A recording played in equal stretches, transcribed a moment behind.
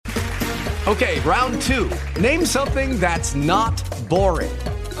Okay, round two. Name something that's not boring.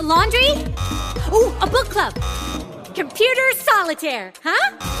 A laundry? Ooh, a book club. Computer solitaire,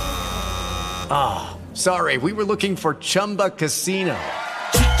 huh? Ah, sorry, we were looking for Chumba Casino.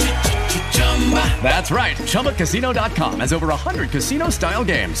 That's right, ChumbaCasino.com has over 100 casino-style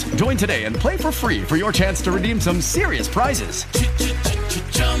games. Join today and play for free for your chance to redeem some serious prizes.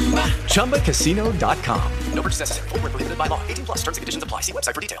 ChumbaCasino.com. No purchase necessary. Void where prohibited by law. 18+ terms and conditions apply. See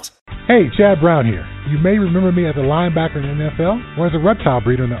website for details. Hey, Chad Brown here. You may remember me as a linebacker in the NFL or as a reptile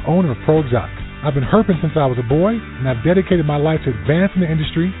breeder and the owner of Pro Exotics. I've been herping since I was a boy, and I've dedicated my life to advancing the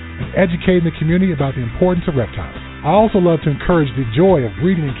industry and educating the community about the importance of reptiles. I also love to encourage the joy of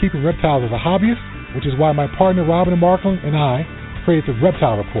breeding and keeping reptiles as a hobbyist, which is why my partner Robin and Marklin and I created the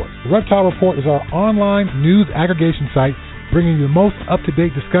Reptile Report. The Reptile Report is our online news aggregation site bringing you the most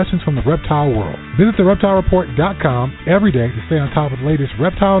up-to-date discussions from the reptile world. Visit thereptilereport.com every day to stay on top of the latest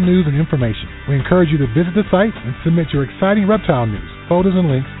reptile news and information. We encourage you to visit the site and submit your exciting reptile news, photos,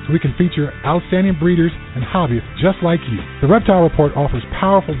 and links so we can feature outstanding breeders and hobbyists just like you. The Reptile Report offers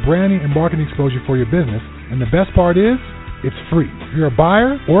powerful branding and marketing exposure for your business, and the best part is, it's free. If you're a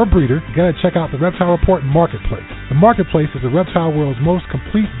buyer or a breeder, you got to check out the Reptile Report Marketplace. The Marketplace is the reptile world's most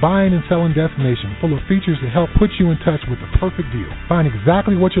complete buying and selling destination, full of features to help put you in touch with the perfect deal. Find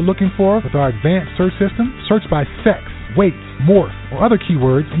exactly what you're looking for with our advanced search system. Search by sex, weight, morph, or other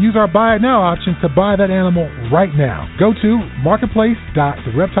keywords, and use our Buy It Now option to buy that animal right now. Go to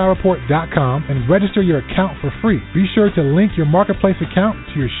marketplace.thereptilereport.com and register your account for free. Be sure to link your Marketplace account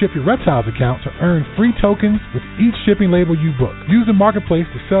to your Ship Your Reptiles account to earn free tokens with each shipping label you book. Use the Marketplace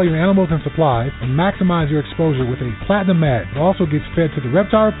to sell your animals and supplies and maximize your exposure with a platinum ad. It also gets fed to the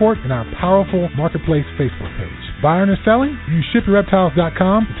Reptile Report and our powerful Marketplace Facebook page. Buying or selling? Use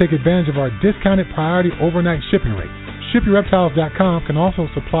ShipYourReptiles.com to take advantage of our discounted priority overnight shipping rates. ShipYourReptiles.com can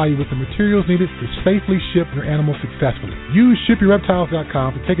also supply you with the materials needed to safely ship your animals successfully. Use ShipYourReptiles.com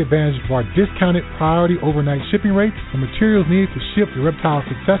to take advantage of our discounted priority overnight shipping rates, the materials needed to ship your reptiles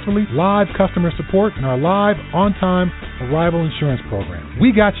successfully, live customer support, and our live on-time arrival insurance program.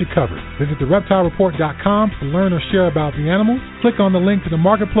 We got you covered. Visit thereptilereport.com to learn or share about the animals. Click on the link to the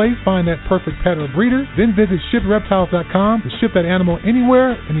marketplace, find that perfect pet or breeder, then visit ShipYourReptiles.com to ship that animal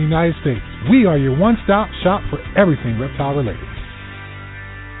anywhere in the United States. We are your one-stop shop for everything reptile related.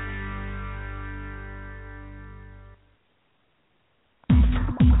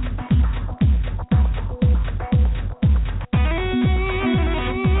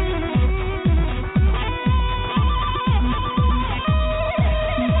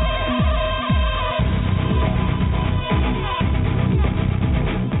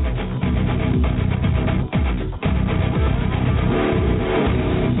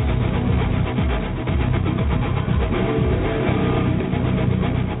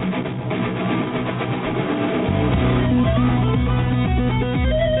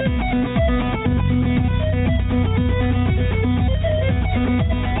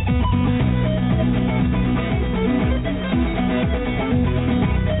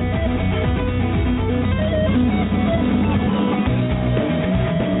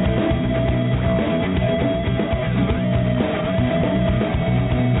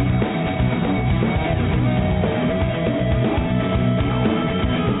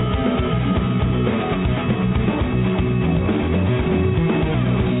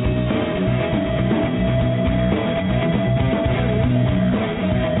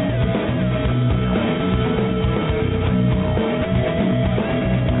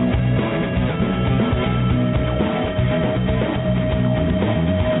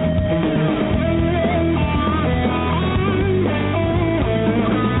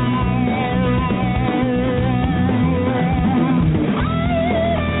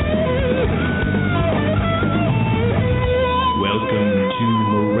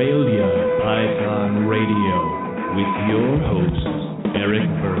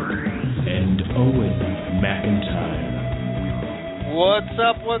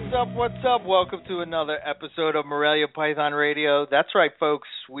 What's up? Welcome to another episode of Morelia Python Radio. That's right, folks.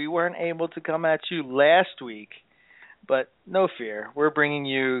 We weren't able to come at you last week, but no fear. We're bringing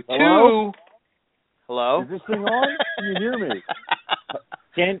you Hello? Hello? Is this thing on? Can you hear me?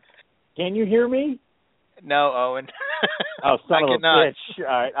 Can you hear me? No, Owen. Oh, son I of cannot. a bitch. All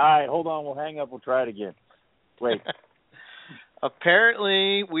right, hold on. We'll hang up. We'll try it again. Wait.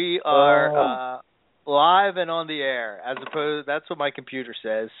 Apparently, we are live and on the air, as opposed. That's what my computer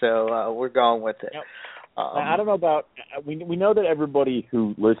says. So we're going with it. Yep. I don't know about. We know that everybody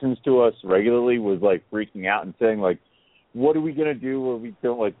who listens to us regularly was like freaking out and saying like, "What are we gonna do when we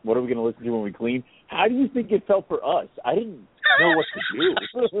don't like? What are we gonna listen to when we clean?" How do you think it felt for us? I didn't know what to do.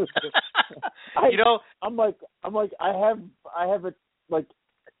 I'm like, I have a like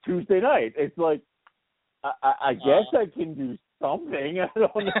Tuesday night. It's like, I guess I can do something. I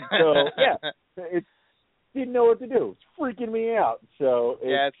don't know. So yeah, didn't know what to do. It's freaking me out. So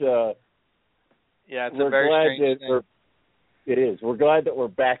it's a very strange thing. It is. We're glad that we're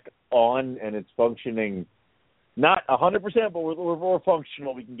back on and it's functioning. Not 100%, but we're more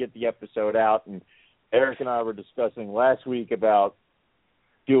functional. We can get the episode out. And Eric and I were discussing last week about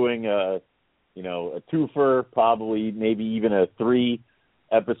doing a twofer, probably maybe even a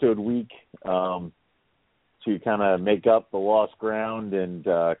 3-episode week to kind of make up the lost ground and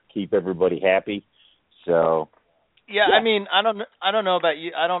keep everybody happy. So. Yeah, I mean, I don't know about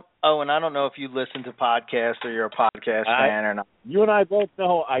you. I don't know if you listen to podcasts or you're a podcast fan or not. You and I both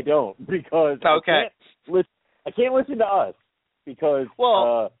know I don't because I can't listen to us because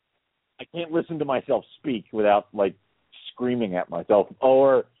I can't listen to myself speak without like screaming at myself.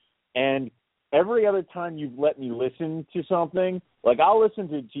 And every other time you've let me listen to something, like I'll listen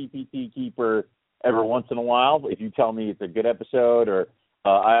to GPT Keeper every once in a while if you tell me it's a good episode or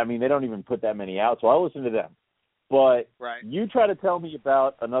I mean they don't even put that many out, so I'll listen to them. But you try to tell me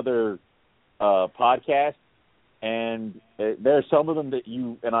about another podcast, and there are some of them that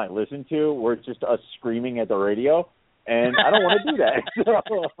you and I listen to where it's just us screaming at the radio, and I don't want to do that.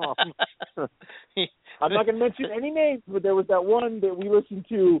 So, I'm not going to mention any names, but there was that one that we listened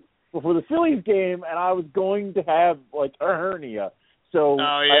to before the Phillies game, and I was going to have, like, a hernia. So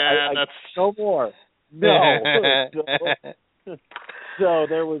that's no more. No. So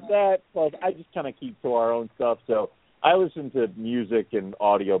there was that, plus I just kind of keep to our own stuff. So I listen to music and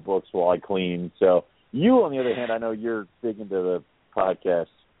audiobooks while I clean. So you, on the other hand, I know you're big into the podcast.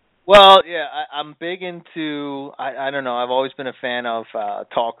 Well, yeah, I'm big into, I don't know, I've always been a fan of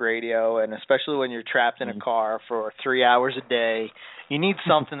talk radio, and especially when you're trapped in a car for 3 hours a day, you need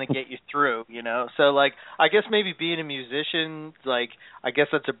something to get you through, you know? So, like, I guess maybe being a musician, like, I guess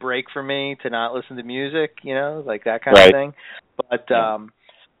that's a break for me to not listen to music, you know, like that kind of thing. But,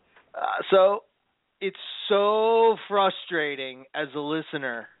 so it's so frustrating as a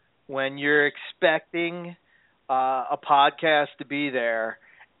listener when you're expecting a podcast to be there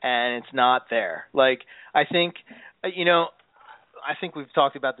and it's not there. Like, I think, you know, I think we've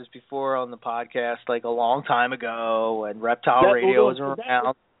talked about this before on the podcast, like a long time ago, when Reptile Radio was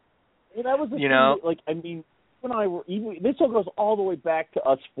around. That was the thing, like, I mean, when I were even, this all goes all the way back to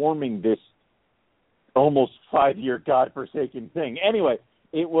us forming this almost 5-year godforsaken thing. Anyway,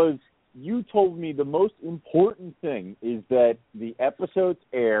 it was, you told me the most important thing is that the episodes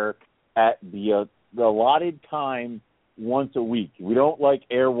air at the allotted time once a week. We don't like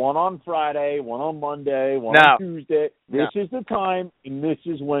air one on Friday, one on Monday, one on Tuesday. This is the time, and this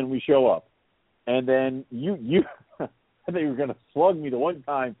is when we show up. And then you I think you were going to slug me the one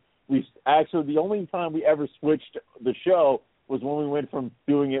time. The only time we ever switched the show was when we went from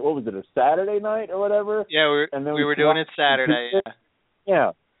doing it, what was it, a Saturday night or whatever? Yeah, we were doing it Saturday,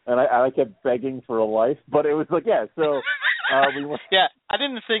 Yeah. And I kept begging for a life, but it was like, so we went. Yeah, I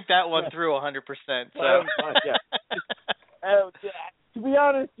didn't think that one through 100%. So. To be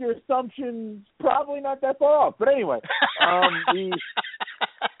honest, your assumption's probably not that far off. But anyway,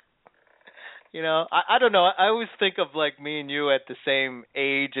 you know, I don't know. I always think of like me and you at the same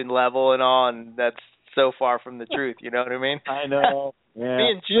age and level and all, and that's so far from the truth. You know what I mean? I know. Yeah.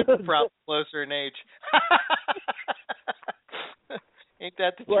 Me and Jim are probably closer in age. Ain't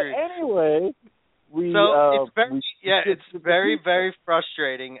that the truth? Anyway, it's very, very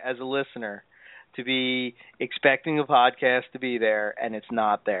frustrating as a listener to be expecting a podcast to be there and it's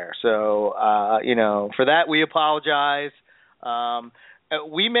not there. So, you know, for that we apologize.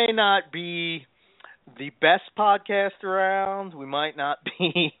 We may not be the best podcast around. We might not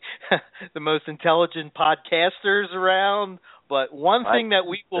be the most intelligent podcasters around. But one thing that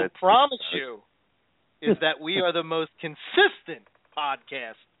we will promise you is that we are the most consistent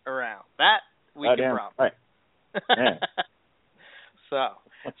podcast around. That we can promise. Right. Yeah.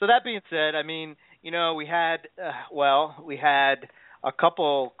 So that being said, I mean, you know, we had a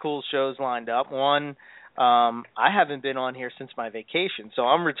couple cool shows lined up. One, I haven't been on here since my vacation, so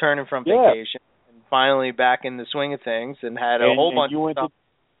I'm returning from vacation and finally back in the swing of things and had a whole bunch of stuff.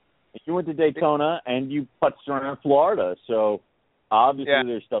 You went to Daytona and you putzed around Florida, so obviously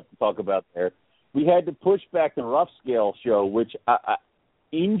there's stuff to talk about there. We had to push back the Rough Scale show, which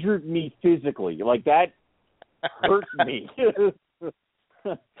injured me physically. Like, that hurt me.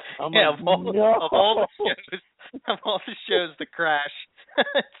 Of all the shows to crash,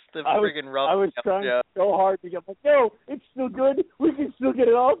 it's the friggin' Rough Scale. I was trying so hard to get, like, no, it's still good. We can still get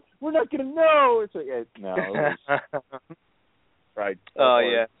it off. We're not going to know. It's like, no. Right. Oh,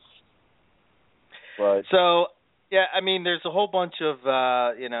 yeah. But so. Yeah, I mean, there's a whole bunch of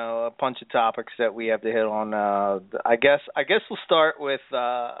a bunch of topics that we have to hit on. I guess we'll start with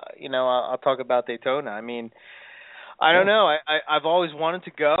I'll talk about Daytona. I mean, I don't know. I've always wanted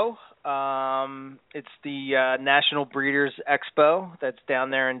to go. It's the National Breeders' Expo that's down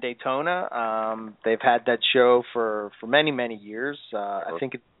there in Daytona. They've had that show for many, many years. I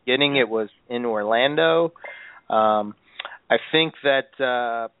think at the beginning it was in Orlando. I think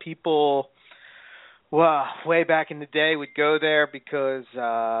that people. Well, way back in the day, would go there because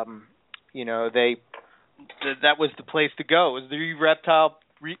that was the place to go. It was the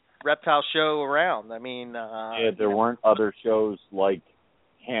reptile show around. I mean, there weren't other shows like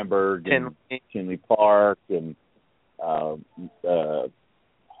Hamburg and Tinley Park and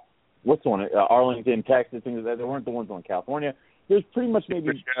what's the one? Arlington, Texas. Things like that. There weren't the ones in California. There's pretty much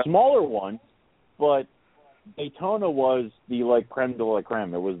maybe smaller ones, but Daytona was the creme de la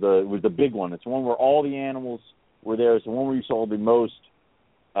creme. It was the big one. It's the one where all the animals were there. It's the one where you saw the most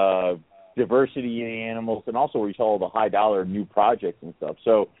diversity in animals, and also where you saw all the high dollar new projects and stuff.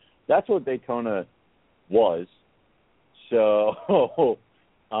 So that's what Daytona was. So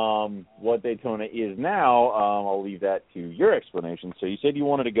what Daytona is now, I'll leave that to your explanation. So you said you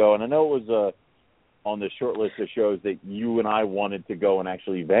wanted to go, and I know it was on the short list of shows that you and I wanted to go and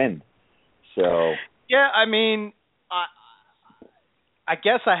actually vend. So. Yeah, I mean, I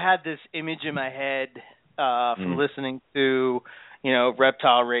guess I had this image in my head from listening to,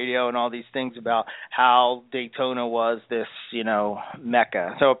 reptile radio and all these things about how Daytona was this,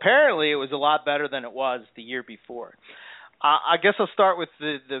 mecca. So apparently it was a lot better than it was the year before. I guess I'll start with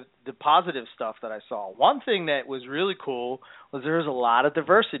the positive stuff that I saw. One thing that was really cool was there was a lot of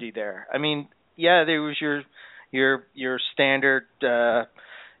diversity there. I mean, yeah, there was your standard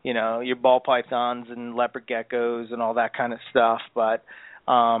your ball pythons and leopard geckos and all that kind of stuff. But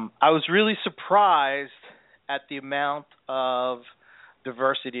I was really surprised at the amount of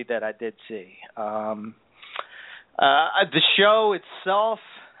diversity that I did see. The show itself,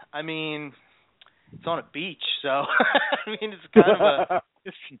 I mean, it's on a beach, so I mean, it's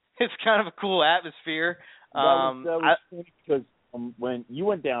kind of a cool atmosphere. That was funny because when you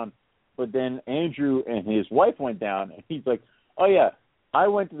went down, but then Andrew and his wife went down, and he's like, "Oh yeah, I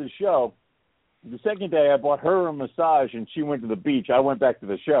went to the show. The second day, I bought her a massage, and she went to the beach. I went back to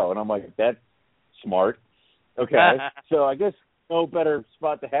the show." And I'm like, that's smart. Okay. So I guess no better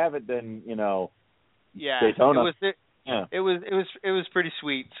spot to have it than, Daytona. It was pretty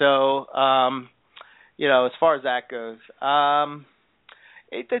sweet. So, as far as that goes,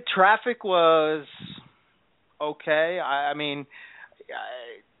 the traffic was okay. I mean,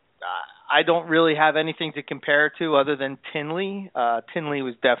 I don't really have anything to compare it to other than Tinley. Tinley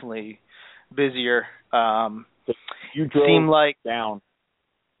was definitely busier. You drove down.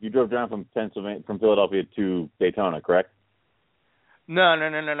 You drove down from Philadelphia to Daytona, correct? No.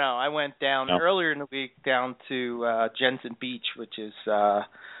 I went down earlier in the week down to Jensen Beach, which is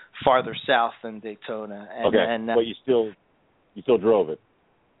farther south than Daytona. But you still drove it.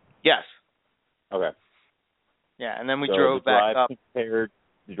 Yes. Okay. Yeah, and then we drove back up. The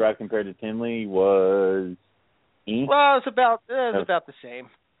drive compared to Tinley was. Well, it was about the same.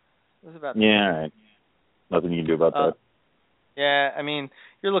 It was about the same. All right. Nothing you can do about that. Yeah, I mean,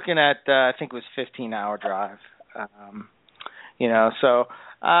 you're looking at I think it was 15-hour drive. So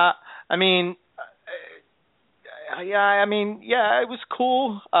I mean, it was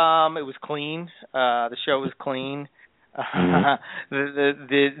cool. It was clean. The show was clean. I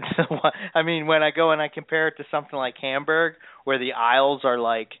mean, when I go and I compare it to something like Hamburg, where the aisles are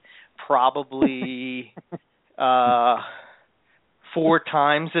like probably 4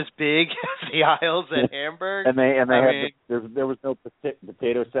 times as big as the aisles at Hamburg, and there was no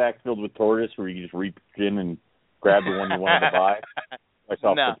potato sack filled with tortoise where you just reach in and grab the one you wanted to buy right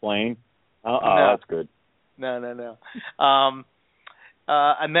off the plane. No. That's good. No.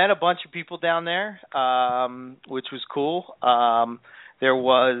 I met a bunch of people down there, which was cool. There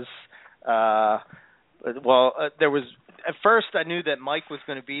was at first I knew that Mike was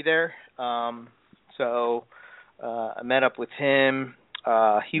going to be there, so I met up with him.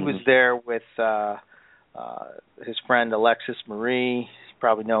 He was there with his friend Alexis Marie. You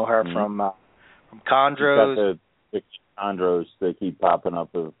probably know her from Chondros. Got the Chondros that keep popping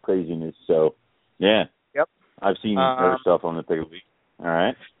up of craziness. So yeah. Yep. I've seen her stuff on the Pick of the Week. All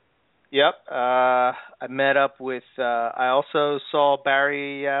right. Yep. I met up with. I also saw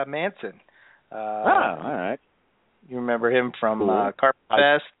Barry Manson. All right. You remember him from Carpet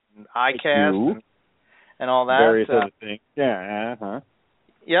Fest and iCast and all that. Various other things. Yeah.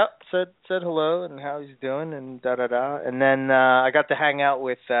 Yep. Said hello and how he's doing and da-da-da. And then I got to hang out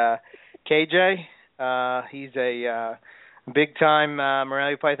with KJ He's a big-time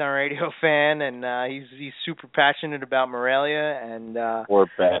Morelia Python Radio fan, and he's super passionate about Morelia. And poor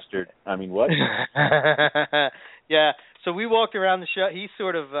bastard. I mean, what? Yeah. So we walked around the show. He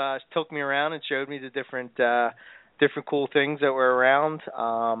sort of took me around and showed me the different cool things that were around.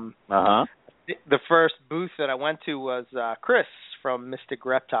 The first booth that I went to was Chris from Mystic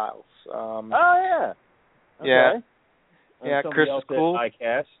Reptiles. Oh yeah. Okay. Yeah. Yeah, Chris is cool.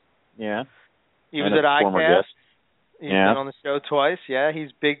 ICAST. Yeah. He was at ICAST. He's been on the show twice. Yeah,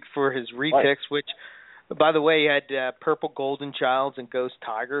 he's big for his retics, which, by the way, he had purple golden childs and ghost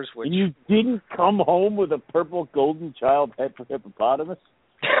tigers. Which and you didn't come home with a purple golden child hippopotamus?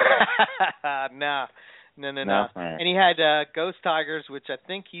 No. Right. And he had ghost tigers, which I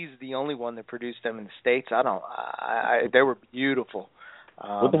think he's the only one that produced them in the States. They were beautiful.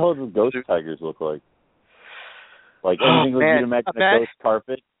 What the hell do ghost tigers look like? Like anything you'd imagine a ghost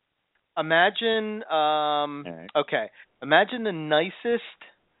carpet? Imagine, imagine the nicest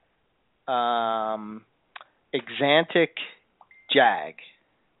Exantic jag.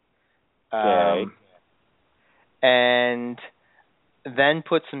 And then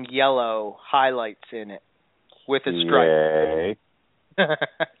put some yellow highlights in it with a stripe.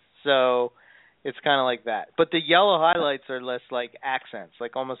 So it's kind of like that. But the yellow highlights are less like accents,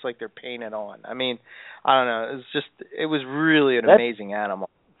 like almost like they're painted on. I mean, I don't know. It was really an amazing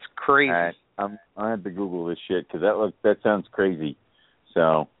animal. It's crazy. All right. I have to Google this shit because that sounds crazy.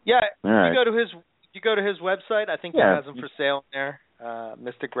 So yeah, right. you go to his website. I think he has them for sale in there.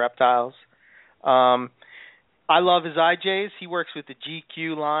 Mystic Reptiles. I love his IJs. He works with the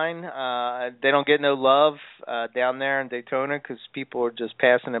GQ line. They don't get no love down there in Daytona because people are just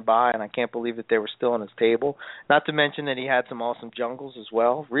passing it by, and I can't believe that they were still on his table. Not to mention that he had some awesome jungles as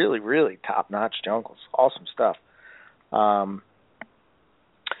well. Really, really top-notch jungles. Awesome stuff.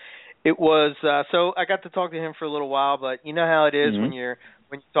 It was so I got to talk to him for a little while, but you know how it is when you're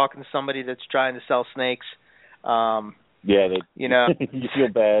talking to somebody that's trying to sell snakes. You feel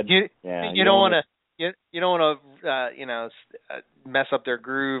bad. You don't want to. You don't want to, mess up their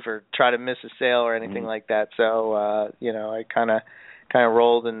groove or try to miss a sale or anything like that. So, I kind of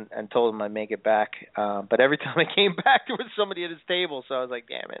rolled and told him I'd make it back. But every time I came back, there was somebody at his table. So I was like,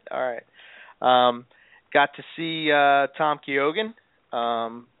 damn it. All right. Got to see Tom Keoghan.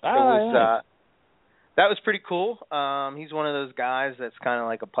 That was pretty cool. He's one of those guys that's kind of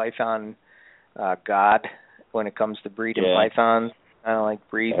like a python god when it comes to breeding pythons. Kind of like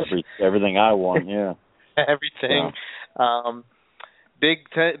breeds everything I want, yeah. Everything. Big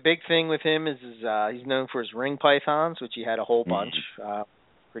thing with him is he's known for his ring pythons, which he had a whole bunch.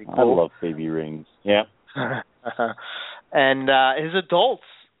 Pretty cool. I love baby rings. Yeah. And his adults,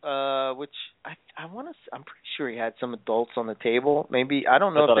 which I'm pretty sure he had some adults on the table. Maybe I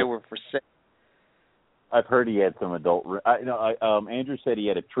don't know if they were for sale. I've heard he had some adult. Andrew said he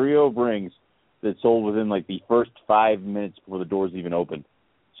had a trio of rings that sold within like the first 5 minutes before the doors even opened.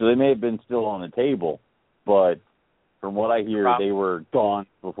 So they may have been still on the table, but from what I hear, they were gone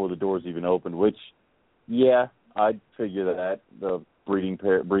before the doors even opened, which, I'd figure that. The breeding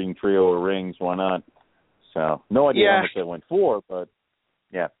trio of rings, why not? So no idea how much they went for, but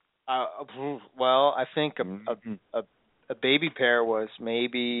yeah. Well, I think a baby pair was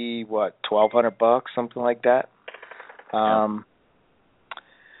maybe, $1,200, something like that.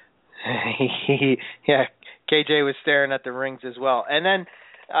 KJ was staring at the rings as well. And then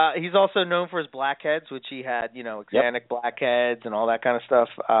he's also known for his blackheads, which he had, Exanic blackheads and all that kind of stuff,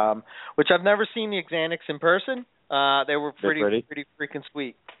 which I've never seen the Exanics in person. They were pretty freaking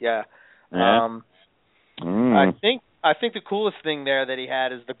sweet. Yeah. I think the coolest thing there that he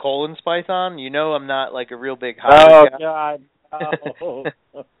had is the Collins python. I'm not like a real big hybrid guy. God.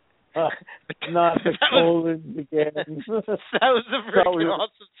 Oh. Not the Collins again. That was a freaking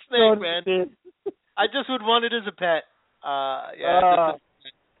awesome snake, man. I just would want it as a pet.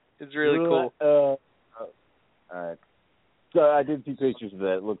 It's really cool. All right. So I did see pictures of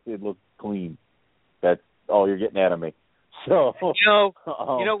that. It looked clean. That's all you're getting out of me. So one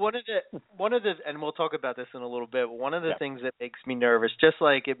of the and we'll talk about this in a little bit, but one of the things that makes me nervous, just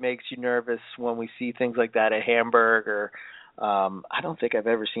like it makes you nervous when we see things like that at Hamburg or I don't think I've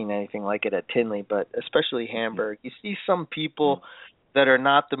ever seen anything like it at Tinley, but especially Hamburg. You see some people that are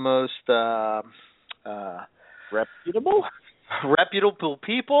not the most reputable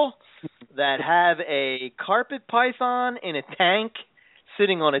people that have a carpet python in a tank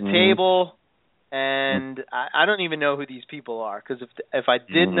sitting on a table, and I don't even know who these people are, because if I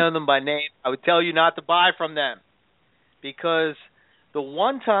did know them by name, I would tell you not to buy from them, because the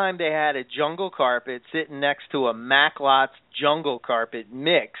one time they had a jungle carpet sitting next to a Macklot's jungle carpet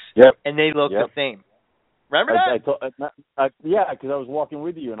mix, and they looked the same. Remember that? Yeah, because I was walking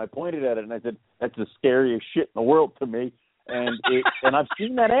with you, and I pointed at it, and I said, "That's the scariest shit in the world to me." And I've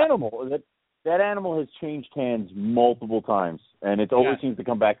seen that animal. That animal has changed hands multiple times, and it always seems to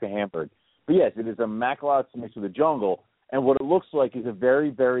come back to Hamburg. But yes, it is a Macalot's mixed with a jungle, and what it looks like is a very,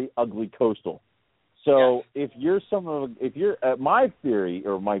 very ugly coastal. So if you're my theory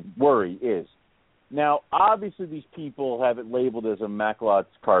or my worry is, now obviously these people have it labeled as a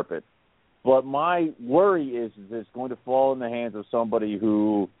Macalot's carpet, but my worry is it's going to fall in the hands of somebody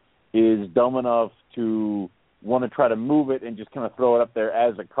who is dumb enough to want to try to move it and just kind of throw it up there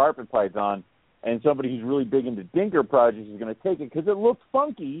as a carpet python, and somebody who's really big into dinker projects is going to take it because it looks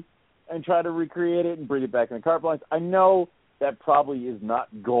funky and try to recreate it and bring it back in the carpet lines. I know that probably is not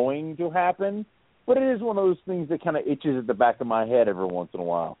going to happen, but it is one of those things that kind of itches at the back of my head every once in a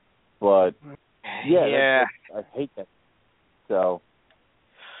while. But, I hate that. So,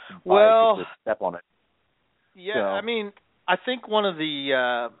 well, step on it. Yeah, so. I mean, I think one of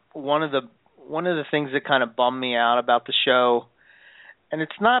the things that kind of bummed me out about the show, and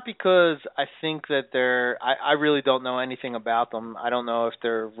it's not because I think that I really don't know anything about them. I don't know if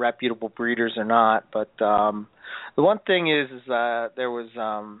they're reputable breeders or not, but the one thing is there was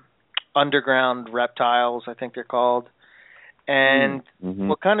underground reptiles, I think they're called, and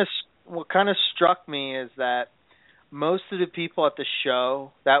what kind of struck me is that most of the people at the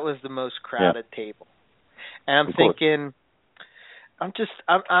show, that was the most crowded table, and I'm thinking,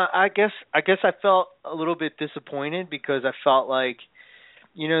 I guess I felt a little bit disappointed because I felt like,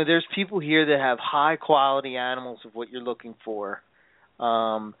 there's people here that have high quality animals of what you're looking for,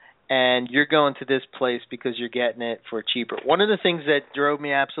 and you're going to this place because you're getting it for cheaper. One of the things that drove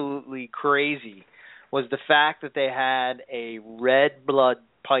me absolutely crazy was the fact that they had a red blood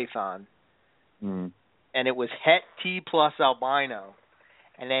python, and it was Het T plus albino,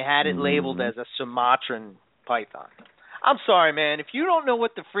 and they had it labeled as a Sumatran python. I'm sorry, man. If you don't know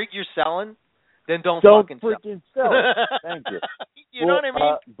what the freak you're selling, then don't fucking sell it. Thank you. You know what I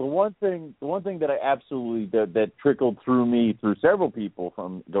mean? The one thing that I absolutely that trickled through me through several people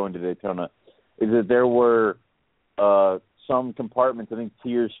from going to Daytona is that there were some compartments, I think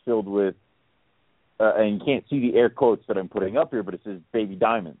tiers filled with, and you can't see the air quotes that I'm putting up here, but it says baby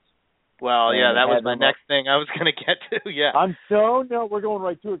diamonds. Well, yeah, that was my next thing I was going to get to. Yeah. No, we're going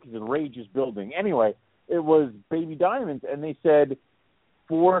right to it because the rage is building. Anyway, it was baby diamonds, and they said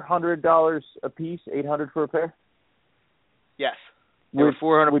 $400 a piece, $800 for a pair. Yes, they were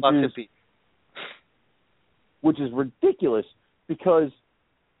 $400 a piece, which is ridiculous because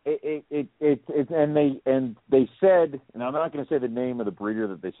it and they said, and I'm not going to say the name of the breeder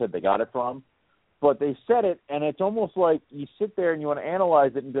that they said they got it from, but they said it, and it's almost like you sit there and you want to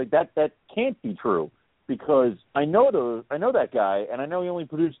analyze it and be like, that can't be true because I know that guy, and I know he only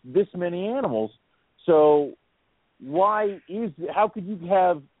produced this many animals, so how could you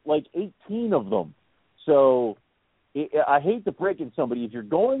have like 18 of them? So I hate to break it somebody. If you're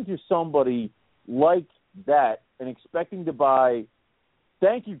going to somebody like that and expecting to buy,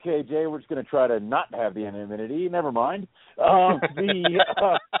 thank you, KJ, we're just going to try to not have the anonymity. Never mind.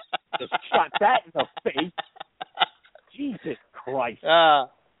 Just shot that in the face. Jesus Christ.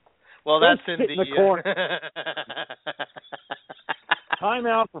 Well, that's in the corner. Time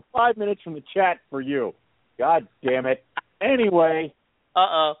out for 5 minutes from the chat for you. God damn it. Anyway.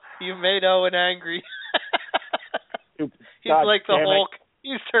 You made Owen angry. He's God like the Hulk.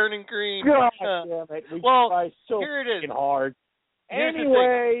 He's turning green. God damn it. We try so here it is. Hard.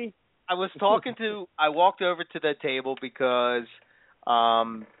 Anyway. I walked over to the table because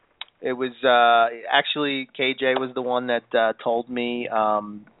it was actually KJ was the one that told me,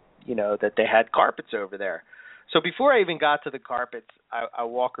 that they had carpets over there. So before I even got to the carpets, I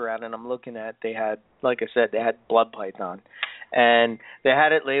walk around and I'm looking at, they had blood python, and they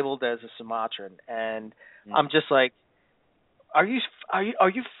had it labeled as a Sumatran, and I'm just like, are you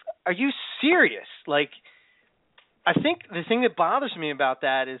serious? Like, I think the thing that bothers me about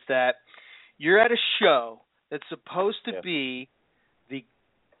that is that you're at a show that's supposed to be the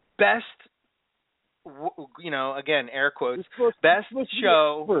best, again, air quotes, best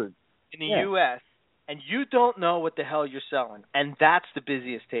show in the U.S., and you don't know what the hell you're selling, and that's the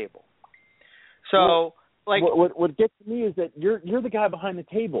busiest table. So, what gets me is that you're the guy behind the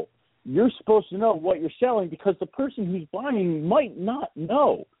table. You're supposed to know what you're selling because the person who's buying might not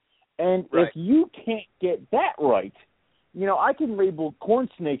know. And if you can't get that right, I can label corn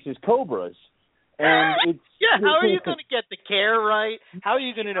snakes as cobras. And it's how are you going to get the care right? How are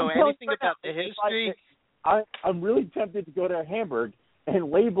you going to know anything about the history? I'm really tempted to go to Hamburg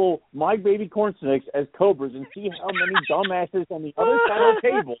and label my baby corn snakes as cobras and see how many dumbasses on the other side of the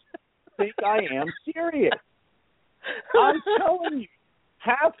table think I am serious. I'm telling you,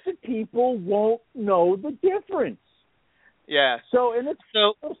 half the people won't know the difference. Yeah. So, and it's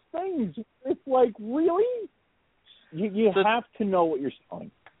those things. It's like, really? You have to know what you're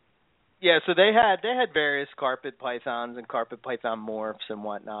selling. Yeah, so they had various carpet pythons and carpet python morphs and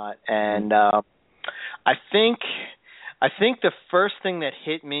whatnot, and I think the first thing that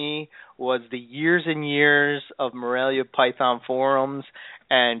hit me was the years and years of Morelia Python forums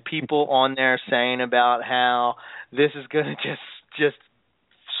and people on there saying about how this is going to just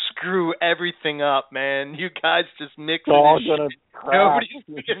screw everything up, man. You guys just mix it in. Nobody's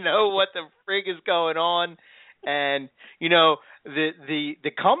going to know what the frig is going on. And, you know,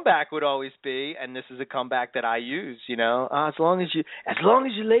 the comeback would always be, and this is a comeback that I use, you know, as long as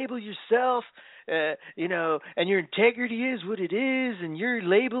you label yourself, you know, and your integrity is what it is, and you're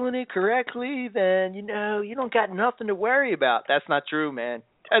labeling it correctly, then, you know, you don't got nothing to worry about. That's not true, man.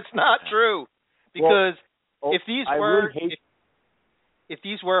 That's not true. Because if these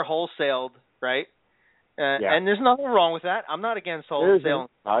were wholesaled, right, and there's nothing wrong with that. I'm not against wholesale.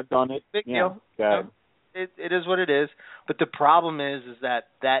 I've done it. Big deal. No, it is what it is. But the problem is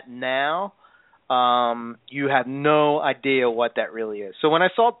that now you have no idea what that really is. So when I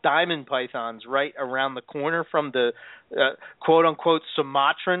saw diamond pythons right around the corner from the quote-unquote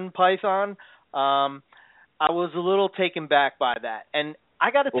Sumatran python, I was a little taken back by that. And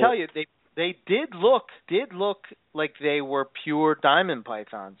I got to tell you, they did look like they were pure diamond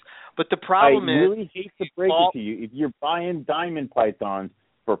pythons. But the problem I really hate to break it to you. If you're buying diamond pythons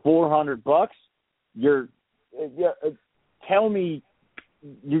for $400, tell me,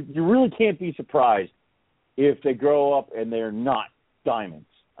 you really can't be surprised if they grow up and they're not diamonds.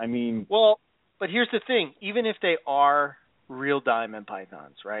 I mean, well, but here's the thing: even if they are real diamond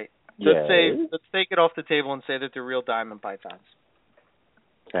pythons, right? Let's take it off the table and say that they're real diamond pythons.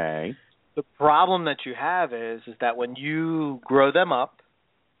 Okay. The problem that you have is that when you grow them up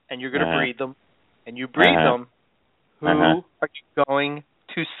and you're going to breed them, and you breed them, who are you going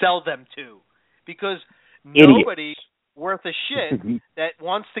to sell them to? Because nobody worth a shit that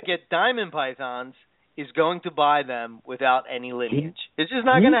wants to get diamond pythons is going to buy them without any lineage. It's just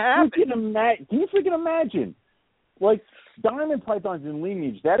not going to happen. Can you freaking imagine? Like, diamond pythons and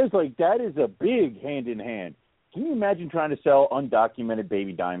lineage, that is a big hand in hand. Can you imagine trying to sell undocumented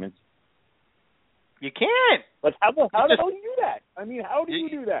baby diamonds? You can't. Like, how the hell do you do that? I mean, how do you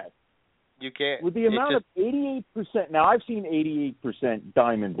do that? You can't. With the amount of 88%, now I've seen 88%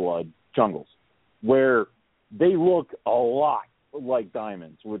 diamond blood jungles where they look a lot like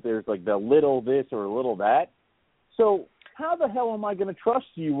diamonds, where there's like the little this or a little that. So how the hell am I going to trust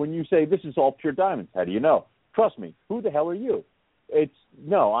you when you say this is all pure diamonds? How do you know? Trust me. Who the hell are you?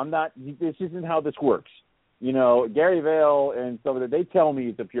 I'm not. This isn't how this works. You know, Gary Vale and some of that, they tell me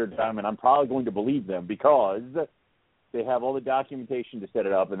it's a pure diamond. I'm probably going to believe them because they have all the documentation to set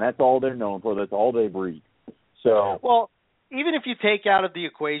it up, and that's all they're known for. That's all they breed. So, well, even if you take out of the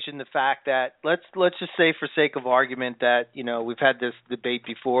equation the fact that let's just say, for sake of argument, that, you know, we've had this debate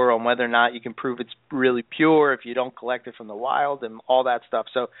before on whether or not you can prove it's really pure if you don't collect it from the wild and all that stuff.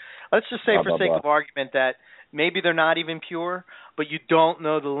 So let's just say, for sake of argument, that maybe they're not even pure, but you don't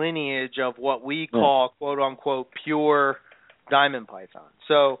know the lineage of what we call quote-unquote pure diamond python.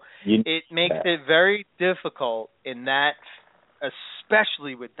 So it makes it very difficult in that,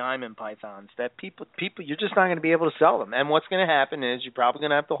 especially with diamond pythons, that people you're just not going to be able to sell them. And what's going to happen is you're probably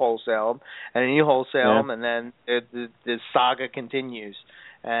going to have to wholesale them, and then you wholesale them, and then the saga continues.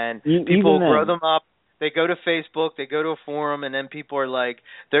 And people grow them up. They go to Facebook, they go to a forum, and then people are like,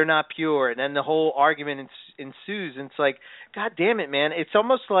 they're not pure. And then the whole argument ensues. And it's like, God damn it, man. It's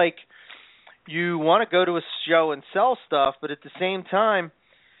almost like you want to go to a show and sell stuff, but at the same time,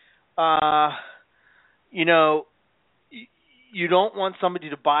 you know, you don't want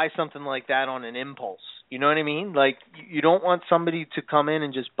somebody to buy something like that on an impulse. You know what I mean? Like, you don't want somebody to come in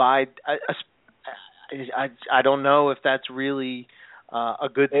and just buy. I don't know if that's really a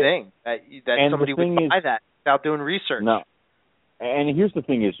good thing, that somebody would buy that without doing research. No. And here's the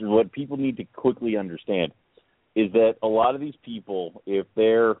thing is, what people need to quickly understand is that a lot of these people, if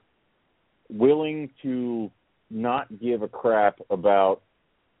they're willing to not give a crap about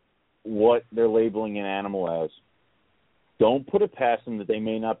what they're labeling an animal as, don't put it past them that they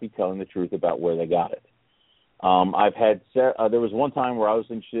may not be telling the truth about where they got it. I've had there was one time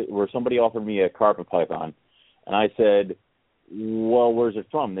where somebody offered me a carpet python, and I said, well, where's it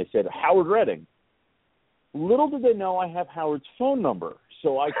from? They said, Howard Redding. Little did they know I have Howard's phone number.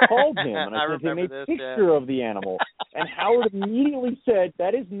 So I called him, and I sent him a picture of the animal. And Howard immediately said,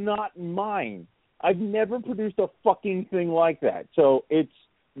 that is not mine. I've never produced a fucking thing like that. So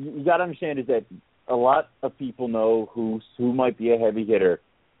you got to understand is that a lot of people know who might be a heavy hitter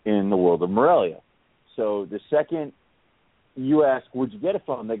in the world of Morelia. So the second you ask, where'd you get it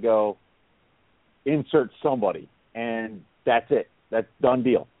from, they go, insert somebody, and that's it. That's done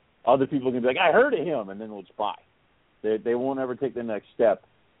deal. Other people can be like, I heard of him, and then they'll just buy. They won't ever take the next step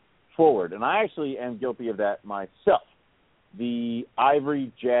forward. And I actually am guilty of that myself. The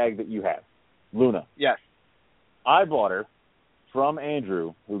ivory jag that you have, Luna. Yes. I bought her from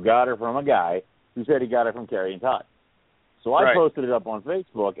Andrew, who got her from a guy who said he got her from Carrie and Todd. So I posted it up on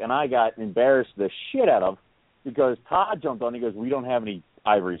Facebook, and I got embarrassed the shit out of because Todd jumped on. He goes, we don't have any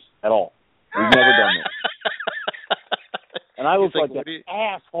ivories at all. We've never done this. And I was like an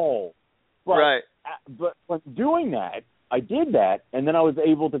asshole. But, but when doing that, I did that, and then I was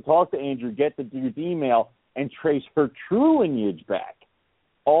able to talk to Andrew, get the dude's email, and trace her true lineage back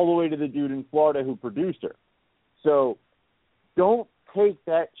all the way to the dude in Florida who produced her. So don't take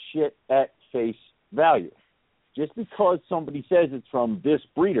that shit at face value. Just because somebody says it's from this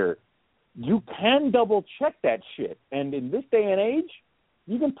breeder, you can double-check that shit. And in this day and age,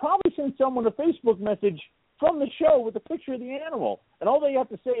 you can probably send someone a Facebook message from the show with a picture of the animal. And all they have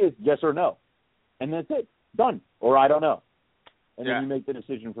to say is yes or no. And that's it. Done. Or I don't know. And then you make the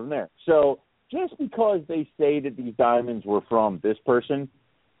decision from there. So just because they say that these diamonds were from this person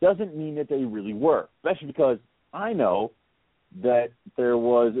doesn't mean that they really were. Especially because I know that there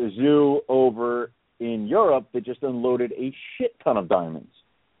was a zoo over in Europe that just unloaded a shit ton of diamonds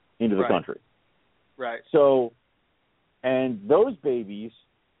into the country. Right. So, and those babies,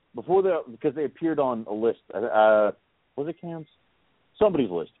 because they appeared on a list, was it Cam's?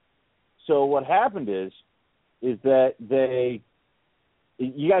 Somebody's list. So what happened is that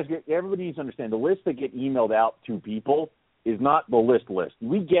everybody needs to understand, the lists that get emailed out to people is not the list.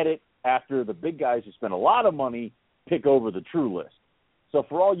 We get it after the big guys who spend a lot of money pick over the true list. So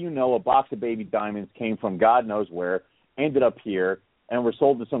for all you know, a box of baby diamonds came from God knows where, ended up here, and were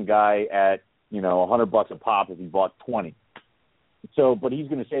sold to some guy at, $100 a pop if he bought 20. So, but he's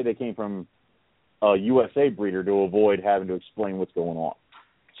going to say they came from a USA breeder to avoid having to explain what's going on.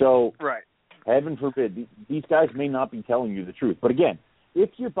 So, heaven forbid, these guys may not be telling you the truth. But again, if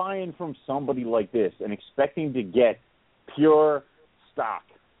you're buying from somebody like this and expecting to get pure stock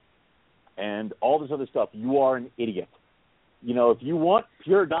and all this other stuff, you are an idiot. If you want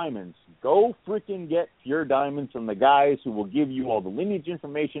pure diamonds, go freaking get pure diamonds from the guys who will give you all the lineage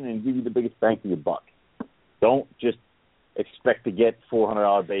information and give you the biggest bang for your buck. Don't just expect to get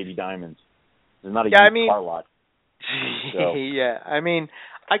 $400 baby diamonds. It's not a car lot. So. Yeah,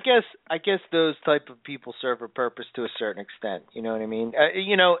 I guess those type of people serve a purpose to a certain extent. You know what I mean?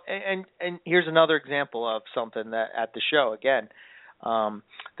 And here's another example of something that at the show again,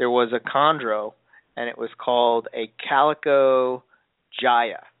 there was a chondro, and it was called a Calico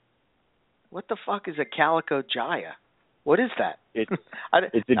Jaya. What the fuck is a Calico Jaya? What is that? It's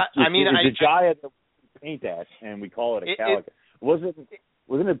a Jaya that we paint at, and we call it a Calico.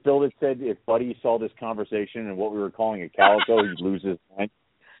 Wasn't it Bill that said if Buddy saw this conversation and what we were calling a Calico, he'd lose his mind?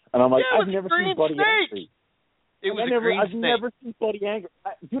 And I'm like, I've never seen Buddy angry. I've never seen Buddy angry.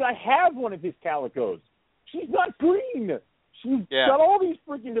 Dude, I have one of his Calicos. She's not green. She's got all these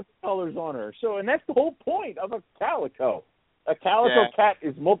freaking different colors on her. So, and that's the whole point of a Calico. A Calico cat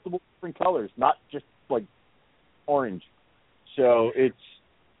is multiple different colors, not just like orange. So it's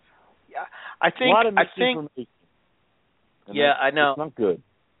a lot of misinformation. I know. It's not good.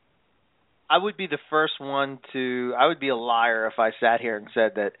 I would be the first one I would be a liar if I sat here and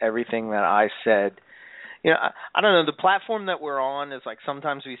said that everything that I said, I don't know, the platform that we're on is like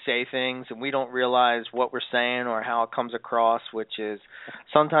sometimes we say things and we don't realize what we're saying or how it comes across, which is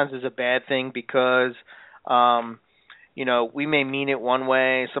sometimes is a bad thing because, we may mean it one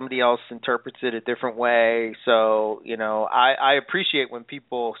way, somebody else interprets it a different way. So, I appreciate when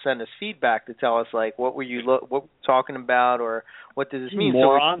people send us feedback to tell us like, what were you talking about or what does this mean?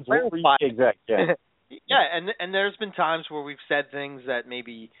 Morons, so exactly. And there's been times where we've said things that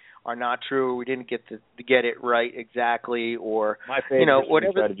maybe are not true, or we didn't get to get it right exactly, or my favorite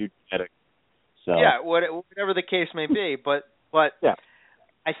whatever. Try to do genetic. So. Yeah, whatever the case may be, but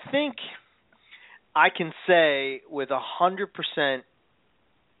I think I can say with 100%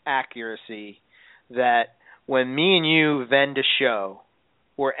 accuracy that when me and you vend a show,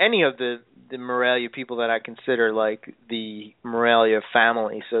 or any of the Morelia people that I consider like the Morelia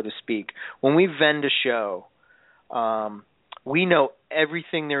family, so to speak, when we vend a show, we know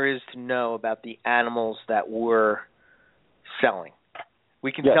everything there is to know about the animals that we're selling.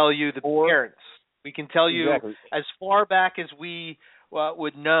 We can tell you the parents. We can tell you as far back as we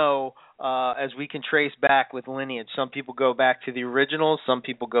would know, as we can trace back with lineage. Some people go back to the originals. Some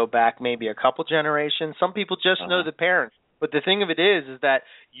people go back maybe a couple generations. Some people just know the parents. But the thing of it is that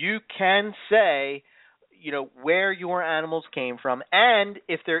you can say, where your animals came from, and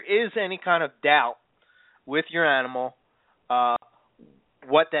if there is any kind of doubt with your animal,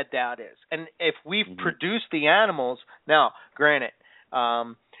 what that doubt is. And if we've produced the animals, now, granted,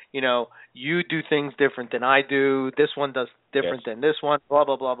 you do things different than I do. This one does different than this one, blah,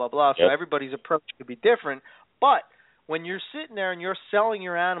 blah, blah, blah, blah. So everybody's approach could be different. But when you're sitting there and you're selling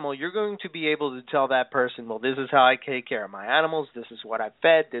your animal, you're going to be able to tell that person, well, this is how I take care of my animals. This is what I've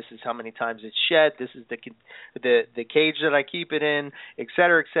fed. This is how many times it's shed. This is the cage that I keep it in, et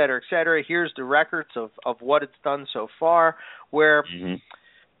cetera, et cetera, et cetera. Here's the records of what it's done so far, where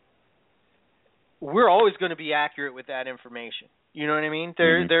we're always going to be accurate with that information. You know what I mean?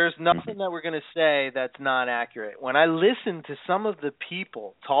 There's nothing that we're going to say that's not accurate. When I listen to some of the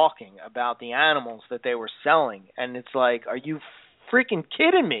people talking about the animals that they were selling, and it's like, are you freaking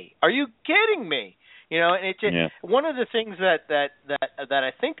kidding me? Are you kidding me? And it just, one of the things that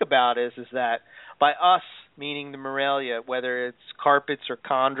I think about is that by us, meaning the Morelia, whether it's carpets or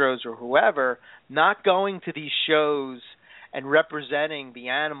chondros or whoever, not going to these shows and representing the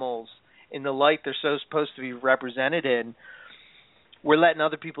animals in the light they're so supposed to be represented in, we're letting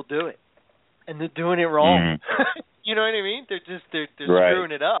other people do it, and they're doing it wrong. You know what I mean? They're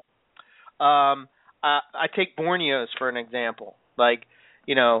screwing it up. I take Borneos for an example. Like,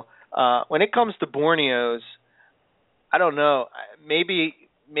 when it comes to Borneos, I don't know. Maybe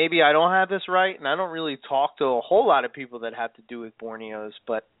I don't have this right, and I don't really talk to a whole lot of people that have to do with Borneos.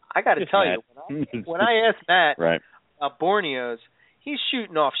 But I got to tell you, when I asked Matt about Borneos, he's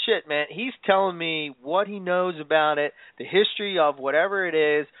shooting off shit, man. He's telling me what he knows about it, the history of whatever it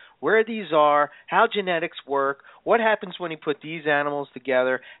is, where these are, how genetics work, what happens when you put these animals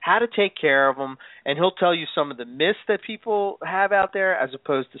together, how to take care of them, and he'll tell you some of the myths that people have out there as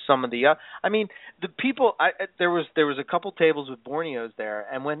opposed to some of the I mean, the people, there was a couple tables with Borneos there,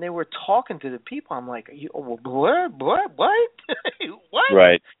 and when they were talking to the people, I'm like, what? What?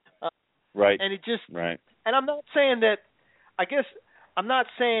 Right. Right. And it just, and I'm not saying that, I'm not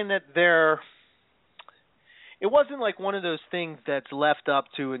saying that it wasn't like one of those things that's left up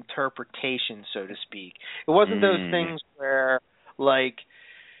to interpretation, so to speak. It wasn't those things where, like,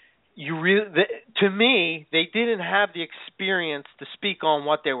 to me, they didn't have the experience to speak on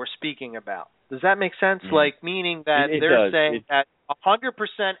what they were speaking about. Does that make sense? Like, meaning that they're saying that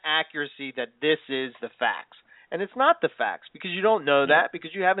 100% accuracy that this is the facts. And it's not the facts because you don't know that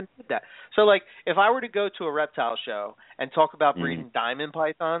because you haven't did that. So, like, if I were to go to a reptile show and talk about breeding diamond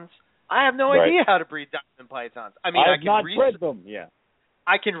pythons, I have no idea how to breed diamond pythons. I mean, I can not bred them. Yeah,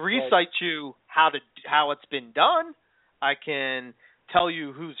 I can recite you how it's been done. I can tell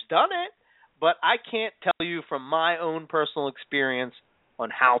you who's done it, but I can't tell you from my own personal experience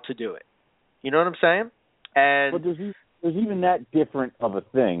on how to do it. You know what I'm saying? And but there's even that different of a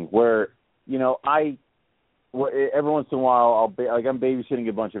thing where every once in a while, I'm babysitting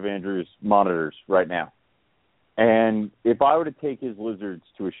a bunch of Andrew's monitors right now. And if I were to take his lizards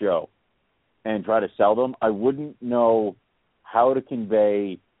to a show and try to sell them, I wouldn't know how to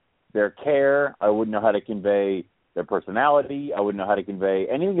convey their care. I wouldn't know how to convey their personality. I wouldn't know how to convey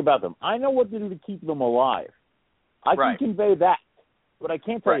anything about them. I know what to do to keep them alive. I can convey that, but I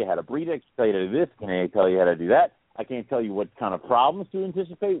can't tell you how to breed it. I can tell you how to do this. I can't tell you how to do that. I can't tell you what kind of problems to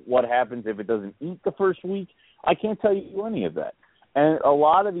anticipate, what happens if it doesn't eat the first week. I can't tell you any of that. And a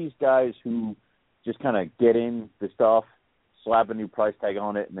lot of these guys who just kind of get in the stuff, slap a new price tag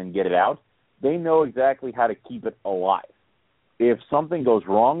on it, and then get it out, they know exactly how to keep it alive. If something goes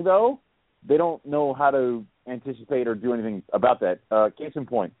wrong, though, they don't know how to anticipate or do anything about that. Case in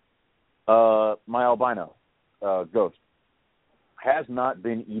point, my albino ghost has not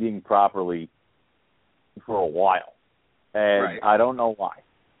been eating properly for a while, and I don't know why.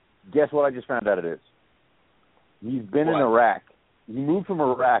 Guess what I just found out it is? He's been in Iraq. He moved from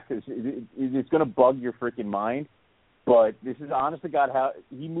Iraq. It's going to bug your freaking mind, but this is honest to God how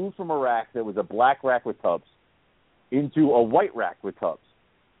he moved from Iraq that was a black rack with tubs into a white rack with tubs.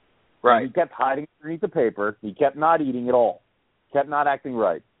 Right. And he kept hiding underneath the paper. He kept not eating at all. Kept not acting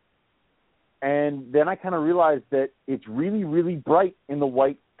right. And then I kind of realized that it's really, really bright in the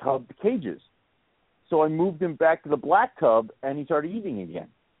white tub cages. So I moved him back to the black tub, and he started eating again.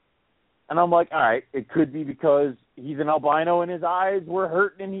 And I'm like, all right, it could be because he's an albino and his eyes were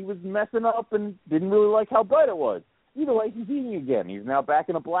hurting and he was messing up and didn't really like how bright it was. Either way, he's eating again. He's now back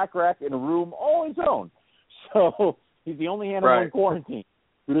in a black rack in a room all his own. So he's the only animal in quarantine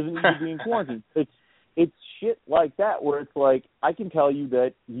who doesn't need to be in quarantine. it's shit like that where it's like, I can tell you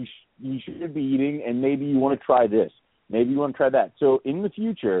that you should be eating, and maybe you want to try this. Maybe you want to try that. So in the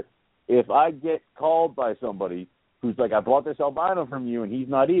future, if I get called by somebody who's like, I bought this albino from you and he's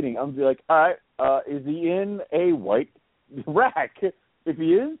not eating, I'm going to be like, all right, is he in a white rack? If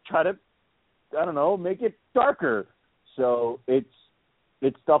he is, try to, I don't know, make it darker. So it's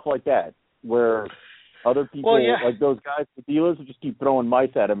stuff like that where other people, like those guys, the dealers, will just keep throwing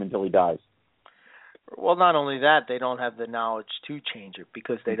mice at him until he dies. Well, not only that, they don't have the knowledge to change it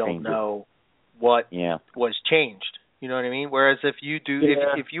because they don't know what was changed. You know what I mean? Whereas if you do,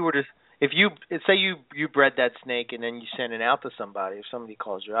 if you say you bred that snake and then you send it out to somebody, if somebody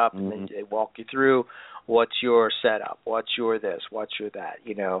calls you up and they walk you through what's your setup, what's your this, what's your that,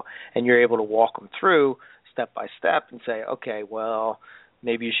 you know, and you're able to walk them through step by step and say, okay, well,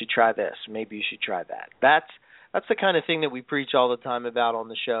 maybe you should try this, maybe you should try that. That's the kind of thing that we preach all the time about on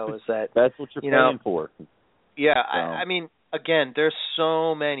the show is that that's what you're paying for. Yeah, so. I mean, again, there's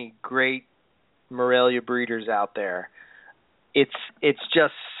so many great Morelia breeders out there. It's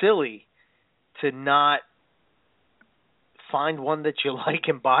just silly to not find one that you like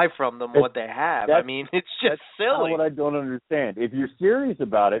and buy from them what they have. I mean, it's just silly. That's what I don't understand. If you're serious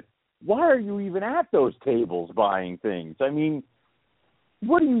about it, why are you even at those tables buying things? I mean,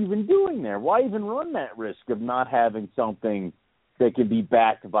 what are you even doing there? Why even run that risk of not having something that can be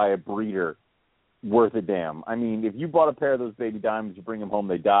backed by a breeder worth a damn? I mean, if you bought a pair of those baby diamonds, you bring them home,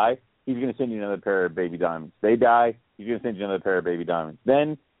 they die, he's going to send you another pair of baby diamonds. They die, he's going to send you another pair of baby diamonds.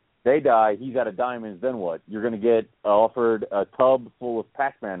 Then they die, he's out of diamonds, then what? You're going to get offered a tub full of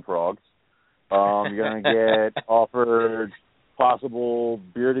Pac-Man frogs. You're going to get offered possible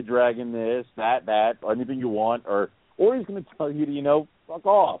bearded dragon this, that, anything you want, or he's going to tell you to, you know, fuck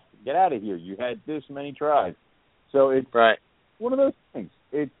off, get out of here. You had this many tries. So it's one of those things.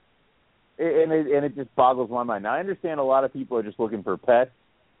 It just boggles my mind. Now, I understand a lot of people are just looking for pets,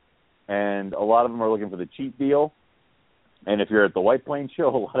 and a lot of them are looking for the cheap deal. And if you're at the White Plains show,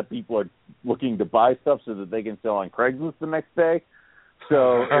 a lot of people are looking to buy stuff so that they can sell on Craigslist the next day.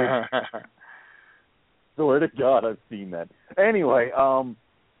 So, swear to God, I've seen that. Anyway,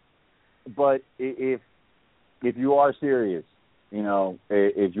 but if you are serious, you know,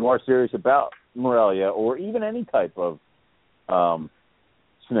 if you are serious about Morelia or even any type of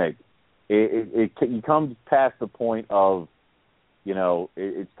snake, you come past the point of, you know,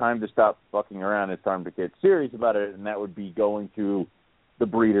 it's time to stop fucking around. It's time to get serious about it, and that would be going to the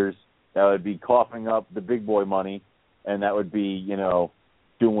breeders. That would be coughing up the big boy money, and that would be, you know,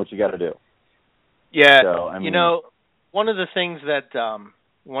 doing what you got to do. Yeah, so, I mean, you know, one of the things that I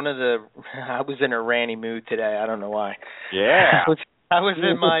was in a ranty mood today. I don't know why. Yeah. I was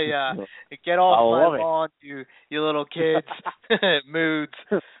in my get off my lawn, you little kids moods.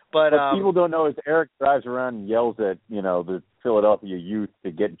 But what people don't know is Eric drives around and yells at, you know, the Philadelphia youth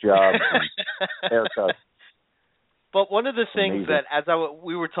to get jobs and haircuts. But one of the things that, as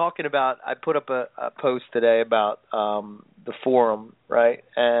we were talking about, I put up a post today about the forum, right?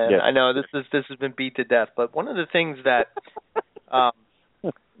 And I know this has been beat to death, but one of the things that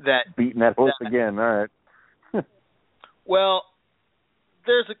that beating that horse again, all right. Well,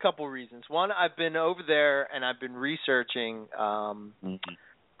 there's a couple reasons. One, I've been over there and I've been researching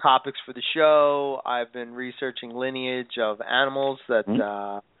topics for the show. I've been researching lineage of animals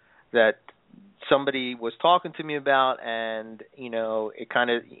that that somebody was talking to me about, and you know, I kind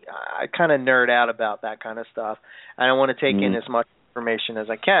of nerd out about that kind of stuff, and I want to take in as much information as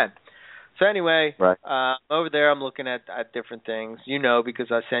I can. So anyway, over there I'm looking at different things, you know, because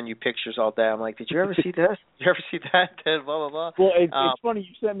I send you pictures all day. I'm like, did you ever see this? Did you ever see that? Blah, blah, blah. Well, it's funny.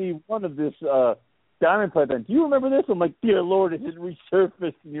 You sent me one of this diamond python. Do you remember this? I'm like, dear Lord, it has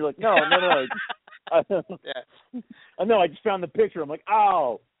resurfaced. And you're like, no. I know. I just found the picture. I'm like,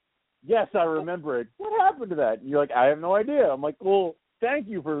 oh, yes, I remember it. What happened to that? And you're like, I have no idea. I'm like, well, thank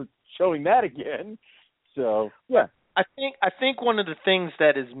you for showing that again. So, yeah. I think one of the things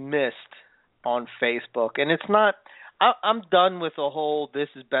that is missed on Facebook, and it's not, I'm done with the whole this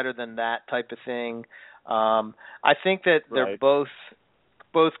is better than that type of thing. I think that they're both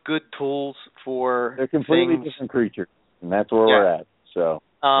good tools for they're completely things. Different creatures, and that's where we're at. So,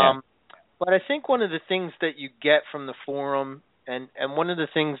 but I think one of the things that you get from the forum, and one of the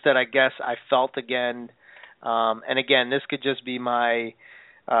things that I guess I felt again, and again, this could just be my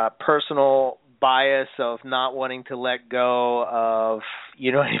personal bias of not wanting to let go of,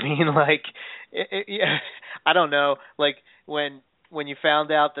 you know what I mean? Like, I don't know, like when you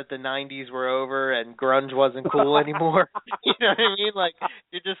found out that the 90s were over and grunge wasn't cool anymore, you know what I mean? Like,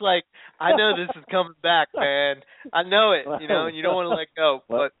 you're just like, I know this is coming back, man. I know it, you know, and you don't want to let go.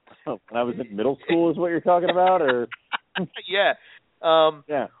 But When I was in middle school is what you're talking about, or? Yeah.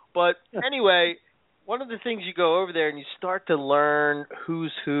 Yeah. But anyway, one of the things you go over there and you start to learn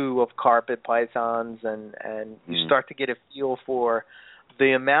who's who of carpet pythons, and you start to get a feel for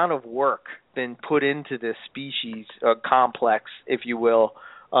the amount of work been put into this species complex, if you will,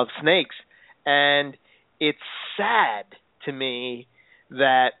 of snakes. And it's sad to me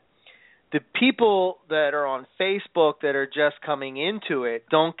that the people that are on Facebook that are just coming into it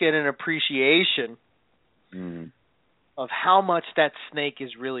don't get an appreciation of how much that snake is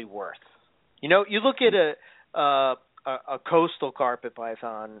really worth. You know, you look at a coastal carpet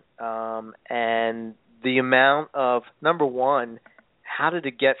python, and the amount of, number one, how did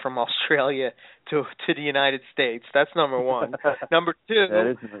it get from Australia to the United States? That's number one. Number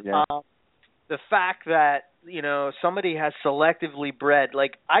two, the fact that, you know, somebody has selectively bred.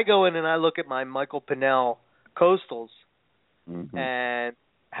 Like, I go in and I look at my Michael Pinnell coastals and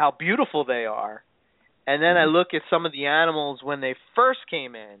how beautiful they are. And then I look at some of the animals when they first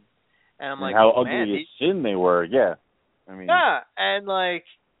came in, and I'm like, how oh, ugly man, as sin they were. Yeah. I mean, yeah, and like,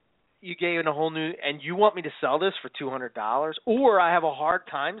 you gave it a whole new, and you want me to sell this for $200, or I have a hard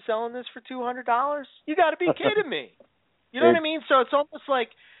time selling this for $200? You got to be kidding me. You know what I mean? So it's almost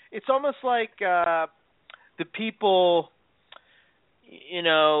like the people, you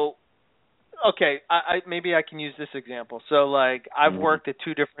know. Okay, I maybe I can use this example. So, like, I've worked at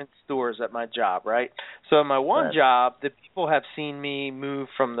two different stores at my job, right? So, in my one job, the people have seen me move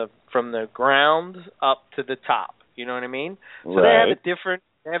from the ground up to the top. You know what I mean? So they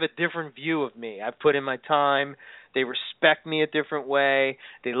have a different view of me. I've put in my time. They respect me a different way.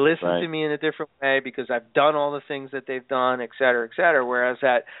 They listen to me in a different way because I've done all the things that they've done, et cetera, et cetera. Whereas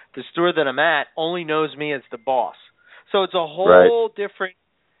at the store that I'm at only knows me as the boss. So it's a whole different.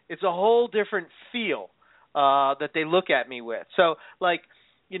 It's a whole different feel that they look at me with. So, like,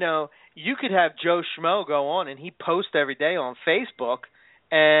 you know, you could have Joe Schmo go on and he posts every day on Facebook,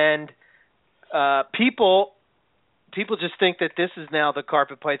 and people just think that this is now the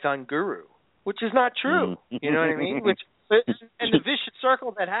carpet python guru, which is not true. You know what I mean? And the vicious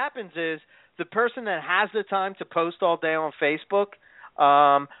circle that happens is the person that has the time to post all day on Facebook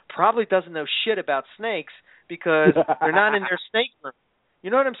probably doesn't know shit about snakes because they're not in their snake room. You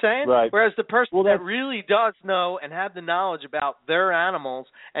know what I'm saying? Right. Whereas the person that really does know and have the knowledge about their animals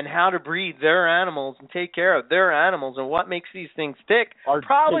and how to breed their animals and take care of their animals and what makes these things tick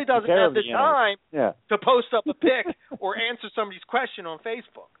probably doesn't have the time to post up a pic or answer somebody's question on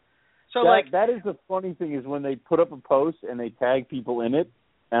Facebook. So that is the funny thing is when they put up a post and they tag people in it,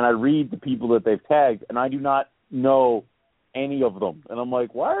 and I read the people that they've tagged, and I do not know any of them. And I'm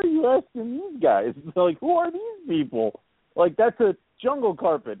like, why are you asking these guys? Like, who are these people? Like, that's a jungle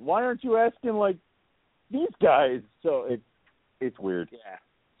carpet. Why aren't you asking, like, these guys? So it's weird. Yeah.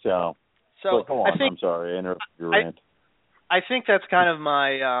 So go on. I'm sorry. I interrupted your rant. I think that's kind of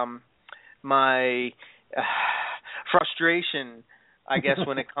my frustration, I guess,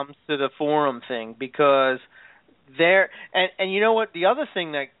 when it comes to the forum thing, because and you know what? The other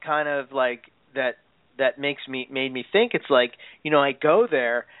thing that kind of like that made me think, it's like, you know, I go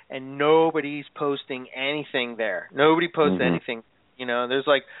there and nobody's posting anything there. Nobody posts anything. You know, there's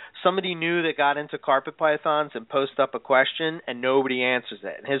like somebody new that got into carpet pythons and post up a question and nobody answers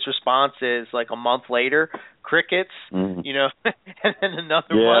it. And his response is like a month later, crickets, you know, and then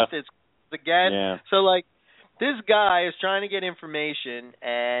another month it's again. Yeah. So like this guy is trying to get information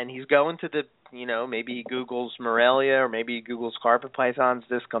and he's going to the, you know, maybe he Googles morelia or maybe he Googles carpet pythons.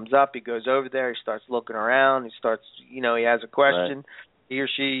 This comes up. He goes over there. He starts looking around. He starts, you know, he has a question. Right. He or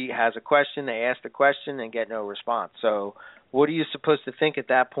she has a question. They ask the question and get no response. So what are you supposed to think at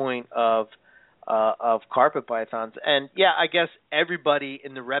that point of carpet pythons? And, yeah, I guess everybody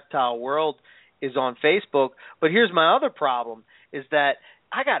in the reptile world is on Facebook. But here's my other problem is that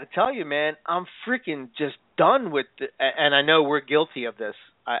I got to tell you, man, I'm freaking just done with and I know we're guilty of this.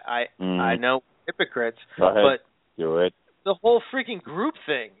 I know hypocrites. But do it. The whole freaking group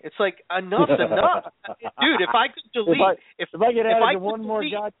thing. It's like, enough's enough. Dude, if I could delete... If I get added to one more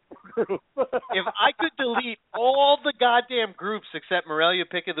goddamn group. If I could delete all the goddamn groups except Morelia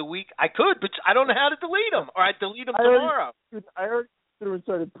Pick of the Week, I could, but I don't know how to delete them, or I'd delete them tomorrow. I already threw and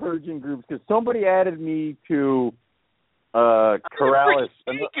started purging groups because somebody added me to Corrales.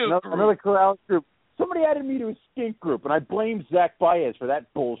 Another Corrales group. Somebody added me to a skink group, and I blame Zach Baez for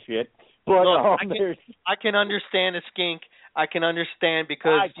that bullshit. But look, I can understand a skink. I can understand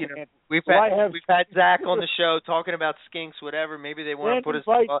because you know we've had Zach on the show talking about skinks, whatever. Maybe they want to put us.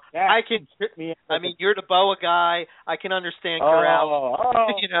 I mean, you're the boa guy. I can understand Corral.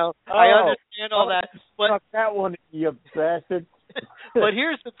 You know, I understand all that. But that one, you bastard. But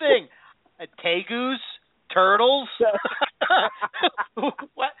here's the thing. Tegus, turtles.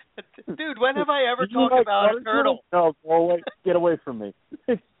 What? Dude, when have I ever talked about a turtle? No, go away. Get away from me.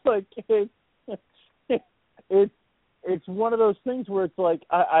 It's like it's one of those things where it's like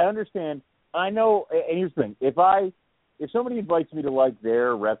I understand. I know, and here's the thing. If somebody invites me to like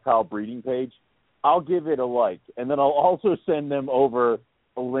their reptile breeding page, I'll give it a like, and then I'll also send them over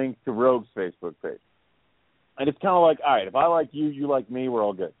a link to Rogue's Facebook page. And it's kind of like, all right, if I like you, you like me, we're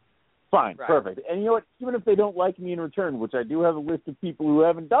all good. Fine, right. Perfect. And you know what? Even if they don't like me in return, which I do have a list of people who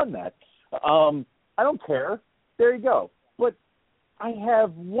haven't done that, I don't care. There you go. But I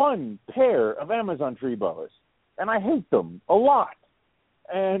have one pair of Amazon tree boas, and I hate them a lot.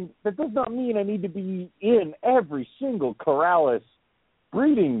 And that does not mean I need to be in every single Corrales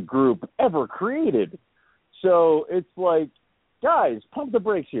breeding group ever created. So it's like, guys, pump the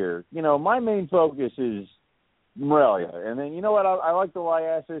brakes here. You know, my main focus is Morelia. And then, you know what, I like the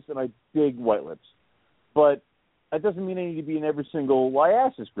Liasis and I dig white lips. But that doesn't mean I need to be in every single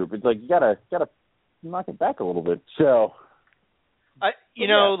Liasis group. It's like you gotta knock it back a little bit. So, I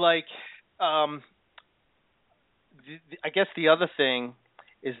guess the other thing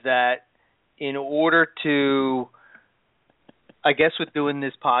is that in order to, I guess with doing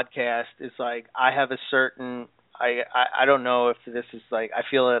this podcast, is like I have a certain, I don't know if this is like, I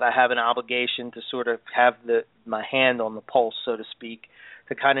feel that I have an obligation to sort of have my hand on the pulse, so to speak,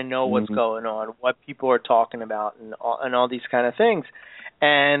 to kind of know what's going on, what people are talking about, and all these kind of things.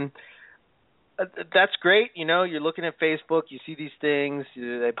 And that's great. You know, you're looking at Facebook, you see these things,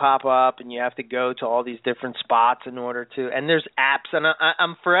 they pop up, and you have to go to all these different spots in order to, and there's apps, and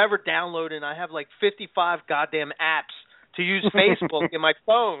I'm forever downloading. I have like 55 goddamn apps to use Facebook in my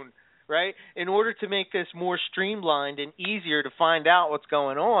phone, right, in order to make this more streamlined and easier to find out what's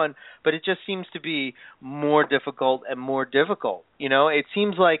going on, but it just seems to be more difficult and more difficult. You know, it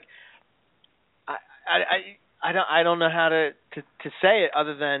seems like I don't know how to say it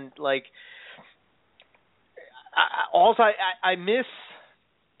other than like, I miss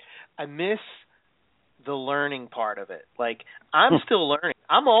the learning part of it. Like, I'm still learning.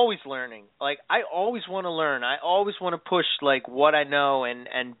 I'm always learning. Like, I always want to learn. I always want to push, like, what I know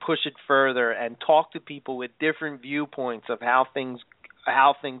and push it further and talk to people with different viewpoints of how things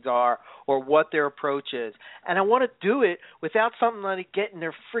are or what their approach is. And I want to do it without somebody getting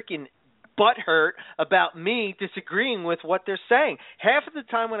their freaking butt hurt about me disagreeing with what they're saying. Half of the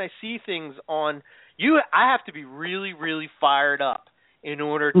time when I see things on I have to be really, really fired up in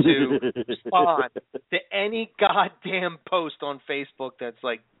order to respond to any goddamn post on Facebook that's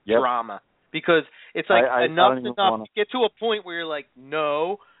like drama. Because it's like enough to get to a point where you're like,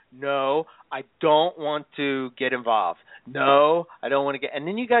 no, I don't want to get involved. No, I don't want to get. And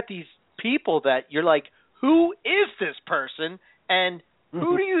then you got these people that you're like, who is this person? And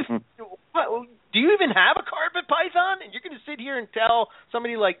who do you even have a carpet python? And you're going to sit here and tell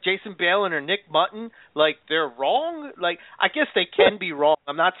somebody like Jason Balin or Nick Mutton, like, they're wrong? Like, I guess they can be wrong.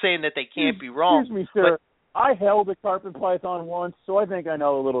 I'm not saying that they can't be wrong. Excuse me, sir. I held a carpet python once, so I think I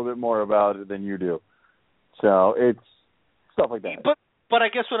know a little bit more about it than you do. So it's stuff like that. But I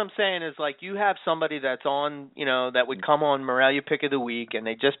guess what I'm saying is, like, you have somebody that's on, you know, that would come on Morelia Pick of the Week, and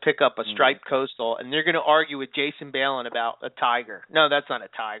they just pick up a striped coastal, and they're going to argue with Jason Balin about a tiger. No, that's not a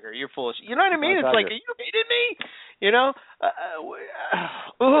tiger. You're full of shit. You know what I mean? It's like, are you kidding me? You know?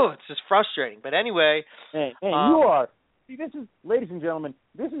 It's just frustrating. But anyway. Hey, you are. See, this is, ladies and gentlemen,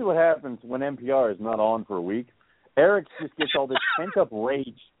 this is what happens when NPR is not on for a week. Eric just gets all this pent-up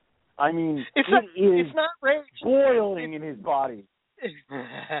rage. I mean, it's not rage. Boiling in his body.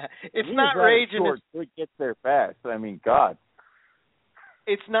 It's not raging. It gets there fast. I mean, God.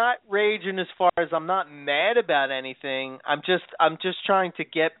 It's not raging as far as I'm not mad about anything. I'm just trying to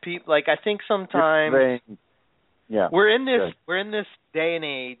get people. Like, I think sometimes we're in this day and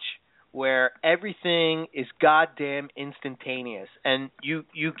age where everything is goddamn instantaneous, and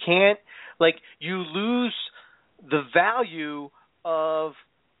you can't, like, you lose the value of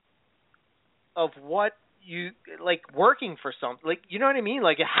what you like working for something, like, you know what I mean?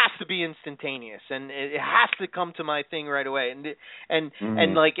 Like, it has to be instantaneous, and it has to come to my thing right away. And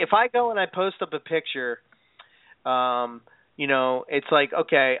like, if I go and I post up a picture, you know, it's like,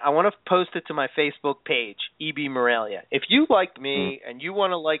 okay, I want to post it to my Facebook page, EB Morelia. If you like me and you want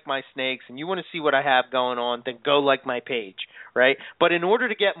to like my snakes and you want to see what I have going on, then go like my page, right? But in order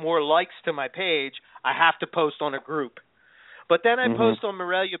to get more likes to my page, I have to post on a group. But then I post on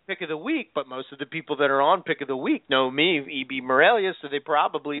Morelia Pick of the Week, but most of the people that are on Pick of the Week know me, EB Morelia, so they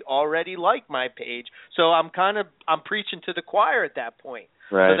probably already like my page. So I'm preaching to the choir at that point.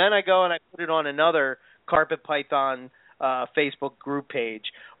 Right. So then I go and I put it on another carpet python Facebook group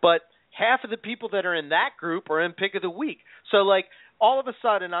page, but half of the people that are in that group are in Pick of the Week. So, like, all of a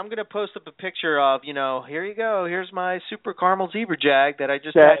sudden, I'm going to post up a picture of, here you go, here's my super caramel zebra jag that I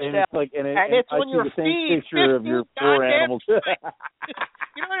just hatched out. And it's I on see your the same feed. picture of your 4 animals. You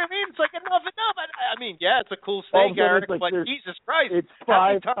know what I mean? It's like enough. I mean, yeah, it's a cool steak, Eric, but Jesus Christ. It's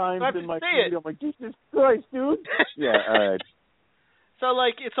 5 times in my feed. I'm like, Jesus Christ, dude. Yeah, all right. So,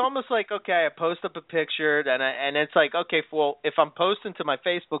 like, it's almost like, okay, I post up a picture, and it's like, okay, well, if I'm posting to my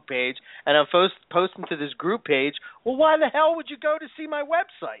Facebook page and I'm posting to this group page, well, why the hell would you go to see my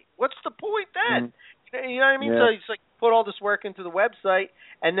website? What's the point then? Mm-hmm. You know what I mean? Yeah. So it's like, put all this work into the website,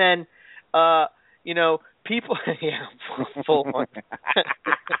 and then, people, yeah, full on.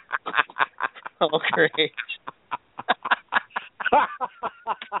 Oh, great.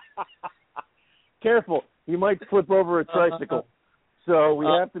 Careful, you might flip over a tricycle. So we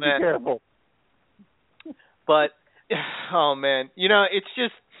have to be careful. But oh man, it's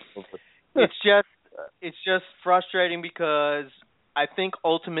just frustrating because I think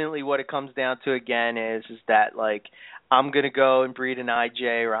ultimately what it comes down to again is that, like, I'm going to go and breed an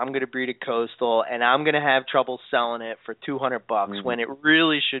IJ or I'm going to breed a coastal and I'm going to have trouble selling it for $200 when it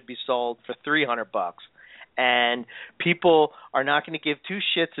really should be sold for $300. And people are not going to give two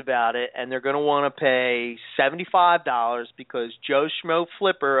shits about it, and they're going to want to pay $75 because Joe Schmo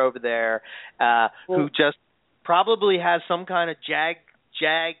Flipper over there, who just probably has some kind of jag,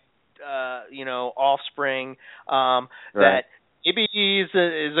 offspring that maybe is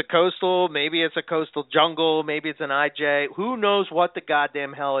a coastal, maybe it's a coastal jungle, maybe it's an IJ. Who knows what the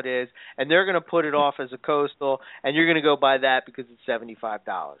goddamn hell it is? And they're going to put it off as a coastal, and you're going to go buy that because it's $75.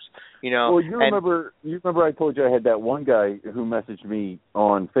 Well, you remember I told you I had that one guy who messaged me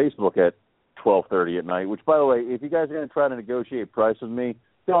on Facebook at 12:30 at night. Which, by the way, if you guys are going to try to negotiate price with me,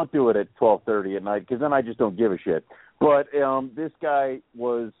 don't do it at 12:30 at night because then I just don't give a shit. But this guy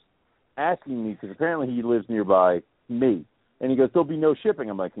was asking me because apparently he lives nearby me. And he goes, there'll be no shipping.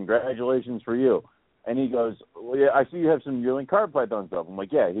 I'm like, congratulations for you. And he goes, well, yeah, I see you have some yearling carpet pythons up. I'm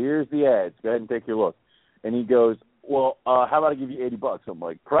like, yeah, here's the ads. Go ahead and take your look. And he goes, well, how about I give you $80? I'm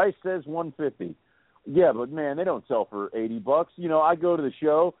like, price says $150. Yeah, but man, they don't sell for $80. I go to the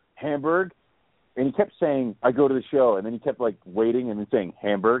show, Hamburg, and he kept saying, I go to the show, and then he kept like waiting and then saying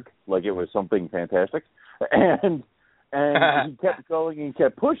Hamburg, like it was something fantastic. And he kept going and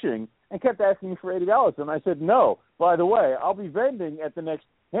kept pushing and kept asking me for $80. And I said, no, by the way, I'll be vending at the next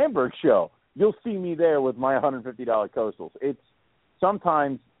Hamburg show. You'll see me there with my $150 coastals. It's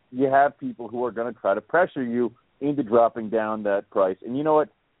sometimes you have people who are going to try to pressure you into dropping down that price. And you know what?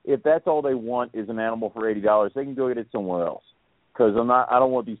 If that's all they want is an animal for $80, they can go get it somewhere else. Because I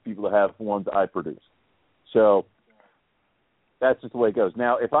don't want these people to have ones I produce. So that's just the way it goes.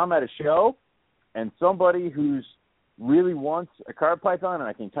 Now, if I'm at a show and somebody who's really wants a carpet python and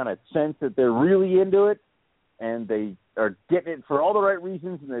I can kind of sense that they're really into it and they are getting it for all the right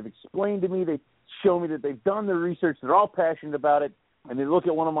reasons and they've explained to me, they show me that they've done their research, they're all passionate about it, and they look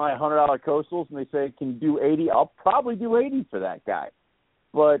at one of my $100 coastals and they say, can you do 80? I'll probably do 80 for that guy.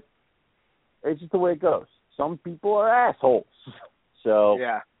 But it's just the way it goes. Some people are assholes. So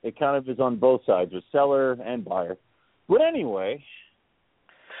It kind of is on both sides, with seller and buyer. But anyway,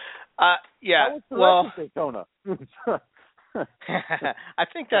 how was the rest of Daytona? I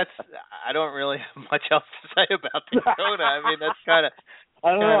think I don't really have much else to say about Daytona. I mean, that's kind of.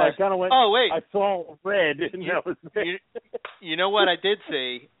 I don't know. I kind of went. Oh wait! I saw red. And that was you know what I did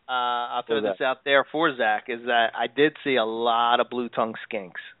see? I'll throw this out there for Zach is that I did see a lot of blue-tongued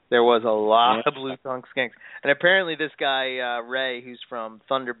skinks. There was a lot of blue-tongued skinks, and apparently this guy Ray, who's from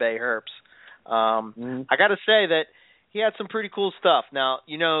Thunder Bay Herps, I got to say that he had some pretty cool stuff. Now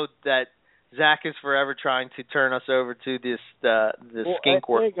you know that Zach is forever trying to turn us over to this skink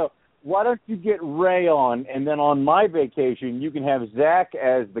work. There you go. Why don't you get Ray on, and then on my vacation, you can have Zach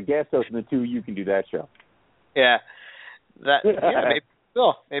as the guest host, and the two of you can do that show. Yeah.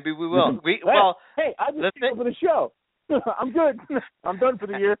 Maybe we will. Hey, I just came for the show. I'm good. I'm done for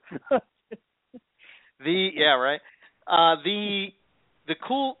the year. The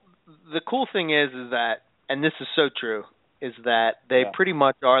cool thing is that, and this is so true, is that they pretty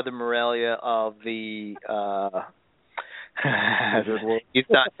much are the morelia of the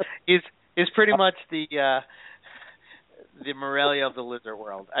he's pretty much the morelia of the lizard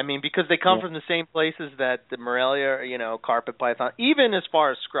world. I mean, because they come from the same places that the morelia, carpet python, even as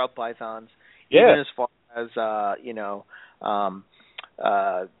far as scrub pythons, even as far as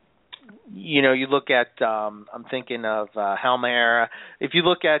you know, you look at, I'm thinking of Halmahera. If you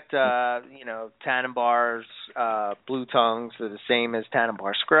look at, you know, Tannenbar's blue tongues, they're the same as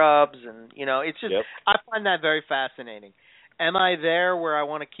Tannenbar scrubs, and you know, it's just I find that very fascinating. Am I there where I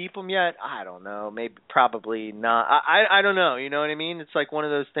want to keep them yet? I don't know. Maybe, probably not. I don't know. You know what I mean? It's like one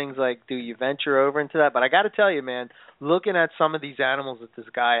of those things. Like, do you venture over into that? But I got to tell you, man, looking at some of these animals that this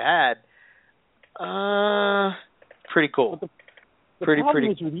guy had, pretty cool. The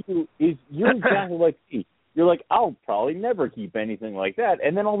problem is with you is you're exactly like me. You're like, I'll probably never keep anything like that.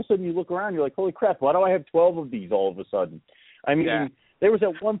 And then all of a sudden you look around, you're like, holy crap, why do I have 12 of these all of a sudden? I mean, there was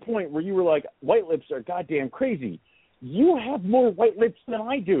at one point where you were like, white lips are goddamn crazy. You have more white lips than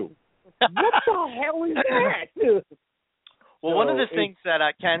I do. What the hell is that? Well, one of the things that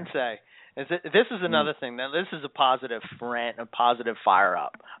I can say is that this is another thing. Now, this is a positive rant, a positive fire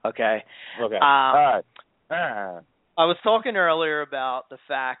up, okay? Okay. All right. I was talking earlier about the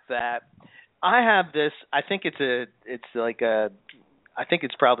fact that I have this, I think I think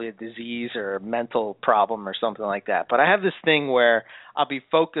it's probably a disease or a mental problem or something like that. But I have this thing where I'll be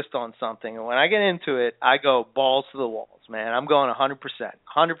focused on something, and when I get into it, I go balls to the walls, man. I'm going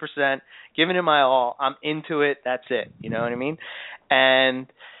 100%, giving it my all. I'm into it. That's it. You know what I mean? And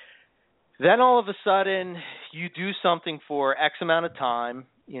then all of a sudden, you do something for X amount of time,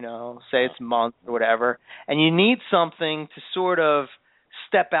 you know, say it's a month or whatever, and you need something to sort of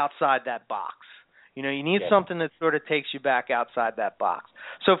step outside that box. You know, you need something that sort of takes you back outside that box.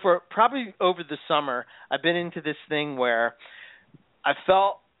 So for probably over the summer, I've been into this thing where I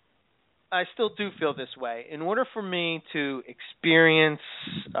still do feel this way. In order for me to experience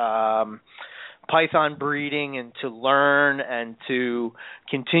python breeding and to learn and to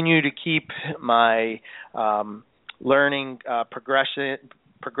continue to keep my learning progressing,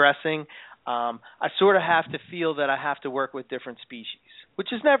 I sort of have to feel that I have to work with different species,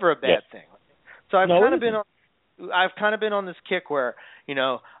 which is never a bad thing. So I've kind of been on this kick where, you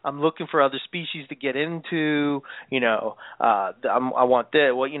know, I'm looking for other species to get into. You know, I want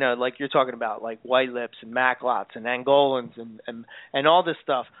this. Well, you know, like you're talking about, like white lips and Maclots and Angolans and all this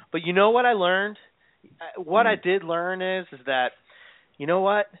stuff. But you know what I learned? What I did learn is that, you know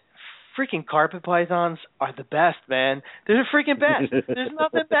what? Freaking carpet pythons are the best, man. They're the freaking best. There's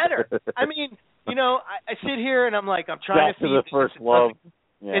nothing better. I mean, you know, I sit here and I'm like, I'm trying to feed the first love.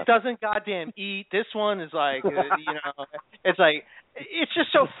 Yeah. It doesn't goddamn eat. This one is like, you know, it's like, it's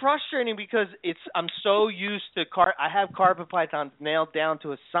just so frustrating because I'm so used to I have carpet pythons nailed down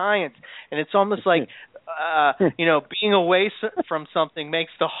to a science, and it's almost like, you know, being away from something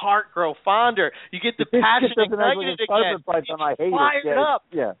makes the heart grow fonder. You get the passion ignited again. Fired up.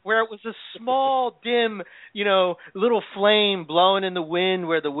 Yeah. Where it was a small, dim, you know, little flame blowing in the wind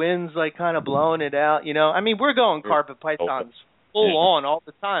where the wind's like kind of blowing it out. You know, I mean, we're going carpet pythons full on all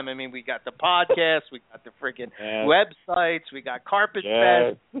the time. I mean, we got the podcast, we got the freaking websites, we got Carpet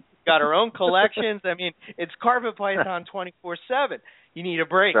Fest, we got our own collections. I mean, it's Carpet Python 24/7. You need a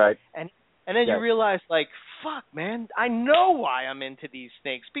break. Right. And then you realize, like, fuck, man, I know why I'm into these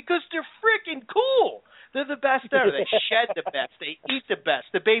snakes, because they're freaking cool. They're the best ever. They shed the best. They eat the best.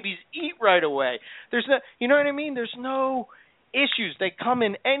 The babies eat right away. There's no, you know what I mean? There's no issues. They come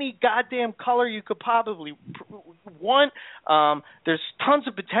in any goddamn color you could probably want. There's tons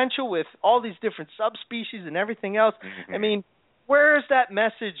of potential with all these different subspecies and everything else. I mean, where is that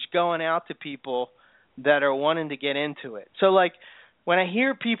message going out to people that are wanting to get into it? So, like, when I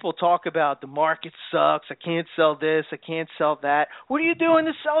hear people talk about the market sucks, I can't sell this, I can't sell that, what are you doing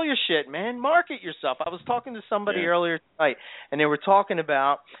to sell your shit, man? Market yourself. I was talking to somebody earlier tonight, and they were talking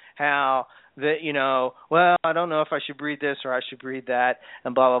about how that, you know, well, I don't know if I should breed this or I should breed that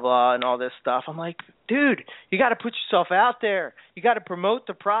and blah, blah, blah, and all this stuff. I'm like, dude, you got to put yourself out there. You got to promote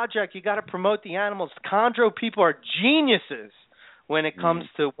the project. You got to promote the animals. Chondro people are geniuses when it comes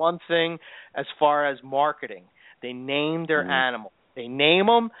to one thing as far as marketing. They name their animals. They name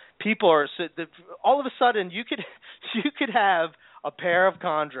them. People are all of a sudden you could have a pair of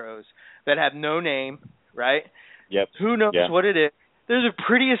chondros that have no name, right? Yep. Who knows what it is? They're the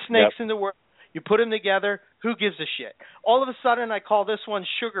prettiest snakes in the world. You put them together, who gives a shit? All of a sudden, I call this one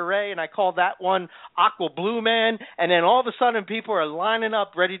Sugar Ray, and I call that one Aqua Blue Man, and then all of a sudden, people are lining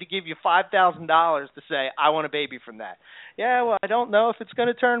up ready to give you $5,000 to say, I want a baby from that. Yeah, well, I don't know if it's going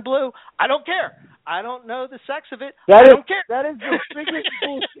to turn blue. I don't care. I don't know the sex of it. I don't care. That is the biggest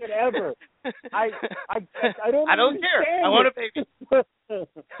bullshit ever. I don't care. I want a baby.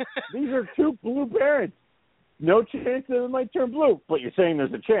 These are two blue parents. No chance that it might turn blue, but you're saying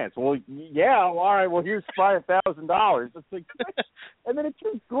there's a chance. Well, yeah, all right, well, here's $5,000. It's like, and then it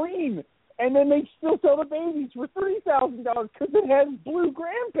turns green. And then they still sell the babies for $30,000 because it has blue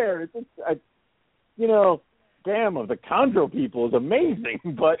grandparents. It's, damn, of the chondro people is amazing,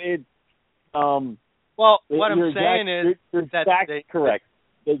 but it. Well, what I'm saying is you're exactly correct.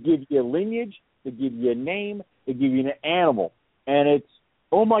 They give you a lineage, they give you a name, they give you an animal, and it's,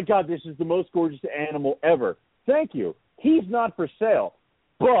 oh my God, this is the most gorgeous animal ever. Thank you. He's not for sale,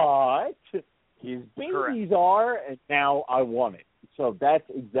 but his babies are, and now I want it. So that's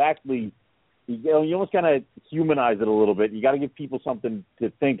exactly. You almost kind of humanize it a little bit. You got to give people something to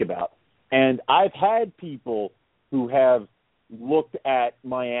think about. And I've had people who have looked at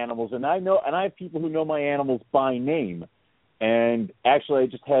my animals, and I have people who know my animals by name. And actually, I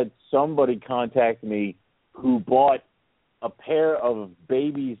just had somebody contact me who bought a pair of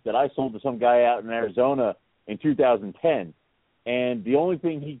babies that I sold to some guy out in Arizona in 2010. And the only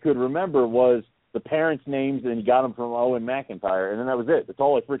thing he could remember was the parents' names, and he got them from Owen McIntyre, and then that was it. That's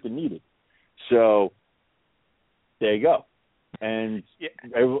all I freaking needed. So there you go. And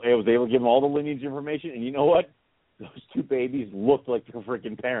I was able to give them all the lineage information, and you know what? Those two babies looked like their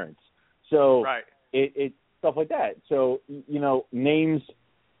freaking parents. So it stuff like that. So, names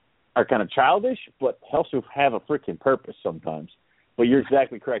are kind of childish, but also have a freaking purpose sometimes. But you're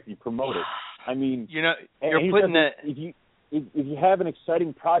exactly correct. You promote it. I mean, you're putting it. If you have an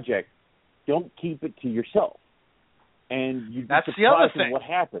exciting project, don't keep it to yourself. And you'd be surprised at what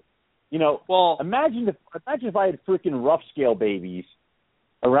happens. Imagine if I had freaking rough scale babies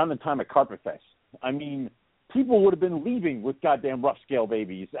around the time of Carpet Fest. I mean, people would have been leaving with goddamn rough scale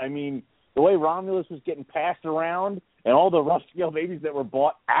babies. I mean, the way Romulus was getting passed around and all the rough scale babies that were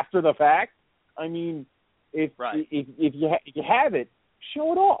bought after the fact. I mean, if you have it,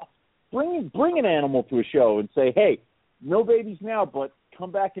 show it off. Bring an animal to a show and say, hey, no babies now, but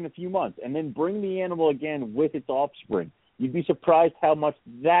come back in a few months, and then bring the animal again with its offspring. You'd be surprised how much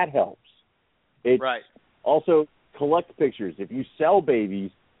that helps. It's also collect pictures. If you sell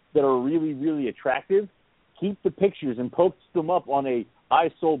babies that are really, really attractive, keep the pictures and post them up on a I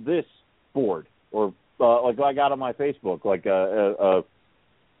sold this board, or like I got on my Facebook, like a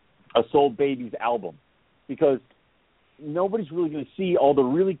sold babies album, because nobody's really going to see all the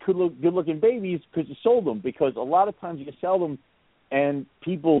really good-looking babies because you sold them, because a lot of times you sell them and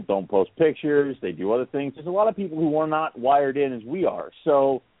people don't post pictures. They do other things. There's a lot of people who are not wired in as we are.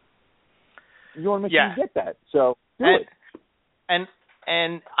 So you want to make sure you get that. So do it.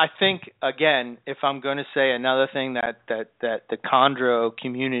 And I think, again, if I'm going to say another thing that the chondro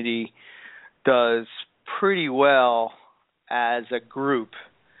community does pretty well as a group,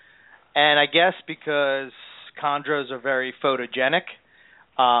 and I guess because chondros are very photogenic,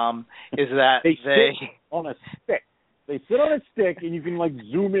 is that they sit on a stick. They sit on a stick, and you can,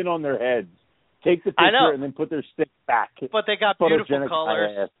 zoom in on their heads, take the picture, and then put their stick back. But they got beautiful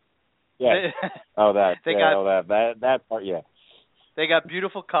colors. Yeah. That part, yeah. They got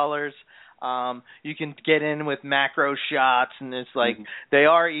beautiful colors. You can get in with macro shots, and it's they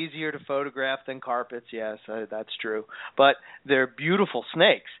are easier to photograph than carpets. Yes, that's true. But they're beautiful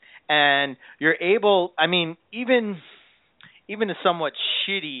snakes, and you're able. I mean, even a somewhat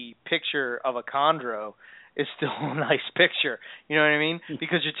shitty picture of a chondro is still a nice picture. You know what I mean?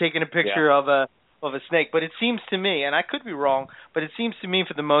 Because you're taking a picture of a snake. But it seems to me, and I could be wrong, but it seems to me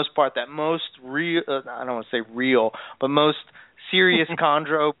for the most part that most real, I don't want to say real, but most serious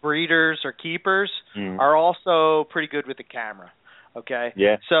chondro breeders or keepers are also pretty good with the camera. Okay?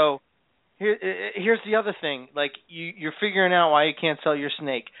 Yeah. So here's the other thing. You're figuring out why you can't sell your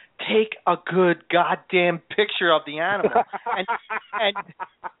snake. Take a good goddamn picture of the animal. and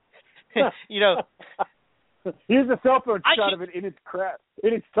here's a cell phone shot of it in its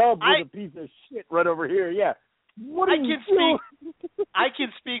tub with a piece of shit right over here. Yeah. I can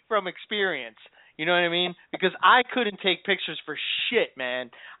speak from experience. You know what I mean? Because I couldn't take pictures for shit, man.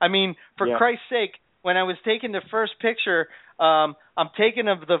 I mean, for Christ's sake, when I was taking the first picture, I'm taking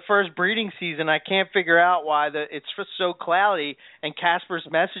of the first breeding season. I can't figure out why it's so cloudy. And Casper's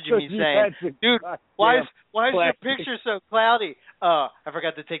messaging me saying, "Dude, why is your picture so cloudy?" I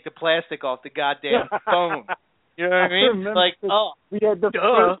forgot to take the plastic off the goddamn phone. You know what I mean? We had the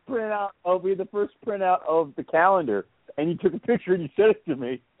first printout. We had the first printout of the calendar, and you took a picture and you sent it to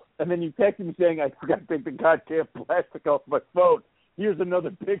me, and then you texted me saying, "I forgot to take the goddamn plastic off my phone. Here's another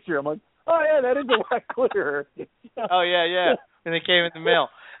picture." I'm like, "Oh yeah, that is a lot clearer." Oh yeah. And they came in the mail.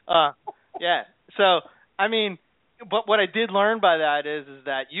 Yeah. So I mean, but what I did learn by that is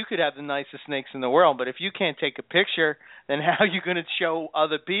that you could have the nicest snakes in the world, but if you can't take a picture, then how are you going to show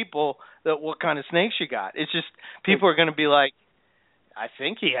other people what kind of snakes you got? It's just people are going to be like, I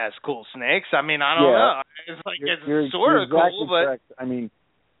think he has cool snakes. I mean, I don't know. It's you're sort of exactly cool, but correct. I mean,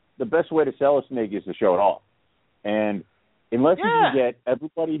 the best way to sell a snake is to show it off. And unless you can get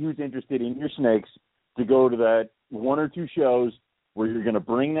everybody who's interested in your snakes to go to that 1 or 2 shows where you're going to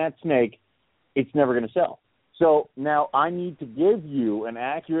bring that snake, it's never going to sell. So now I need to give you an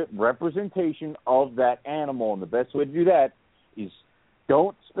accurate representation of that animal, and the best way to do that is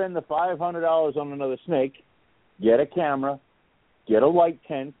don't spend the $500 on another snake. Get a camera, get a light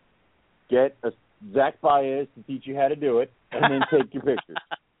tent, get a Zach Baez to teach you how to do it, and then take your pictures.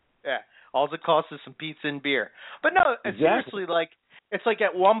 Yeah, all it costs is some pizza and beer. But no, exactly. Seriously, like, it's like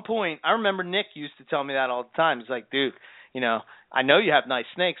at one point, I remember Nick used to tell me that all the time. He's like, dude, you know, I know you have nice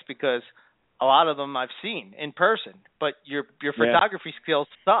snakes because a lot of them I've seen in person, but your photography skills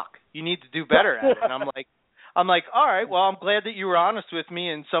suck. You need to do better at it. And I'm like, all right, well, I'm glad that you were honest with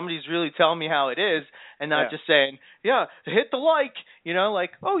me and somebody's really telling me how it is and not just saying, yeah, hit the like, you know,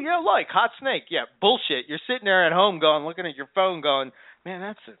 like, oh, yeah, like, hot snake. Yeah, bullshit. You're sitting there at home looking at your phone going, man,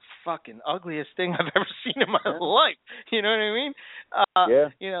 that's the fucking ugliest thing I've ever seen in my life. You know what I mean?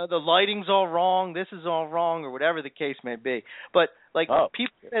 You know, the lighting's all wrong, this is all wrong, or whatever the case may be. But, like,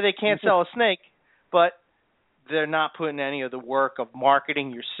 people say they can't sell a snake, but they're not putting any of the work of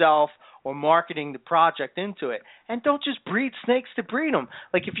marketing yourself or marketing the project into it. And don't just breed snakes to breed them.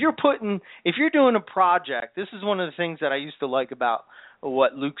 Like, if you're doing a project, this is one of the things that I used to like about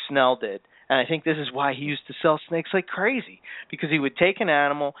what Luke Snell did. And I think this is why he used to sell snakes like crazy, because he would take an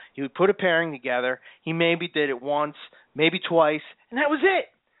animal, he would put a pairing together, he maybe did it once, maybe twice, and that was it.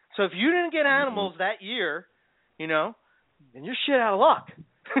 So if you didn't get animals that year, you know, then you're shit out of luck.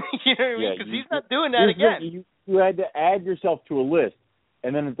 You know what I mean? Because he's not doing that again. You had to add yourself to a list.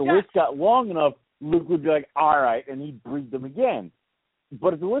 And then if the list got long enough, Luke would be like, all right, and he'd breed them again.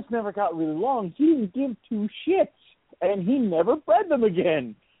 But if the list never got really long, he didn't give 2 shits, and he never bred them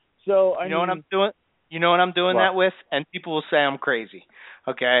again. So You know what I'm doing that with? And people will say I'm crazy.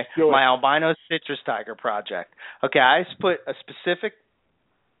 Okay? My albino citrus tiger project. Okay, I put a specific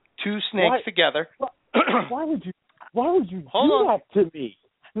 2 snakes together. Why would you do that to me?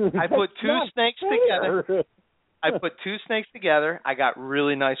 I put 2 snakes together. I put 2 snakes together. I got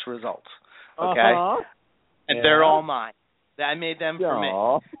really nice results. Okay? And they're all mine. I made them for me.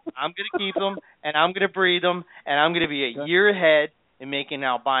 I'm going to keep them, and I'm going to breed them, and I'm going to be a year ahead in making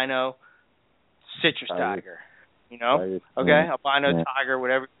albino citrus tiger. You know? Okay? Albino tiger,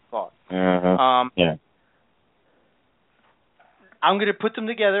 whatever you call it. I'm going to put them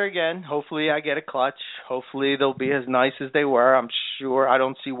together again. Hopefully I get a clutch. Hopefully they'll be as nice as they were. I'm sure. I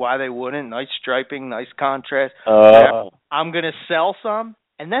don't see why they wouldn't. Nice striping, nice contrast. I'm going to sell some,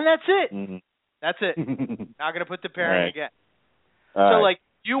 and then that's it. Mm-hmm. That's it. Not going to put the pairing again. Like,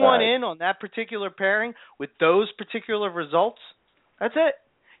 you went in on that particular pairing with those particular results, that's it.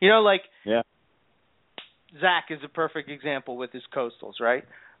 You know, like, Zach is a perfect example with his coastals, right?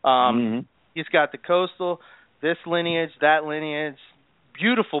 He's got the coastal, this lineage, that lineage,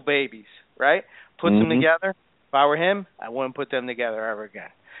 beautiful babies, right? Puts them together. If I were him, I wouldn't put them together ever again.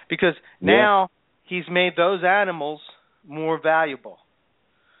 Because now he's made those animals more valuable.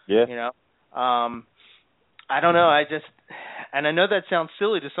 Yeah. You know? I don't know. And I know that sounds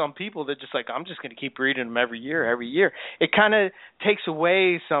silly to some people. They're just like, I'm just going to keep breeding them every year. It kind of takes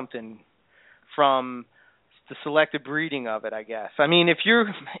away something from the selective breeding of it, I guess. I mean,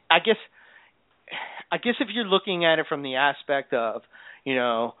 I guess if you're looking at it from the aspect of, you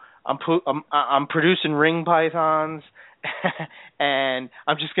know, I'm producing ring pythons, and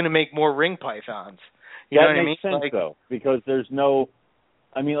I'm just going to make more ring pythons. You know what I mean? That makes sense, though, because there's no.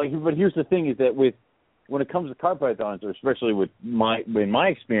 I mean, like, but here's the thing: is that when it comes to carp pythons, or especially in my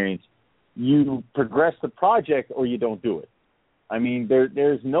experience, you progress the project or you don't do it. I mean,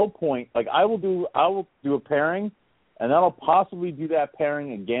 there's no point. Like, I will do a pairing, and then I'll possibly do that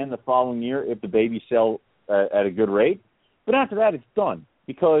pairing again the following year if the babies sell at a good rate. But after that, it's done,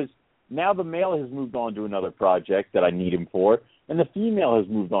 because now the male has moved on to another project that I need him for, and the female has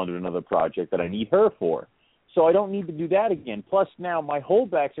moved on to another project that I need her for. So I don't need to do that again. Plus, now my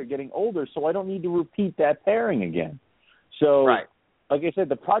holdbacks are getting older, so I don't need to repeat that pairing again. So, like I said,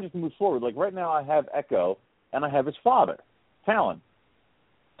 the project moves forward. Like, right now I have Echo, and I have his father, Talon.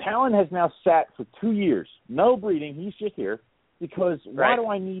 Talon has now sat for 2 years. No breeding. He's just here. Because why do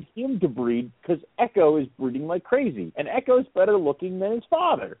I need him to breed? Because Echo is breeding like crazy. And Echo's better looking than his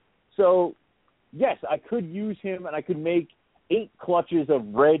father. So, yes, I could use him, and I could make 8 clutches of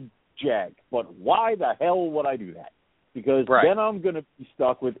red jag. But why the hell would I do that? Because then I'm going to be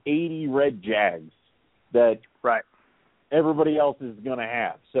stuck with 80 red jags that everybody else is going to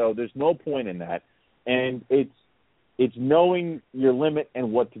have. So there's no point in that. And it's knowing your limit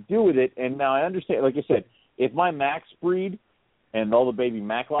and what to do with it. And now I understand, like I said, if my max breed and all the baby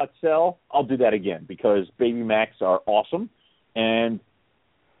Mac lots sell, I'll do that again because baby Macs are awesome, and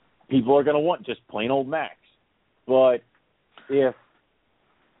people are going to want just plain old Macs. But if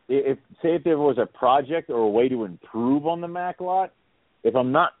there was a project or a way to improve on the Mac lot, if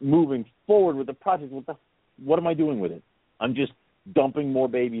I'm not moving forward with the project, what am I doing with it? I'm just dumping more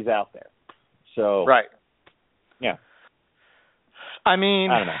babies out there. So right, yeah. I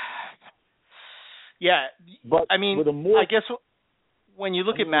mean, I don't know. Yeah, but I mean, I guess when you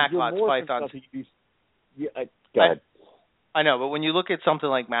look at Mac lots, pythons. Go ahead. I know, but when you look at something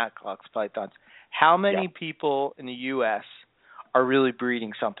like Mac lots, pythons, how many people in the U.S. are really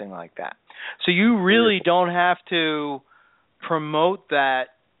breeding something like that? So you really don't have to promote that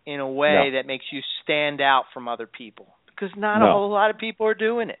in a way that makes you stand out from other people, because not a whole lot of people are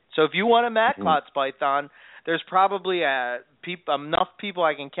doing it. So if you want a Mac lots python, there's probably enough people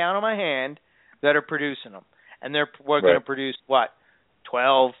I can count on my hand that are producing them. And we're going to produce,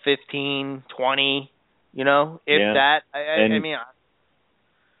 12, 15, 20, if that. I mean.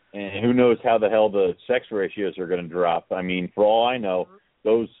 And who knows how the hell the sex ratios are going to drop. I mean, for all I know,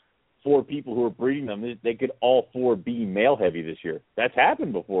 those 4 people who are breeding them, they could all 4 be male-heavy this year. That's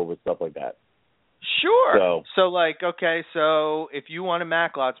happened before with stuff like that. Sure. So if you want a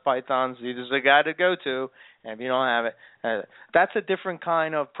Mac lots pythons, this is the guy to go to. And if you don't have it, that's a different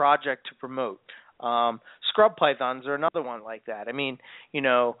kind of project to promote. Scrub pythons are another one like that. I mean,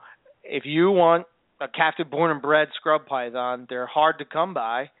 if you want a captive born and bred scrub python, they're hard to come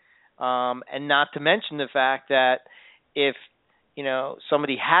by. And not to mention the fact that if,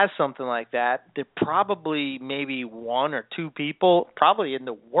 somebody has something like that, there probably maybe 1 or 2 people probably in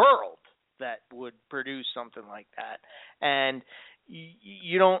the world that would produce something like that. And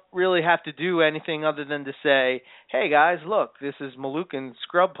you don't really have to do anything other than to say, hey, guys, look, this is Moluccan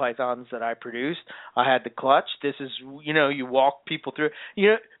scrub pythons that I produced. I had the clutch. This is, you walk people through.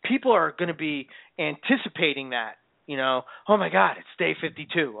 People are going to be anticipating that, oh, my God, it's day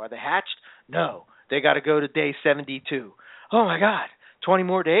 52. Are they hatched? No. They got to go to day 72. Oh, my God, 20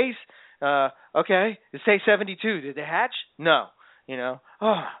 more days? Okay, it's day 72. Did they hatch? No.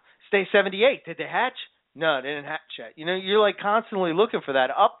 It's day 78. Did they hatch? No, they didn't hatch yet. You're like constantly looking for that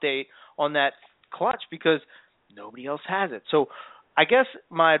update on that clutch because nobody else has it. So I guess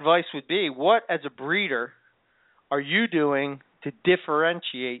my advice would be, what as a breeder are you doing to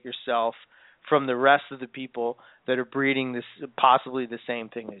differentiate yourself from the rest of the people that are breeding this possibly the same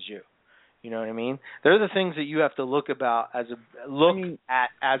thing as you? You know what I mean? They're the things that you have to look at as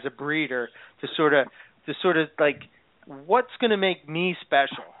a breeder to sort of like, what's going to make me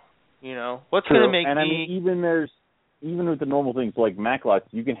special? What's going to make me... And I mean, even with the normal things like Mac lots,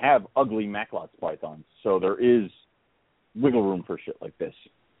 you can have ugly Mac lots pythons. So there is wiggle room for shit like this.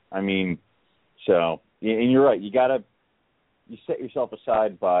 I mean, and you're right. You set yourself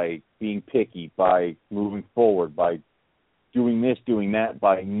aside by being picky, by moving forward, by doing this, doing that,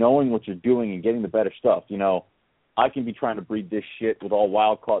 by knowing what you're doing and getting the better stuff. I can be trying to breed this shit with all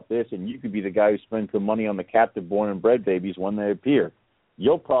wild-caught this, and you could be the guy who spends the money on the captive born and bred babies when they appear.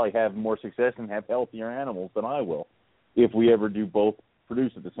 You'll probably have more success and have healthier animals than I will if we ever do both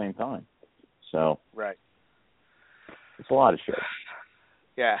produce at the same time. So right, it's a lot of shit.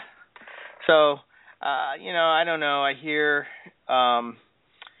 Yeah. So I don't know. I hear, I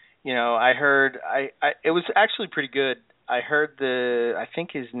heard. It was actually pretty good. I heard I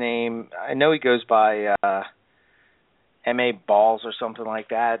think his name. I know he goes by M.A. Balls or something like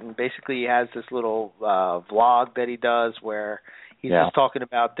that, and basically he has this little vlog that he does where he's just talking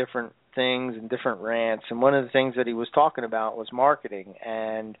about different things and different rants. And one of the things that he was talking about was marketing.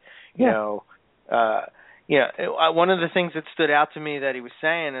 And, one of the things that stood out to me that he was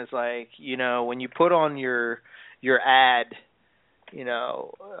saying is like, when you put on your ad,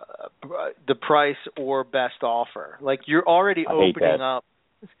 the price or best offer, like you're already opening up.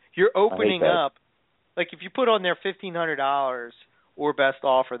 You're opening up. Like if you put on there $1,500 or best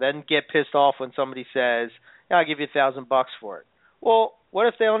offer, then get pissed off when somebody says, yeah, I'll give you $1,000 for it. Well, what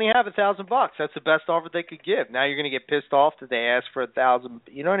if they only have $1,000? That's the best offer they could give. Now you're going to get pissed off that they ask for $1,000.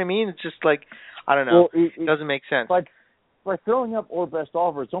 You know what I mean? It's just like, I don't know. Well, it doesn't make sense. By throwing up or best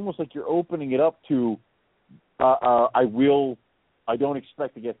offer, it's almost like you're opening it up to, I don't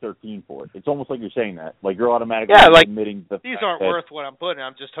expect to get 13 for it. It's almost like you're saying that. Like you're automatically admitting these aren't worth what I'm putting.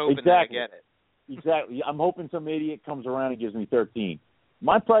 I'm just hoping that I get it. Exactly. I'm hoping some idiot comes around and gives me 13.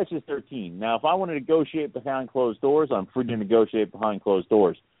 My price is 13. Now, if I want to negotiate behind closed doors, I'm free to negotiate behind closed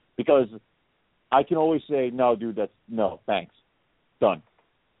doors because I can always say, no, dude, no, thanks, done,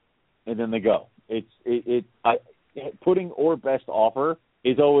 and then they go. Putting or best offer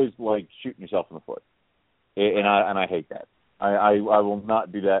is always like shooting yourself in the foot, and I hate that. I will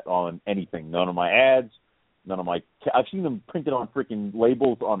not do that on anything. None of my ads, none of my – I've seen them printed on freaking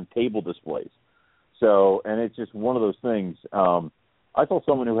labels on table displays. So, and it's just one of those things. I saw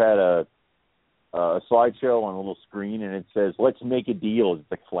someone who had a slideshow on a little screen, and it says, let's make a deal. It's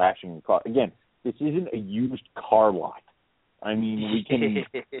like flashing. Again, this isn't a used car lot. I mean, we can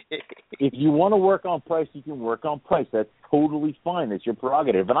 – if you want to work on price, you can work on price. That's totally fine. That's your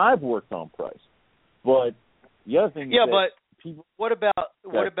prerogative. And I've worked on price. But the other thing is that people – what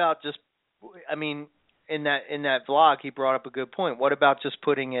about just – I mean, in that vlog, he brought up a good point. What about just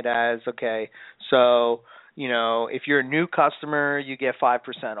putting it as, okay, so – if you're a new customer, you get 5%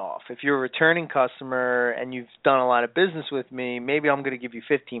 off. If you're a returning customer and you've done a lot of business with me, maybe I'm going to give you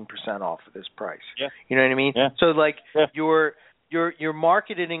 15% off of this price. Yeah. You know what I mean? Yeah. So you're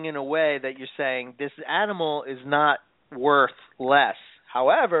marketing in a way that you're saying this animal is not worth less.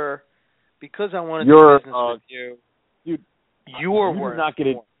 However, because I want to do business with you, you're worth more.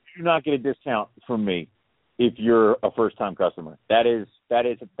 You do not get a discount from me if you're a first-time customer. That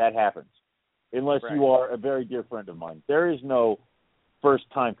happens. Unless you are a very dear friend of mine. There is no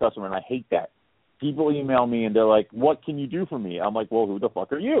first-time customer, and I hate that. People email me, and they're like, what can you do for me? I'm like, well, who the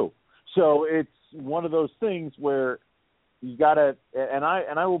fuck are you? So it's one of those things where you got to – and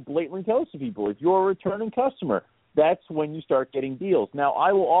I will blatantly tell this to people. If you're a returning customer, that's when you start getting deals. Now,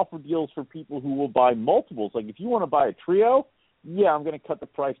 I will offer deals for people who will buy multiples. Like if you want to buy a trio, yeah, I'm going to cut the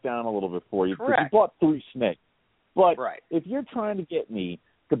price down a little bit for you because you bought 3 snakes. But if you're trying to get me –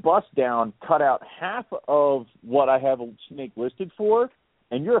 to bust down, cut out half of what I have a snake listed for,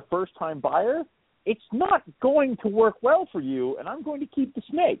 and you're a first-time buyer, it's not going to work well for you, and I'm going to keep the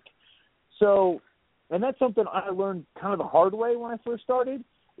snake. So, and that's something I learned kind of the hard way when I first started,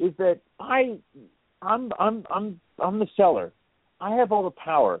 is that I'm the seller. I have all the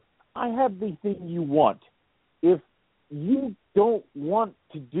power. I have the thing you want. If you don't want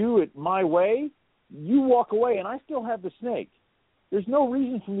to do it my way, you walk away, and I still have the snake. There's no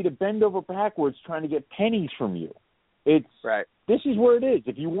reason for me to bend over backwards trying to get pennies from you. It's This is where it is.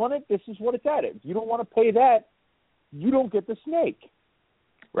 If you want it, this is what it's at. If you don't want to pay that, you don't get the snake.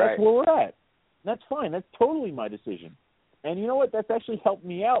 That's where we're at. That's fine. That's totally my decision. And you know what? That's actually helped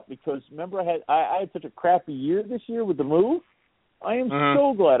me out because remember I had such a crappy year this year with the move. I am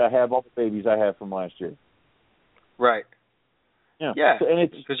so glad I have all the babies I have from last year. Right. Yeah. So, and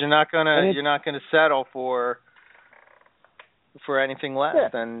it's because you're not gonna settle for anything less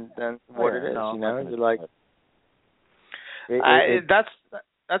than what it is. You're like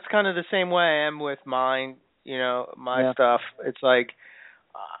that's kind of the same way I am with mine. My stuff. It's like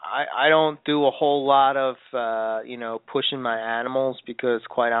I don't do a whole lot of pushing my animals because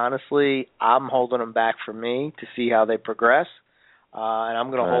quite honestly, I'm holding them back for me to see how they progress, and I'm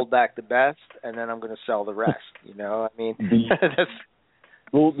going to hold back the best, and then I'm going to sell the rest. I mean, that's.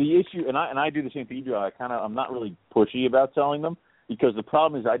 Well, the issue, and I do the same thing you do. I'm not really pushy about selling them because the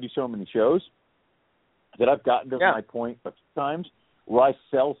problem is I do so many shows that I've gotten to my point a few times where I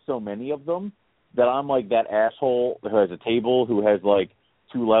sell so many of them that I'm like that asshole who has a table who has like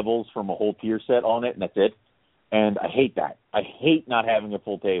 2 levels from a whole tier set on it, and that's it. And I hate that. I hate not having a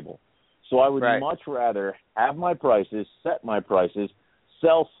full table. So I would much rather have my prices, set my prices,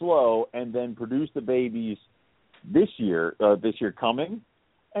 sell slow, and then produce the babies this year coming.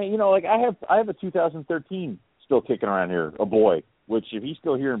 And, I have a 2013 still kicking around here, a boy, which if he's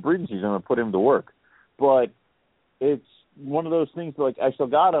still here in breeding season, I'm going to put him to work. But it's one of those things, like, I still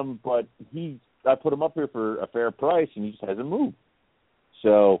got him, but I put him up here for a fair price, and he just hasn't moved.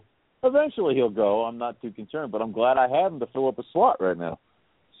 So eventually he'll go. I'm not too concerned, but I'm glad I have him to fill up a slot right now.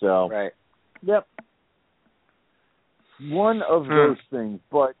 So, yep. One of those things,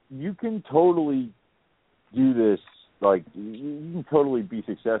 but you can totally do this. Like, you can totally be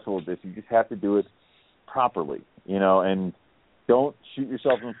successful at this. You just have to do it properly, and don't shoot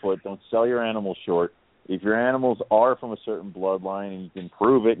yourself in the foot. Don't sell your animals short. If your animals are from a certain bloodline and you can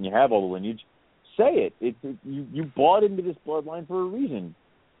prove it and you have all the lineage, say it. You bought into this bloodline for a reason.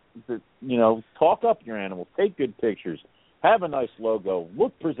 Talk up your animals. Take good pictures. Have a nice logo.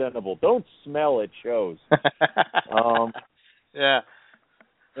 Look presentable. Don't smell at shows. Yeah.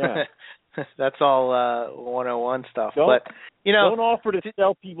 That's all 101 stuff. Don't offer to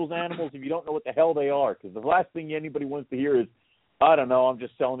sell people's animals if you don't know what the hell they are, because the last thing anybody wants to hear is, I don't know, I'm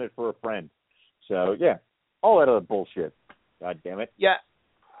just selling it for a friend. So, all that other bullshit. God damn it. Yeah.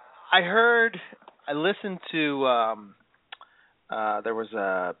 I listened to, there was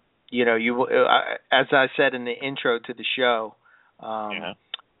a, as I said in the intro to the show,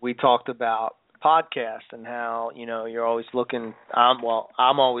 we talked about podcast and how, you're always looking, I'm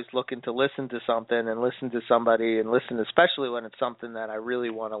always looking to listen to something and listen to somebody and listen, especially when it's something that I really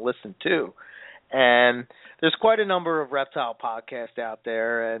want to listen to. And there's quite a number of reptile podcasts out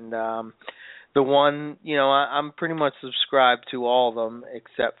there, and the one, I'm pretty much subscribed to all of them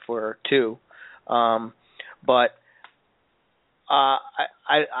except for two. But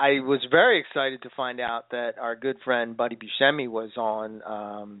I was very excited to find out that our good friend Buddy Buscemi was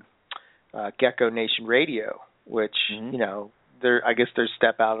on Gecko Nation Radio, which, I guess they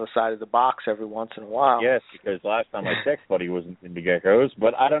step out of the side of the box every once in a while. Yes, because last time I checked, Buddy wasn't into geckos,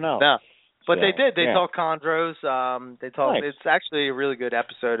 but I don't know. No. But they did. They talk chondros. They talk. Nice. It's actually a really good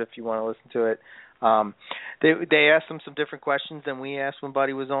episode if you want to listen to it. They asked him some different questions than we asked when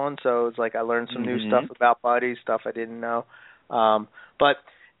Buddy was on, so it's like I learned some new stuff about Buddy, stuff I didn't know. But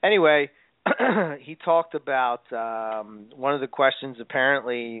anyway, he talked about one of the questions.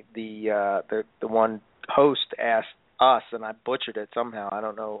 Apparently, the one host asked us, and I butchered it somehow. I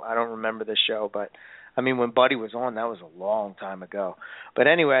don't know. I don't remember the show, but. I mean, when Buddy was on, that was a long time ago. But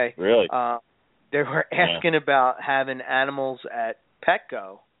anyway, really? They were asking about having animals at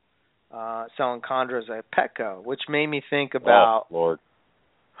Petco, selling chondros at Petco, which made me think about, Lord.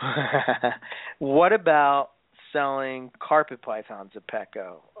 What about selling carpet pythons at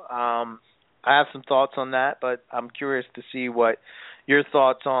Petco? I have some thoughts on that, but I'm curious to see what your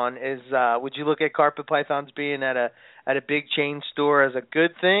thoughts on is. Would you look at carpet pythons being at a big chain store as a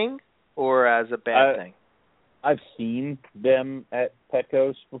good thing? Or as a bad thing? I've seen them at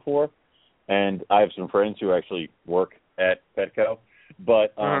Petco's before, and I have some friends who actually work at Petco.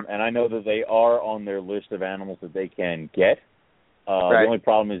 But and I know that they are on their list of animals that they can get. The only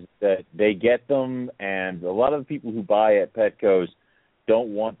problem is that they get them, and a lot of the people who buy at Petco's don't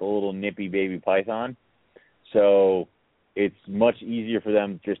want the little nippy baby python. So it's much easier for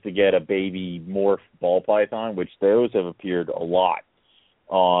them just to get a baby morph ball python, which those have appeared a lot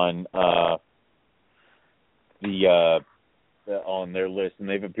on on their list, and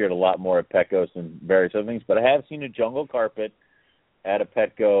they've appeared a lot more at Petco's and various other things. But I have seen a jungle carpet at a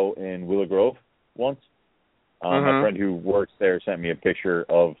Petco in Willow Grove once. My friend who works there sent me a picture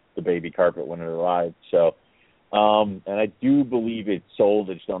of the baby carpet when it arrived. So, and I do believe it's sold.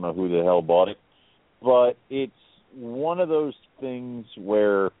 I just don't know who the hell bought it. But it's one of those things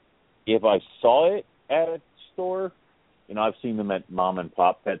where if I saw it at a store, I've seen them at mom and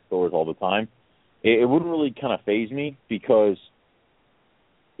pop pet stores all the time. It wouldn't really kind of faze me because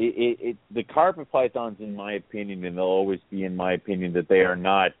the carpet pythons, in my opinion, and they'll always be in my opinion, that they are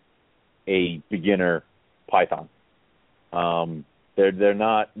not a beginner python. They're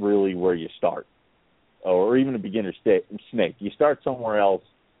not really where you start, or even a beginner snake. You start somewhere else,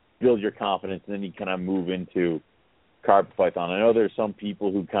 build your confidence, and then you kind of move into carpet python. I know there's some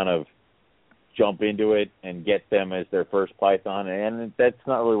people who kind of jump into it and get them as their first python, and that's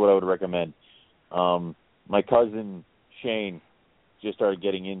not really what I would recommend. My cousin Shane just started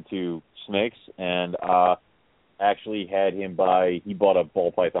getting into snakes, and actually had him he bought a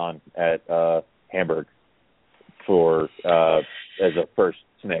ball python at Hamburg for as a first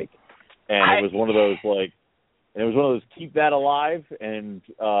snake, and it was one of those keep that alive, and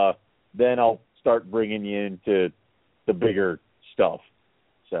then I'll start bringing you into the bigger stuff.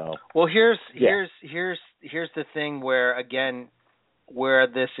 So, well, here's the thing where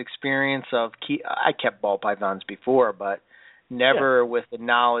this experience of I kept ball pythons before, but never with the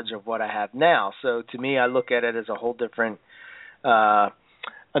knowledge of what I have now. So to me, I look at it as a whole different, a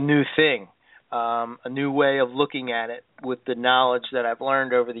new thing, a new way of looking at it with the knowledge that I've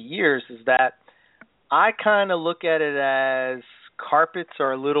learned over the years. Is that I kind of look at it as carpets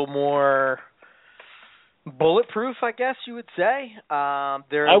are a little more bulletproof, I guess you would say.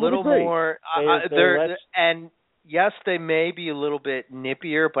 They're a little more. And yes, they may be a little bit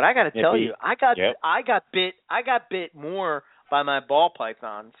nippier, but I got to tell you, I got bit more by my ball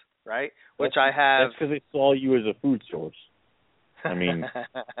pythons, right? Which I have. That's because they saw you as a food source. I mean,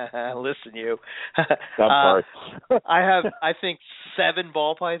 listen, you. I'm sorry. I have, I think, 7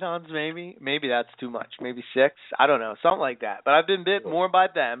 ball pythons. Maybe that's too much. Maybe 6. I don't know, something like that. But I've been bit more by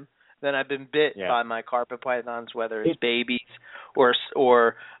them than I've been bit by my carpet pythons, whether it's babies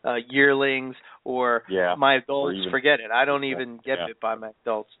or yearlings or my adults. Forget it. I don't even get bit by my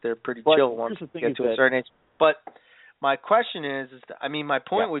adults. They're pretty chill once you get to a certain age. But my question is my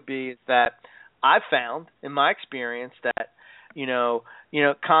point would be that I've found in my experience that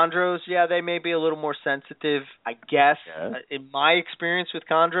chondros, they may be a little more sensitive, I guess. In my experience with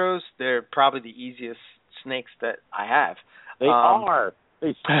chondros, they're probably the easiest snakes that I have. They are.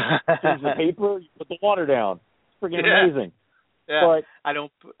 They change the paper, you put the water down. It's freaking amazing. Yeah. But I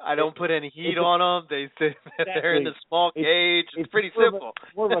don't put any heat on them. They're in the small cage. It's pretty simple.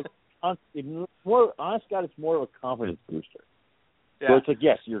 Honest God, it's more of a confidence booster. Yeah. So it's like,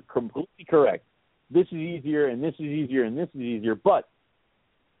 yes, you're completely correct. This is easier, and this is easier, and this is easier. But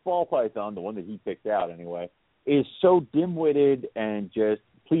ball python, the one that he picked out anyway, is so dim-witted and just,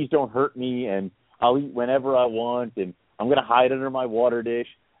 please don't hurt me, and I'll eat whenever I want, and I'm going to hide under my water dish,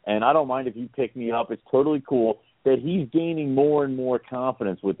 and I don't mind if you pick me up. It's totally cool that he's gaining more and more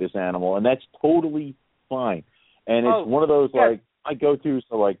confidence with this animal, and that's totally fine. And it's one of those, like, I go to,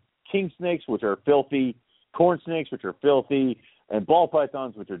 so like king snakes, which are filthy, corn snakes, which are filthy, and ball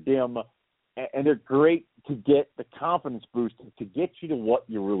pythons, which are dim, and they're great to get the confidence boost to get you to what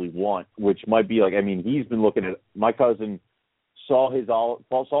you really want, which might be like, I mean, he's been looking at, my cousin saw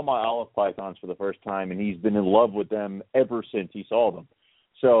my olive pythons for the first time, and he's been in love with them ever since he saw them.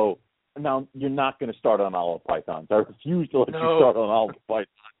 So now you're not going to start on olive pythons. I refuse to let you start on olive pythons.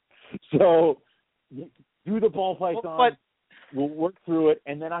 So do the ball python. We'll work through it,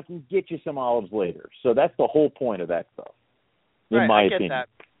 and then I can get you some olives later. So that's the whole point of that stuff, in my opinion. That.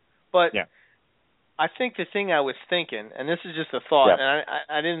 But I think the thing I was thinking, and this is just a thought, and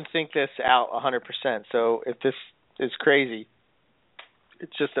I didn't think this out 100%, so if this is crazy,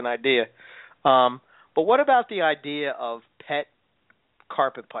 it's just an idea. But what about the idea of pet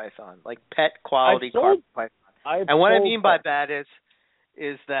carpet python, like pet quality carpet python? And what I mean by that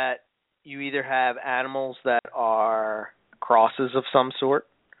is that you either have animals that are crosses of some sort,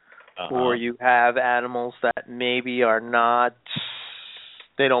 or you have animals that maybe are not,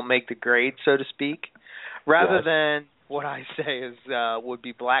 they don't make the grade, so to speak, rather than what I say is would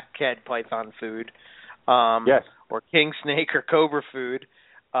be black cat python food, or king snake or cobra food.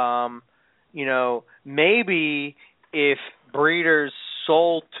 You know, maybe if breeders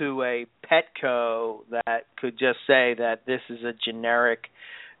sold to a Petco that could just say that this is a generic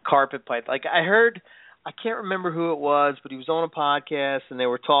carpet python. Like I heard, I can't remember who it was, but he was on a podcast and they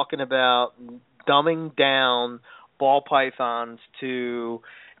were talking about dumbing down ball pythons to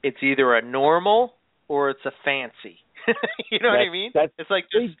it's either a normal or it's a fancy. You know what I mean? It's like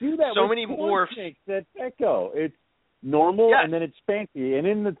there's so many morphs. That's Petco. It's normal and then it's fancy. And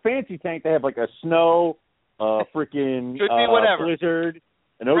in the fancy tank, they have like a snow, freaking blizzard,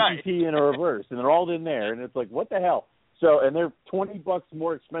 an OGT, and a reverse. And they're all in there. And it's like, what the hell? So, and they're $20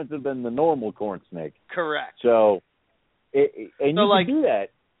 more expensive than the normal corn snake. Correct. So, you can do that.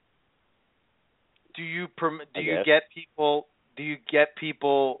 Do you get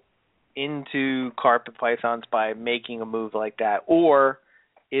people into carpet pythons by making a move like that, or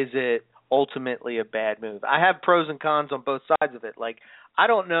is it ultimately a bad move? I have pros and cons on both sides of it. Like I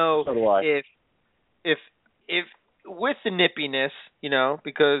don't know if with the nippiness, you know,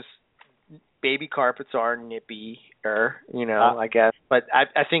 because baby carpets are nippier, you know, I guess. But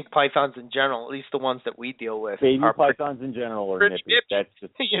I think pythons in general, at least the ones that we deal with, baby pythons in general are nippy. That's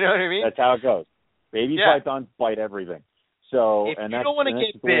just, you know what I mean? That's how it goes. Baby pythons bite everything. So if you don't want to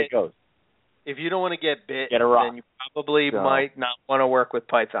get bit, then you probably might not want to work with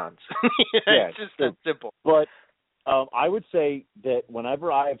pythons. It's just that simple. But I would say that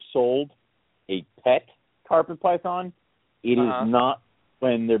whenever I have sold a pet carpet python, it is not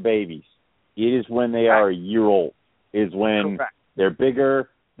when they're babies. It is when they are a year old. It is when they're bigger.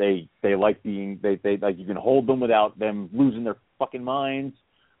 They like being they like you can hold them without them losing their fucking minds.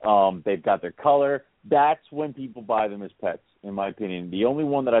 They've got their color. That's when people buy them as pets, in my opinion. The only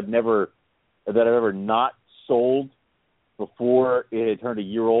one that I've ever not sold before it had turned a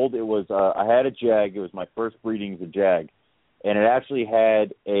year old, it was I had a jag. It was my first breeding as a jag, and it actually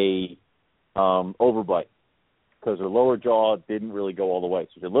had a overbite because her lower jaw didn't really go all the way. So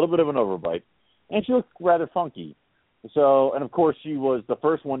she had a little bit of an overbite, and she looked rather funky. So, and of course, she was the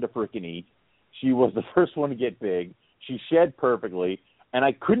first one to freaking eat. She was the first one to get big. She shed perfectly, and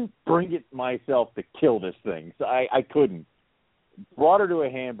I couldn't bring it myself to kill this thing. So I couldn't. Brought her to a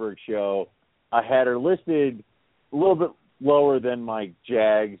Hamburg show. I had her listed a little bit lower than my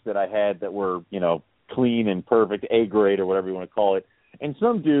jags that I had that were, you know, clean and perfect, A grade or whatever you want to call it. And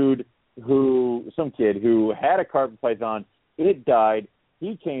some kid who had a carpet python, it died.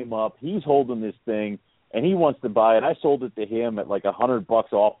 He came up, he's holding this thing, and he wants to buy it. I sold it to him at like $100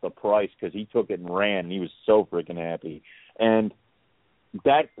 off the price because he took it and ran, and he was so freaking happy. And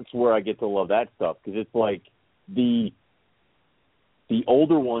that's where I get to love that stuff because it's like the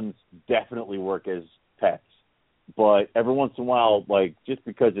older ones definitely work as pets, but every once in a while, like just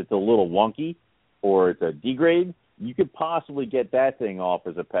because it's a little wonky or it's a degrade, you could possibly get that thing off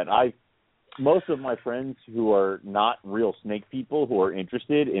as a pet. Most of my friends who are not real snake people who are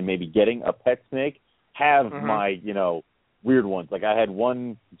interested in maybe getting a pet snake have my, you know, weird ones. Like I had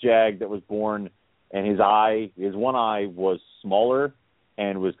one jag that was born, and his one eye was smaller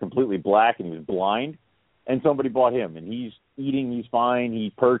and was completely black, and he was blind. And somebody bought him, and he's eating, he's fine,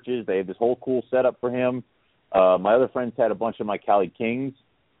 he perches. They had this whole cool setup for him. My other friends had a bunch of my Cali Kings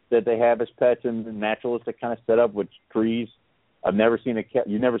that they have as pets in the naturalistic kind of setup with trees. You've never seen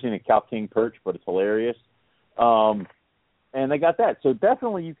a Cal King perch, but it's hilarious. And they got that. So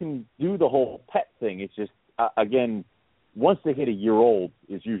definitely you can do the whole pet thing. It's just, again, once they hit a year old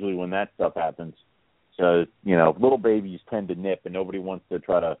is usually when that stuff happens. So, little babies tend to nip, and nobody wants to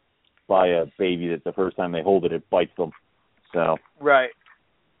try to buy a baby that the first time they hold it, it bites them. So right.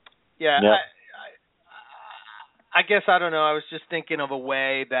 Yeah. Yep. I guess, I don't know, I was just thinking of a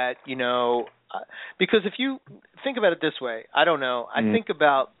way that, because if you think about it this way, I don't know, I think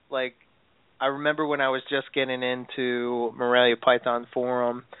about, like, I remember when I was just getting into Morelia Python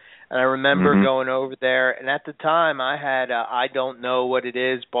Forum, and I remember going over there, and at the time I had I don't know what it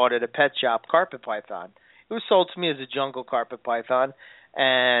is, bought at a pet shop, carpet python. It was sold to me as a jungle carpet python,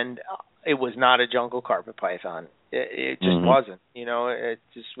 and it was not a jungle carpet python. It just wasn't, it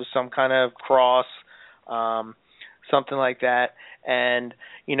just was some kind of cross, something like that, and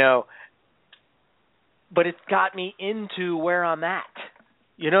but it got me into where I'm at.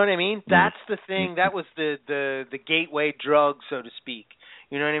 You know what I mean? That's the thing. That was the gateway drug, so to speak.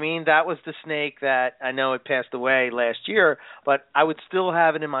 You know what I mean? That was the snake that I know it passed away last year, but I would still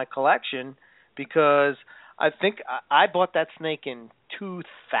have it in my collection because I think I bought that snake in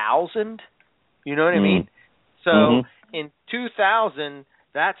 2000. You know what I mean? So in 2000,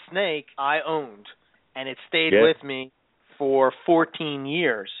 that snake I owned, and it stayed with me for 14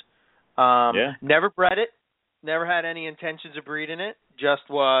 years. Never bred it, never had any intentions of breeding it, just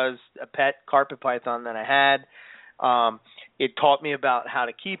was a pet carpet python that I had. It taught me about how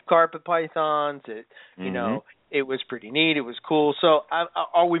to keep carpet pythons. It, it was pretty neat. It was cool. So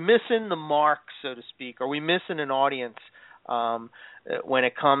are we missing the mark, so to speak? Are we missing an audience when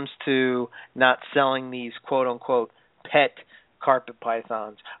it comes to not selling these quote-unquote pet carpet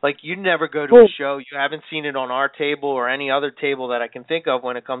pythons? Like, you never go to a show, you haven't seen it on our table or any other table that I can think of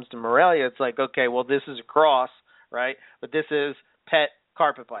when it comes to Morelia. It's like, okay, well, this is a cross, right? But this is pet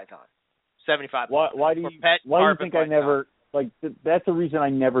carpet python, $75. Why do you think I never, like, that's the reason I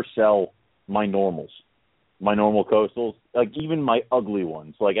never sell my normals, my normal coastals, like even my ugly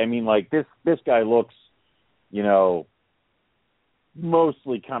ones. Like, I mean, like this guy looks,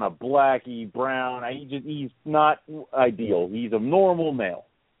 mostly kind of blacky, brown. He's not ideal. He's a normal male.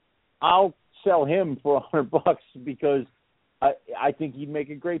 I'll sell him for $100 because I think he'd make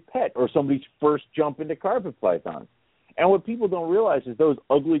a great pet or somebody's first jump into carpet pythons. And what people don't realize is those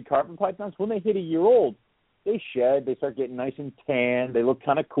ugly carpet pythons, when they hit a year old, they shed, they start getting nice and tan, they look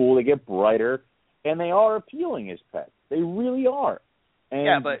kind of cool, they get brighter, and they are appealing as pets. They really are.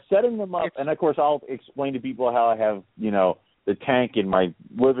 And setting them up, and of course I'll explain to people how I have, the tank in my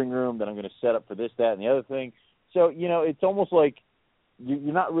living room that I'm going to set up for this, that, and the other thing. So, it's almost like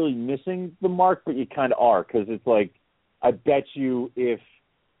you're not really missing the mark, but you kind of are, because it's like, I bet you if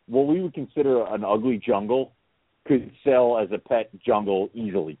what we would consider an ugly jungle could sell as a pet jungle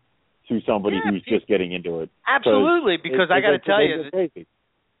easily to somebody who's just getting into it. Absolutely, because I got to tell you,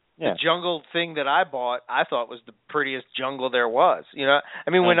 the jungle thing that I bought, I thought was the prettiest jungle there was. I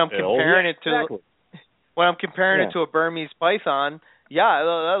mean, when I'm comparing it to when I'm comparing it to a Burmese python,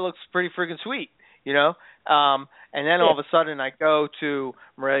 that looks pretty freaking sweet, and then all of a sudden I go to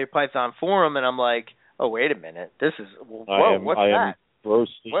Morelia Python Forum and I'm like, oh, wait a minute, this is what's that?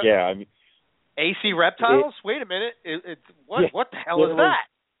 I mean, AC Reptiles? Wait a minute, what the hell is that?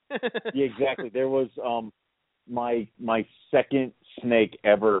 Yeah, exactly. There was my second snake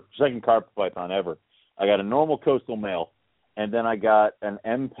ever, second carpet python ever. I got a normal coastal male, and then I got an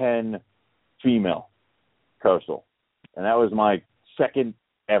M-Pen female coastal, and that was my second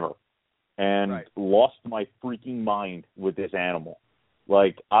ever, and lost my freaking mind with this animal.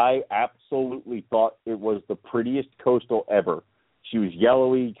 Like, I absolutely thought it was the prettiest coastal ever. She was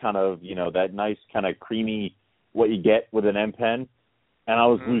yellowy, kind of, that nice kind of creamy, what you get with an M-Pen, and I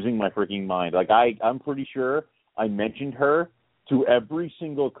was losing my freaking mind. Like, I'm pretty sure I mentioned her to every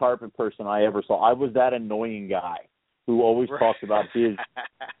single carpet person I ever saw. I was that annoying guy who always talks about his,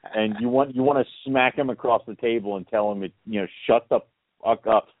 and you want to smack him across the table and tell him, shut the fuck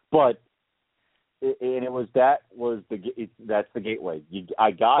up. But that's the gateway. I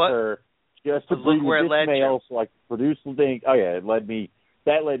got her just to breed with this male, so I could produce the thing. Oh yeah,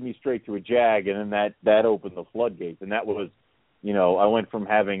 that led me straight to a jag, and then that opened the floodgates, and that was, I went from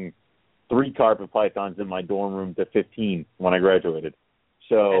having 3 carpet pythons in my dorm room to 15 when I graduated.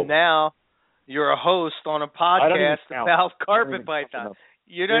 So and now you're a host on a podcast about carpet python.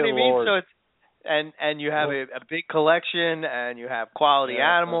 You know what I mean? So it's and you have a big collection, and you have quality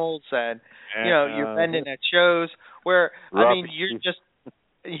animals, and you're vending at shows where you're just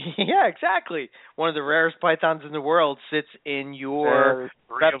exactly. One of the rarest pythons in the world sits in your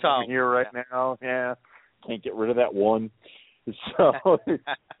reptile here right now. Yeah, can't get rid of that one. So,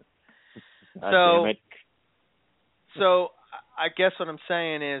 so I guess what I'm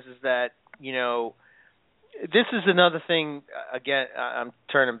saying is that this is another thing. Again, I'm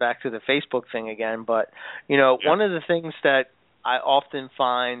turning back to the Facebook thing again, but one of the things that I often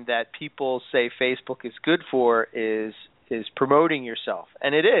find that people say Facebook is good for is promoting yourself,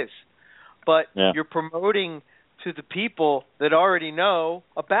 and it is, but you're promoting to the people that already know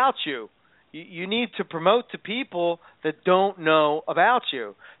about you. You need to promote to people that don't know about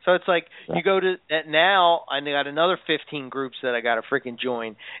you. So it's like you go to that now, I got another 15 groups that I got to freaking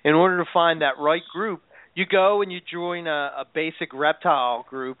join. In order to find that right group, you go and you join a basic reptile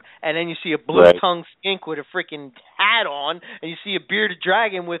group, and then you see a blue-tongued skink with a freaking hat on, and you see a bearded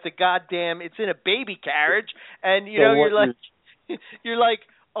dragon with a goddamn, it's in a baby carriage, and you're like,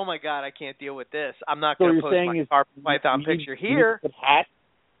 oh my God, I can't deal with this. I'm not going to post my carpet python picture here. Hat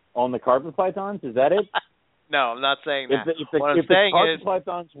on the carpet pythons, is that it? No, I'm not saying that. If the carpet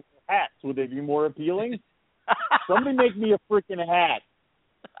pythons were hats, would they be more appealing? Somebody make me a freaking hat.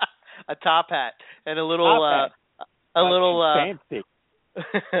 A top hat and a little fancy.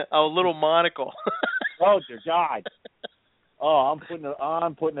 A little monocle. Oh dear God! Oh,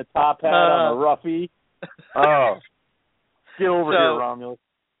 I'm putting a top hat on a roughie. Oh, get over here, Romulus.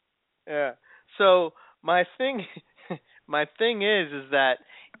 Yeah. So my thing is that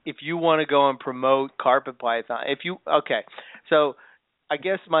if you want to go and promote carpet python, so I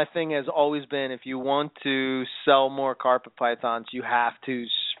guess my thing has always been, if you want to sell more carpet pythons, you have to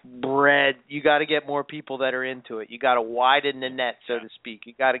spread. You got to get more people that are into it. You got to widen the net, so to speak.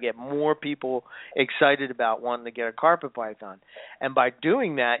 You got to get more people excited about wanting to get a carpet python. And by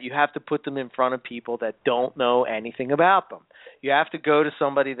doing that, you have to put them in front of people that don't know anything about them. You have to go to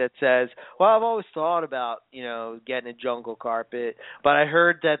somebody that says, well, I've always thought about, getting a jungle carpet, but I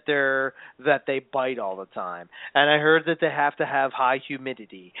heard that they bite all the time. And I heard that they have to have high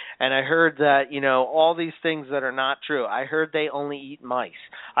humidity. And I heard that, all these things that are not true. I heard they only eat mice.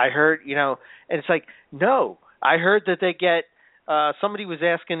 I heard, and it's like, no. I heard that they get, somebody was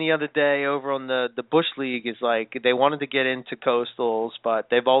asking the other day over on the Bush League, is like, they wanted to get into coastals, but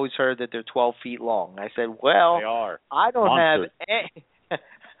they've always heard that they're 12 feet long. I said, well, they are. I don't have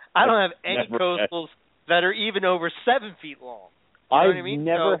any coastals that are even over 7 feet long. You know what I mean?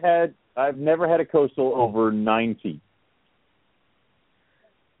 I've never had a coastal over 9 feet.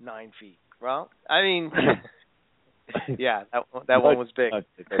 9 feet. Well, I mean, yeah, that one was big.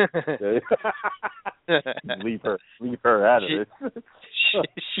 Leave her out of it.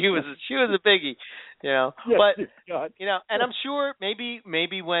 She was a biggie, But and I'm sure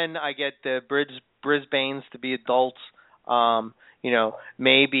maybe when I get the Brisbanes to be adults,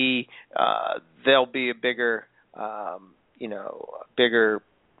 maybe there'll be a bigger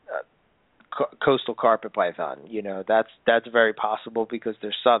coastal carpet python. That's very possible because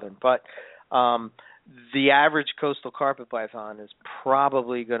they're southern, but the average coastal carpet python is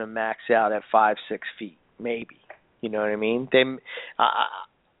probably going to max out at 5-6 feet, maybe. You know what I mean?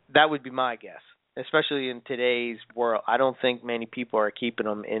 That would be my guess, especially in today's world. I don't think many people are keeping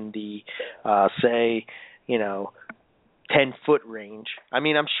them in the, 10-foot range. I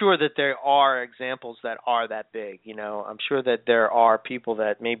mean, I'm sure that there are examples that are that big. I'm sure that there are people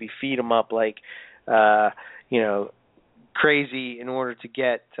that maybe feed them up like, crazy in order to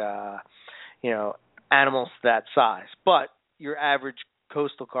get, animals that size. But your average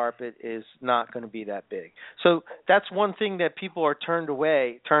coastal carpet is not going to be that big. So that's one thing that people are turned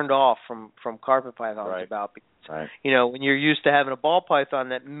off from carpet pythons about. Because, when you're used to having a ball python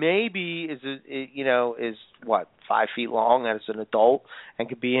that maybe is 5 feet long as an adult and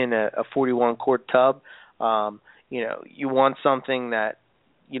could be in a 41 quart tub, you want something that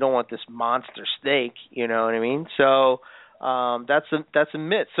you don't want this monster steak. You know what I mean? So that's a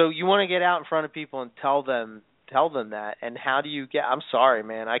myth. So you want to get out in front of people and tell them that. And how do you get? I'm sorry,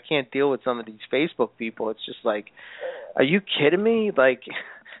 man, I can't deal with some of these Facebook people. It's just like, are you kidding me? Like,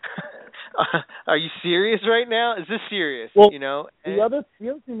 are you serious right now? Is this serious? Well, the other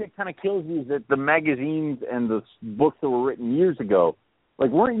thing that kind of kills me is that the magazines and the books that were written years ago, like,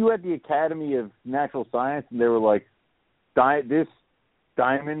 weren't you at the Academy of Natural Science and they were like, this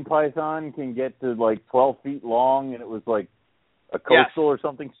diamond python can get to like 12 feet long, and it was like a coastal or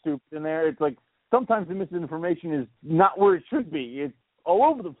something stupid in there. It's like sometimes the misinformation is not where it should be. all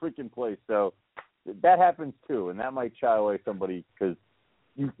over the freaking place. So that happens too, and that might shy away somebody because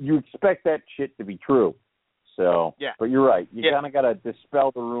you expect that shit to be true. So, yeah. But you're right. You kind of got to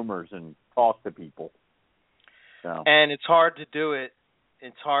dispel the rumors and talk to people. So. And it's hard to do it.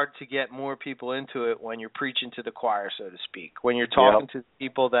 It's hard to get more people into it when you're preaching to the choir, so to speak. When you're talking to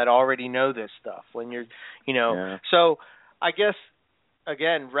people that already know this stuff. When you're, So I guess,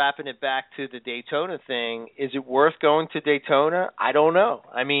 again, wrapping it back to the Daytona thing, is it worth going to Daytona? I don't know.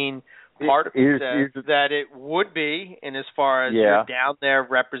 I mean, part of it says that it would be, and as far as you're down there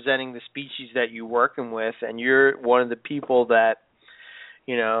representing the species that you're working with, and you're one of the people that,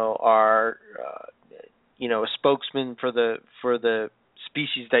 are, a spokesman for the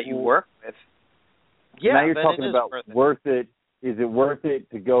species that you work with. Yeah, now you're talking about worth it. Is it worth it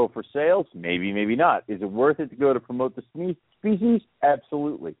to go for sales? Maybe, maybe not. Is it worth it to go to promote the species?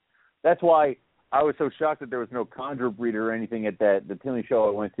 Absolutely. That's why I was so shocked that there was no chondro breeder or anything at the Tinley show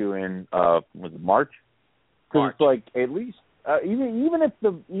I went to in was it March? Because it's like at least even if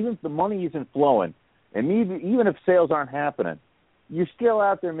the money isn't flowing, and even if sales aren't happening, you're still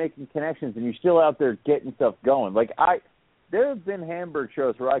out there making connections and you're still out there getting stuff going. Like there have been Hamburg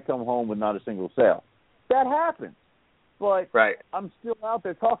shows where I come home with not a single sale. That happens. But I'm still out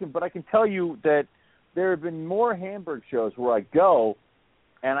there talking. But I can tell you that there have been more Hamburg shows where I go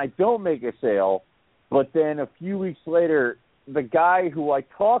and I don't make a sale, but then a few weeks later, the guy who I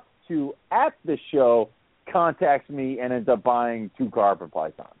talked to at the show contacts me and ends up buying 2 carpet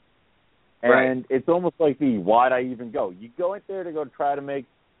pythons. And it's almost like why'd I even go? You go in there to go try to make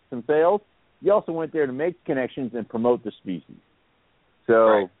some sales. You also went there to make connections and promote the species.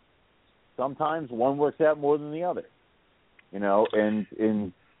 So sometimes one works out more than the other, and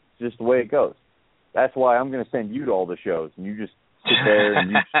just the way it goes. That's why I'm going to send you to all the shows, and you just sit there and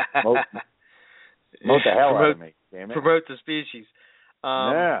you just promote the hell out of me. Damn it. Promote the species.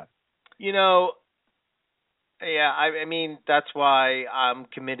 I mean, that's why I'm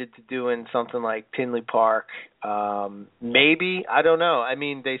committed to doing something like Tinley Park. Maybe, I don't know. I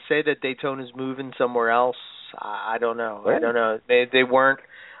mean, they say that Daytona's moving somewhere else. I don't know. Right. I don't know. They weren't.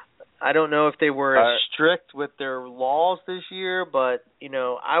 I don't know if they were as strict with their laws this year, but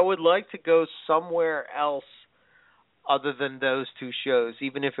I would like to go somewhere else other than those 2 shows,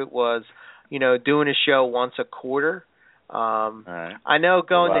 even if it was, doing a show once a quarter. I know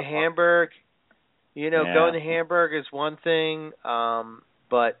going to Hamburg. Going to Hamburg is one thing,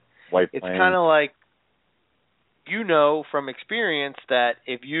 but it's kind of like, from experience that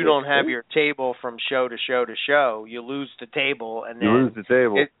if you don't have your table from show to show to show, you lose the table. And then you lose the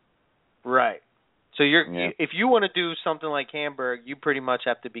table. So if you want to do something like Hamburg, you pretty much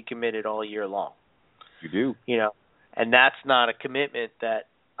have to be committed all year long. You do. And that's not a commitment that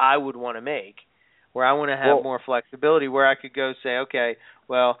I would want to make, where I want to have more flexibility, where I could go say, okay,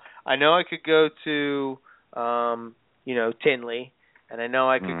 well, I know I could go to, Tinley, and I know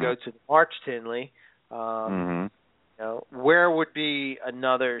I could go to the March Tinley. Where would be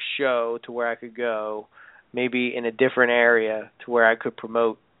another show to where I could go, maybe in a different area, to where I could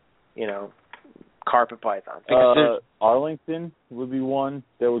promote, carpet pythons? Arlington would be one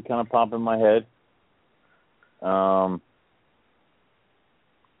that would kind of pop in my head.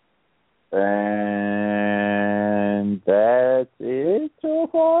 And that's it so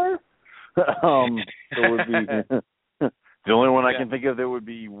far. It would be the only one I can think of that would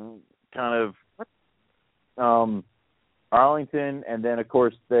be kind of Arlington, and then of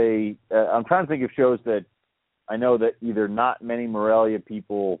course I'm trying to think of shows that I know that either not many Morelia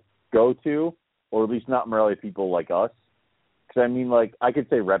people go to, or at least not Morelia people like us. Because I mean, like I could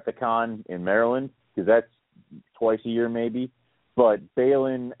say Repticon in Maryland, because that's twice a year maybe. But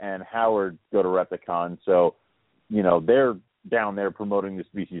Balin and Howard go to Repticon, so, they're down there promoting the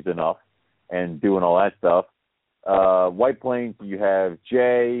species enough and doing all that stuff. White Plains, you have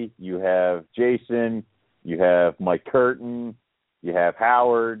Jay, you have Jason, you have Mike Curtin, you have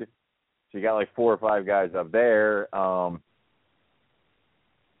Howard. So you got like 4 or 5 guys up there.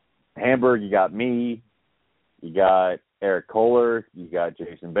 Hamburg, you got me, you got Eric Kohler, you got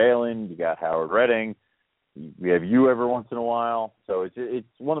Jason Balin, you got Howard Redding. We have you every once in a while, so it's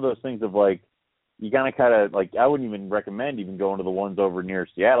one of those things of like you kind of like I wouldn't even recommend even going to the ones over near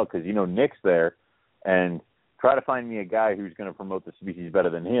Seattle because Nick's there, and try to find me a guy who's going to promote the species better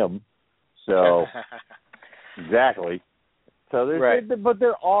than him. So exactly. So but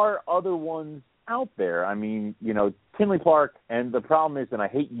there are other ones out there. I mean, Tinley Park, and the problem is, and I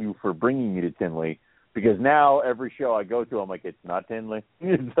hate you for bringing me to Tinley because now every show I go to, I'm like, it's not Tinley,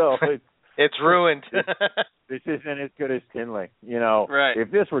 so it's ruined. This isn't as good as Tinley.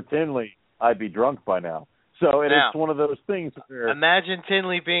 If this were Tinley, I'd be drunk by now. So it's one of those things where... Imagine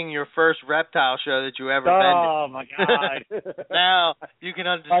Tinley being your first reptile show that you ever been to. Oh, my God. Now you can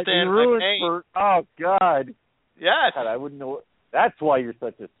understand. Oh, God. Yes. God, I wouldn't know. That's why you're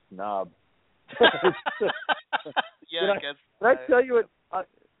such a snob. Yeah, Did I tell you what?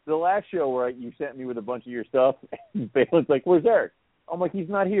 The last show where you sent me with a bunch of your stuff, and Balin's like, "Where's Eric?" I'm like, "He's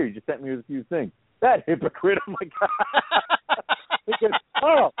not here. He just sent me with a few things." That hypocrite! Oh my God! Because,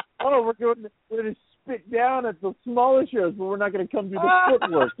 we're going to spit down at the smaller shows, but we're not going to come do the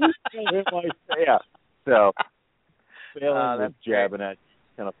footwork. Yeah. So Balin was jabbing at.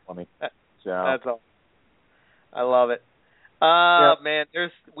 It's kind of funny. So that's all. I love it. Man,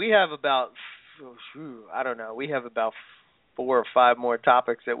 we have about 4 or 5 more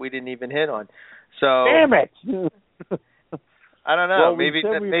topics that we didn't even hit on. So damn it! I don't know. Well, maybe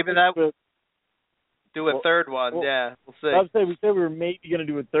that would do a third one. We'll see. I would say we said we were maybe going to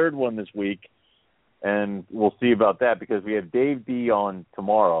do a third one this week, and we'll see about that because we have Dave D on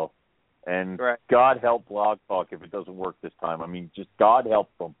tomorrow, and God help Blog Talk if it doesn't work this time. I mean, just God help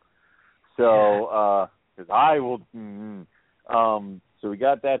them. So, because I will. So we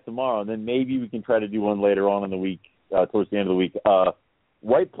got that tomorrow, and then maybe we can try to do one later on in the week, towards the end of the week.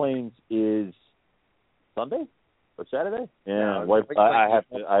 White Plains is Sunday or Saturday? Yeah, I have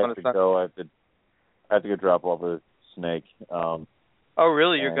to go. I have to go drop off a snake. Oh,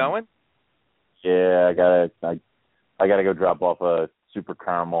 really? You're going? Yeah, I gotta go drop off a super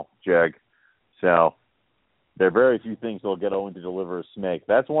caramel jug. So there are very few things that'll get Owen to deliver a snake.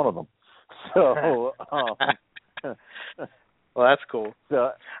 That's one of them. So. Well, that's cool.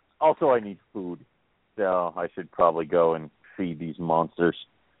 So, also, I need food, so I should probably go and feed these monsters.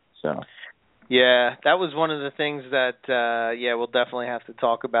 So. Yeah, that was one of the things that we'll definitely have to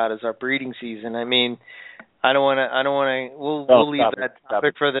talk about is our breeding season. I mean, I don't want to. We'll leave that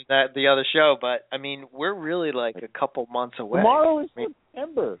topic for the other show, but I mean, we're really like a couple months away. Tomorrow is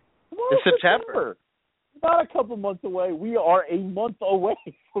September. It's September. Not a couple months away. We are a month away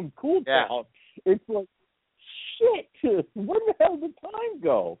from Cool Town. Yeah. It's like. Shit! Where the hell did time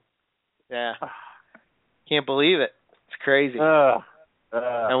go? Yeah, can't believe it. It's crazy. And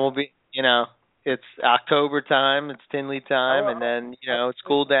we'll be, it's October time. It's Tinley time, and then it's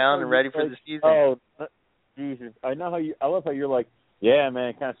cool down and ready for the season. Oh, Jesus! I know I love how you're like, yeah, man,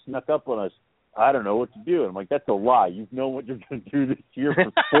 it kind of snuck up on us. I don't know what to do. And I'm like, that's a lie. You've known what you're going to do this year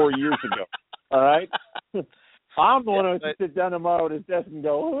for 4 years ago. All right. I'm the one who has to sit down tomorrow at his desk and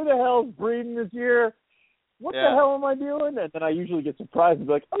go, who the hell's breeding this year? What the hell am I doing? And then I usually get surprised and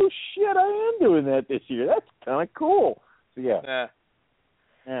be like, oh, shit, I am doing that this year. That's kind of cool. So, yeah.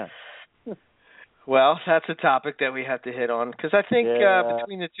 Well, that's a topic that we have to hit on because I think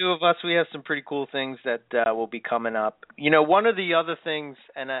between the two of us, we have some pretty cool things that will be coming up. One of the other things,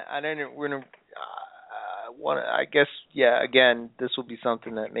 and again, this will be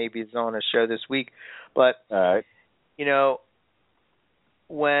something that maybe is on a show this week, but,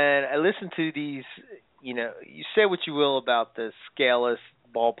 when I listen to these, you say what you will about the scaleless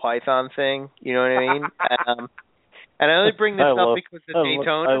ball python thing, you know what I mean? And I only bring this up because of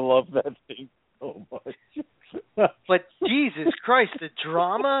Daytona. I love that thing so much. But Jesus Christ, the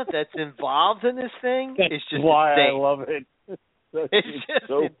drama that's involved in this thing is just why insane. I love it. It's just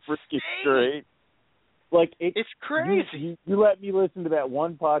so freaking straight. Like it's crazy. You let me listen to that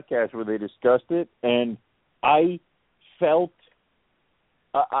one podcast where they discussed it, and I felt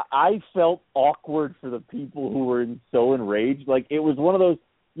awkward for the people who were so enraged. Like, it was one of those,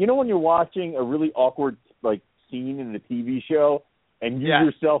 when you're watching a really awkward, like, scene in a TV show and you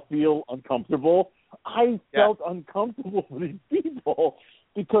yourself feel uncomfortable. I felt uncomfortable for these people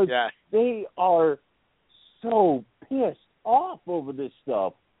because they are so pissed off over this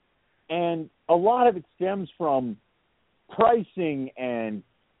stuff. And a lot of it stems from pricing and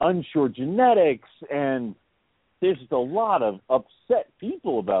unsure genetics, and there's just a lot of upset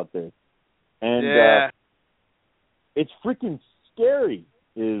people about this. And it's freaking scary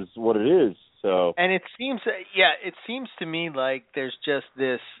is what it is. So. And it seems to me like there's just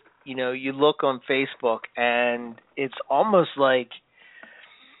this, you look on Facebook and it's almost like,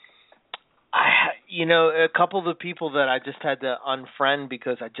 a couple of the people that I just had to unfriend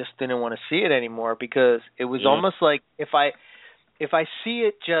because I just didn't want to see it anymore because it was almost like if I see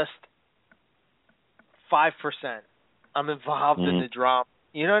it just 5%, I'm involved in the drama.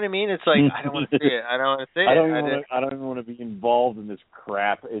 You know what I mean? It's like I don't want to see it. I don't want to see it. I don't even want to be involved in this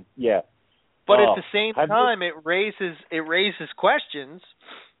crap. But at the same time, it raises questions.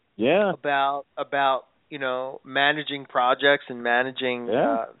 Yeah. About managing projects and managing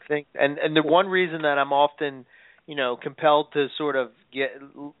things. And the one reason that I'm often compelled to sort of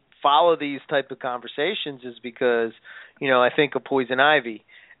follow these type of conversations is because, I think of poison ivy,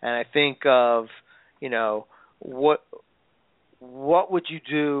 and I think of, what would you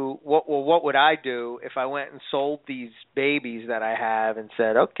do? What would I do if I went and sold these babies that I have and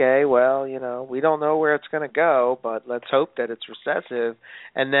said, okay, well, we don't know where it's going to go, but let's hope that it's recessive.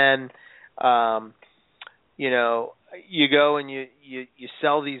 And then, you go and you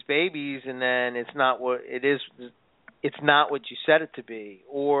sell these babies, and then it's not what it is. It's not what you said it to be,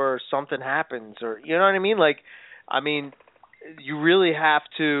 or something happens, or you know what I mean? You really have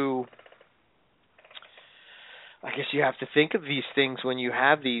to. I guess you have to think of these things when you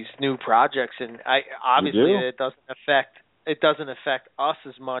have these new projects, and obviously it doesn't affect us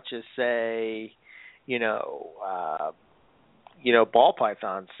as much as, say, ball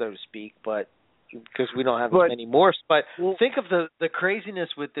pythons, so to speak, but because we don't have as many morphs. But think of the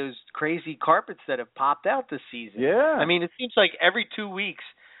craziness with those crazy carpets that have popped out this season. Yeah. It seems like every 2 weeks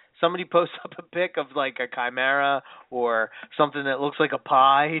somebody posts up a pic of like a chimera or something that looks like a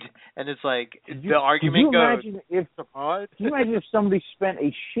pied, and it's like the argument goes. Can you imagine if somebody spent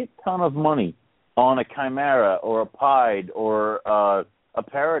a shit ton of money on a chimera or a pied or a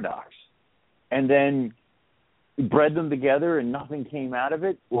paradox, and then bred them together and nothing came out of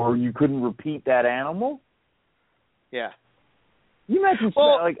it, or you couldn't repeat that animal? Yeah. You imagine,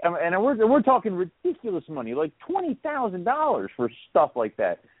 and we're talking ridiculous money, like $20,000 for stuff like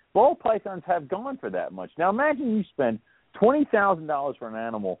that. Ball pythons have gone for that much. Now imagine you spend $20,000 for an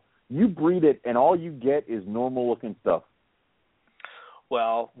animal, you breed it, and all you get is normal-looking stuff.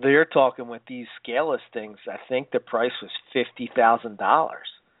 Well, they're talking with these scaleless things. I think the price was $50,000.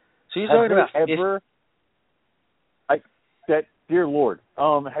 So you're talking about dear Lord,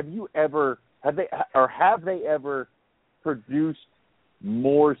 have they ever produced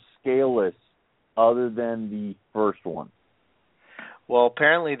more scaleless other than the first one? Well,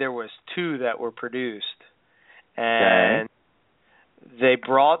 apparently there was 2 that were produced, and they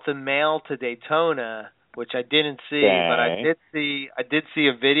brought the male to Daytona, which I didn't see, but I did see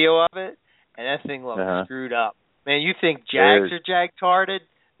a video of it, and that thing looked screwed up. Man, you think Jags are jag-tarded?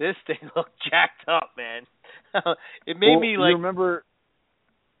 This thing looked jacked up, man. It made me like. You remember,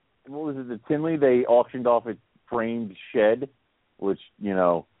 what was it, the Tinley? They auctioned off a framed shed, which,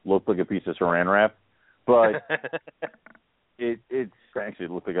 looked like a piece of saran wrap. But it actually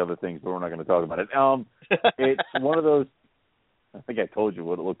looked like other things, but we're not going to talk about it. It's one of those. I think I told you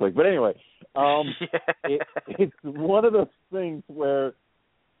what it looked like. But anyway, it's one of those things where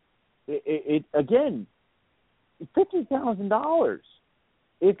it again, $50,000.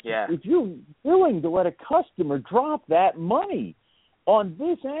 If you're willing to let a customer drop that money on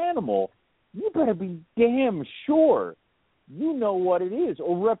this animal, you better be damn sure you know what it is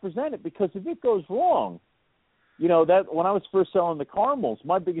or represent it, because if it goes wrong, that when I was first selling the caramels,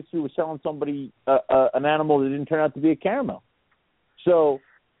 my biggest fear was selling somebody an animal that didn't turn out to be a caramel. So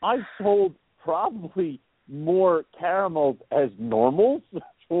I sold probably more caramels as normals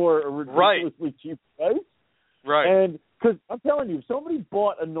for a ridiculously cheap price. Right. And because I'm telling you, if somebody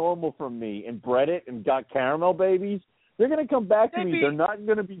bought a normal from me and bred it and got caramel babies, they're going to come back to me. They're not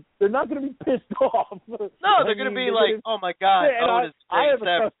going to be pissed off. No, they're going to be like, oh my God, I have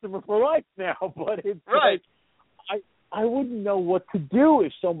a customer for life now. But it's like, I wouldn't know what to do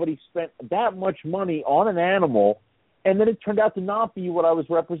if somebody spent that much money on an animal and then it turned out to not be what I was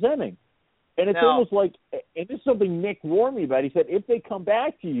representing. And it's almost like, and this is something Nick warned me about. He said, if they come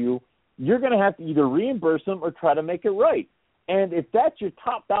back to you, you're going to have to either reimburse them or try to make it right. And if that's your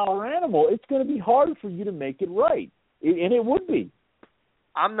top dollar animal, it's going to be hard for you to make it right. And it would be.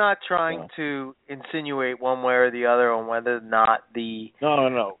 I'm not trying to insinuate one way or the other on whether or not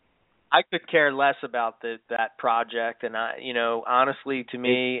No. I could care less about that project. And, honestly, to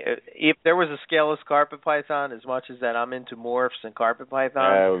me, if there was a scaleless carpet python, as much as that I'm into morphs and carpet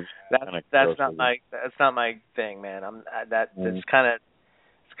pythons, that's not my thing, man. It's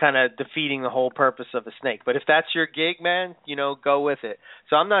kind of defeating the whole purpose of a snake. But if that's your gig, man, go with it.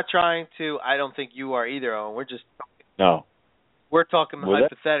 So I'm not trying to. I don't think you are either, Owen. We're just we're talking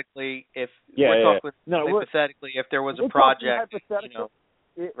hypothetically. Hypothetically, if there was a project,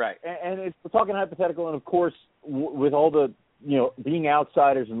 right? And we're talking hypothetical, and of course, with all the being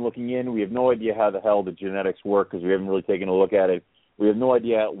outsiders and looking in, we have no idea how the hell the genetics work because we haven't really taken a look at it. We have no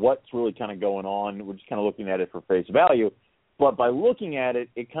idea what's really kind of going on. We're just kind of looking at it for face value. But by looking at it,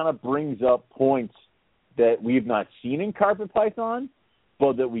 it kind of brings up points that we've not seen in carpet python,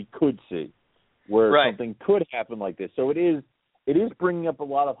 but that we could see, where something could happen like this. So it is bringing up a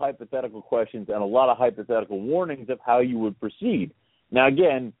lot of hypothetical questions and a lot of hypothetical warnings of how you would proceed. Now,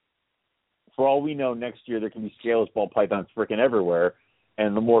 again, for all we know, next year there can be scaleless ball pythons freaking everywhere,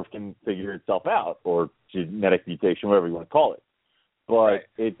 and the morph can figure itself out, or genetic mutation, whatever you want to call it. But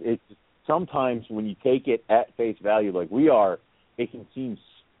it's sometimes when you take it at face value like we are, it can seem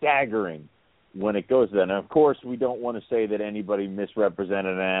staggering when it goes to that. And, of course, we don't want to say that anybody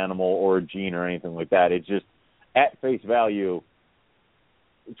misrepresented an animal or a gene or anything like that. It's just at face value,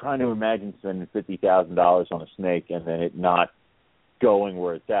 trying to imagine spending $50,000 on a snake and then it not going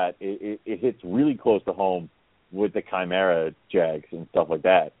where it's at, it hits really close to home with the chimera jags and stuff like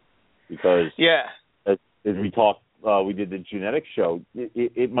that. Because as we talked, we did the genetics show,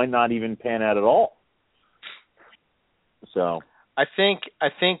 it might not even pan out at all. So I think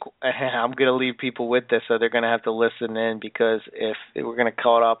I'm going to leave people with this, so they're going to have to listen in, because if we're going to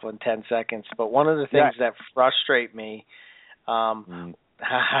call it up in 10 seconds. But one of the things that frustrate me, when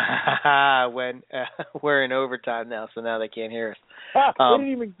we're in overtime now, so now they can't hear us. They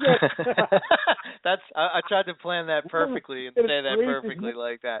didn't even get. I tried to plan that perfectly and say that perfectly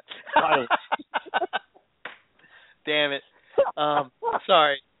like that. Damn it.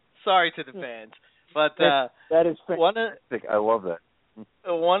 Sorry to the fans. But that is fantastic. I love that.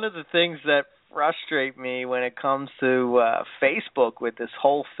 One of the things that frustrate me when it comes to Facebook with this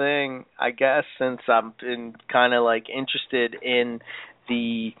whole thing, I guess, since I've been kind of like interested in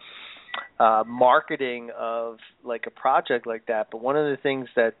the marketing of like a project like that, but one of the things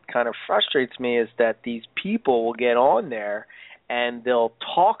that kind of frustrates me is that these people will get on there and they'll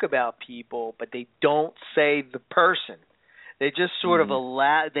talk about people, but they don't say the person. They just sort of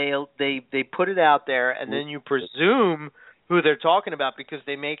allow, they put it out there, and then you presume who they're talking about, because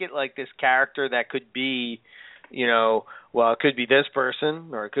they make it like this character that could be, it could be this person,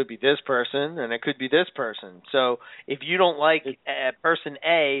 or it could be this person, and it could be this person. So if you don't like person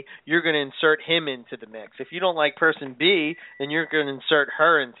A, you're going to insert him into the mix. If you don't like person B, then you're going to insert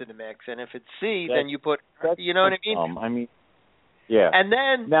her into the mix. And if it's C, then you put, you know what I mean? Yeah. And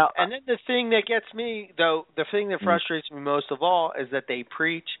then the thing that gets me, though, the thing that frustrates me most of all is that they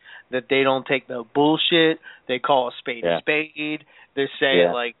preach that they don't take no bullshit. They call a spade a spade. They say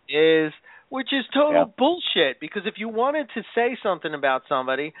it like it is, which is total bullshit. Because if you wanted to say something about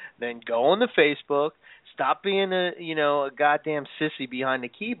somebody, then go on the Facebook, stop being a goddamn sissy behind the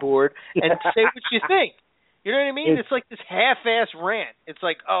keyboard, and say what you think. You know what I mean? It's like this half-ass rant. It's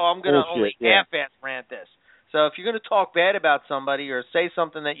like, I'm going to only half-ass rant this. So if you're going to talk bad about somebody or say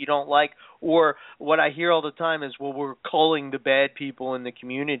something that you don't like, or what I hear all the time is, well, we're calling the bad people in the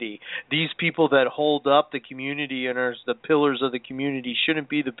community. These people that hold up the community and are the pillars of the community shouldn't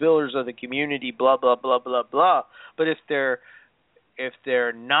be the pillars of the community, blah, blah, blah, blah, blah. But if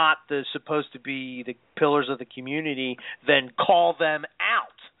they're not supposed to be the pillars of the community, then call them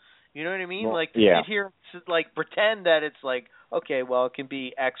out. You know what I mean? Well, like, you sit here and like pretend that it's like, okay, well, it can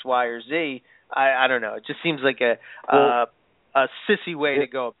be X, Y, or Z. I don't know. It just seems like a sissy way to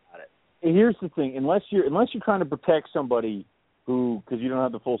go about it. Here's the thing: unless you're trying to protect somebody because you don't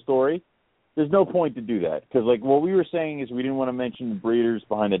have the full story, there's no point to do that. Because like what we were saying is we didn't want to mention the breeders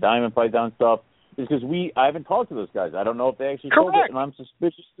behind the diamond python stuff, is because I haven't talked to those guys. I don't know if they actually told it, and I'm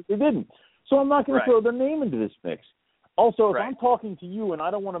suspicious that they didn't. So I'm not going to throw their name into this mix. Also, if I'm talking to you and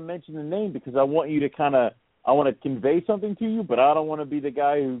I don't want to mention the name because I want you to I want to convey something to you, but I don't want to be the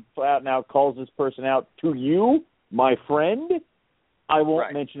guy who flat out now calls this person out to you, my friend. I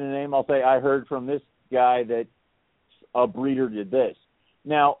won't mention a name. I'll say I heard from this guy that a breeder did this.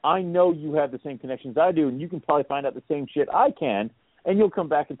 Now, I know you have the same connections I do, and you can probably find out the same shit I can, and you'll come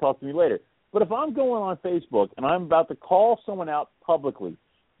back and talk to me later. But if I'm going on Facebook and I'm about to call someone out publicly,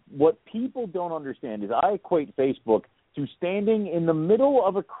 what people don't understand is I equate Facebook to standing in the middle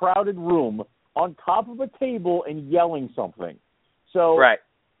of a crowded room on top of a table and yelling something. So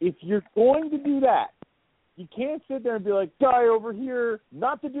if you're going to do that, you can't sit there and be like, guy over here,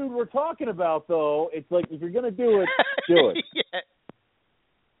 not the dude we're talking about, though. It's like, if you're going to do it, do it.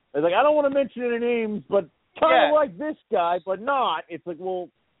 It's like, I don't want to mention any names, but kind of like this guy, but not. It's like, well,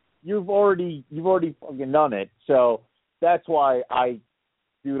 you've already fucking done it. So that's why I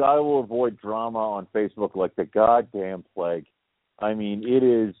will avoid drama on Facebook like the goddamn plague. I mean, it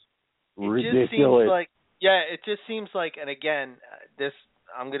is ridiculous. It just seems like, and again, this,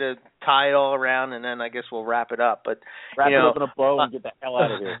 I'm going to tie it all around, and then I guess we'll wrap it up. But wrap it up in a bow and get the hell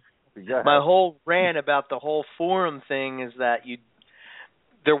out of here. My whole rant about the whole forum thing is that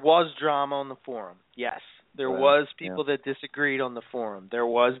there was drama on the forum. Yes, there was people that disagreed on the forum. There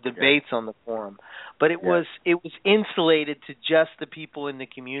was debates on the forum, but it was insulated to just the people in the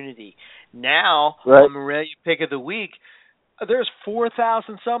community. Now, on Morelia Pick of the Week, there's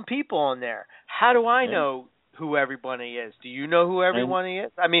 4,000 some people on there. How do I know who everybody is. Do you know who everybody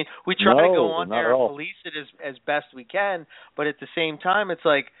is? I mean, we try to go on there and police it as best we can, but at the same time, it's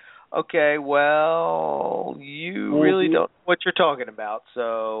like, okay, well, you really don't know what you're talking about.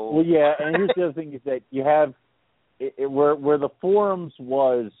 So. Well, yeah, and here's the other thing is that you have where the forums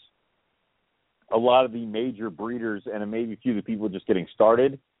was a lot of the major breeders and maybe a few of the people just getting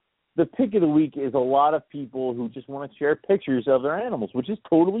started. The pick of the week is a lot of people who just want to share pictures of their animals, which is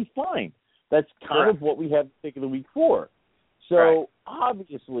totally fine. That's kind of what we have the pick of the week for. So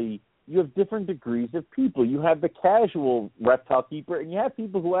obviously you have different degrees of people. You have the casual reptile keeper, and you have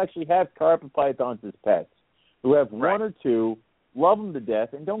people who actually have carpet pythons as pets, who have one or two, love them to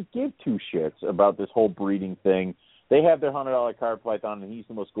death, and don't give two shits about this whole breeding thing. They have their $100 carpet python, and he's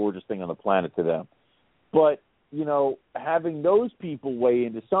the most gorgeous thing on the planet to them. But, you know, having those people weigh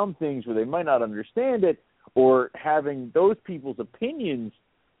into some things where they might not understand it, or having those people's opinions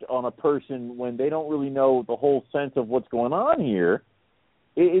on a person when they don't really know the whole sense of what's going on here,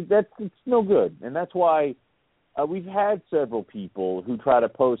 it's no good. And that's why we've had several people who try to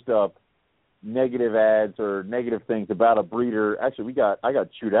post up negative ads or negative things about a breeder. Actually, I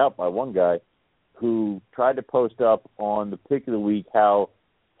got chewed out by one guy who tried to post up on the pick of the week how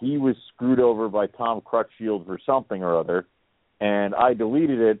he was screwed over by Tom Crutchfield for something or other, and I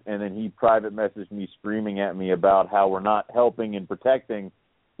deleted it, and then he private messaged me screaming at me about how we're not helping and protecting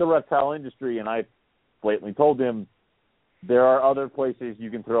the reptile industry, and I blatantly told him there are other places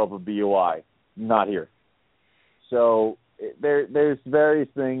you can throw up a BOI, not here. So there's various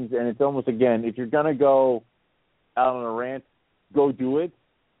things, and it's almost, again, if you're going to go out on a rant, go do it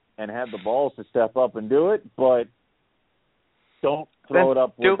and have the balls to step up and do it, but don't throw it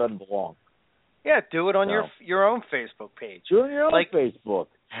up where it doesn't belong. Yeah, do it on your own Facebook page. Do it on your own Facebook.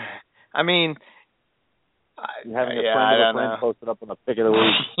 I mean, having a friend of a friend post it up on the pick of the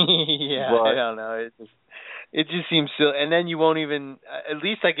week. I don't know. It just seems silly. And then you won't even. At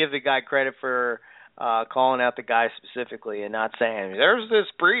least I give the guy credit for calling out the guy specifically and not saying there's this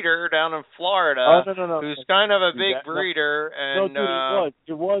breeder down in Florida who's kind of a big breeder. And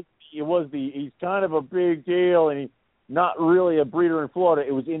it was he's kind of a big deal, and he's not really a breeder in Florida.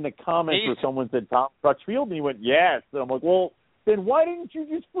 It was in the comments where someone said Tom Crutchfield, and he went, yes. And I'm like, well, then why didn't you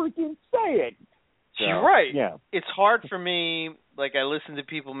just freaking say it? So, you're right. Yeah. It's hard for me, like I listen to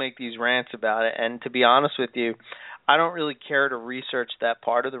people make these rants about it, and to be honest with you, I don't really care to research that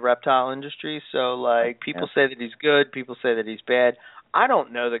part of the reptile industry. So, like, people say that he's good, people say that he's bad. I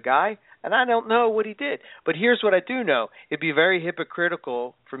don't know the guy, and I don't know what he did. But here's what I do know. It'd be very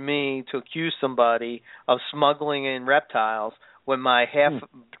hypocritical for me to accuse somebody of smuggling in reptiles when my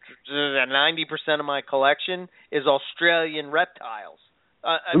 90% of my collection is Australian reptiles.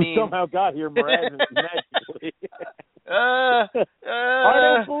 I mean, somehow got here magically. I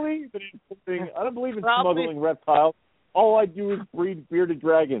don't believe in I don't believe in smuggling reptiles. All I do is breed bearded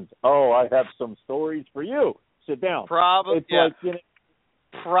dragons. Oh, I have some stories for you. Sit down. Probably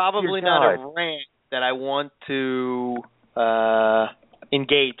not a rant that I want to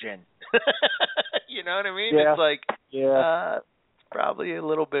engage in. You know what I mean? Yeah. It's like, it's probably a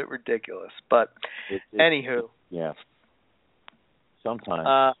little bit ridiculous. But anywho. Yeah.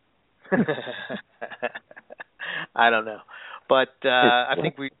 Sometimes. I don't know. But I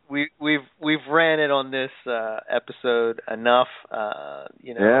think we've ran it on this episode enough.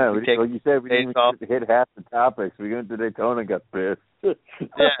 You know, like you said, we didn't even hit half the topics. We went to Daytona and got pissed. Well,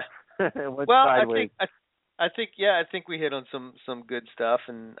 I think we hit on some good stuff,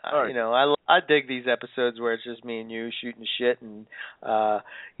 and you know, I dig these episodes where it's just me and you shooting shit, and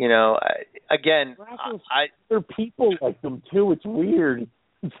you know, there are people like them too. It's weird.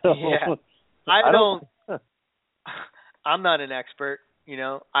 So, I'm not an expert. You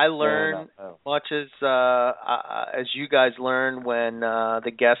know, I learn much as you guys learn when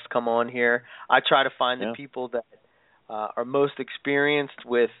the guests come on here. I try to find the people that are most experienced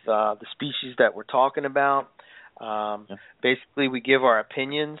with the species that we're talking about. Basically, we give our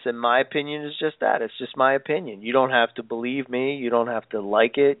opinions, and my opinion is just that. It's just my opinion. You don't have to believe me. You don't have to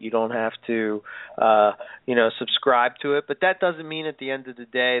like it. You don't have to, subscribe to it. But that doesn't mean at the end of the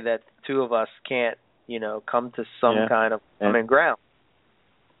day that the two of us can't, come to some kind of common ground.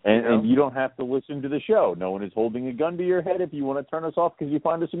 And you don't have to listen to the show. No one is holding a gun to your head. If you want to turn us off because you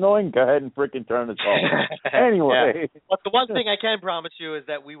find us annoying, go ahead and freaking turn us off. Anyway. But the one thing I can promise you is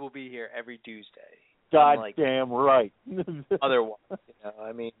that we will be here every Tuesday. Goddamn right. Otherwise,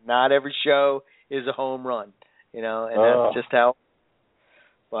 I mean, not every show is a home run, and that's just how.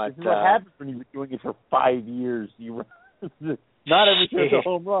 But this is what happens when you've been doing it for 5 years. Not every show is a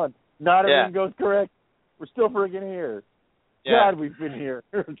home run. Not everything goes correct. We're still friggin' here. Yeah. God, we've been here.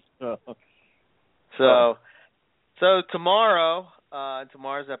 So, So tomorrow's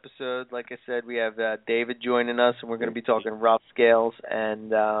episode, like I said, we have David joining us, and we're going to be talking rough scales, and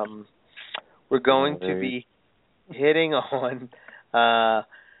we're going to be hitting on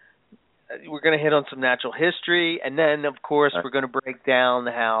we're going to hit on some natural history, and then, of course, we're going to break down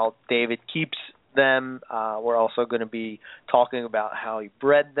how David keeps them. We're also going to be talking about how he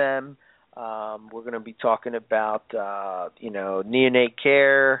bred them. We're going to be talking about, neonate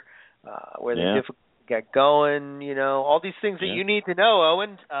care, where they're difficult to get going, all these things that you need to know,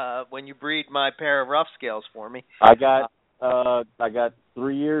 Owen, when you breed my pair of rough scales for me. I got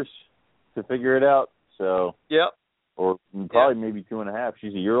 3 years to figure it out, so. Yep. Or probably maybe 2.5.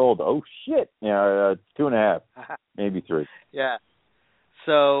 She's a year old. Oh, shit. Yeah, 2.5, maybe 3. Yeah.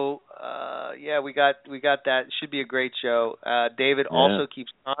 So, we got that. It should be a great show. David also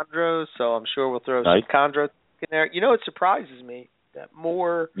keeps chondros, so I'm sure we'll throw some chondro in there. It surprises me that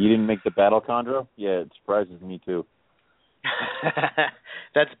more... You didn't make the battle chondro? Yeah, it surprises me, too.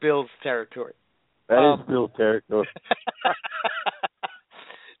 That's Bill's territory. That is Bill's territory.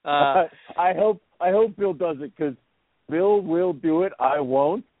 I hope Bill does it, because Bill will do it. I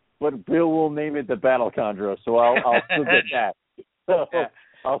won't, but Bill will name it the battle chondro, so I'll still get that. So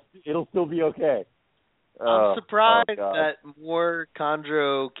it'll still be okay. I'm surprised that more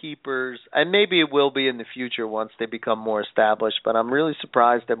chondro keepers, and maybe it will be in the future once they become more established, but I'm really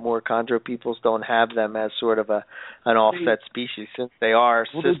surprised that more chondro peoples don't have them as sort of an offset species, since they are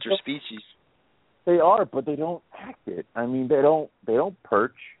sister species. They are, but they don't act it. I mean, they don't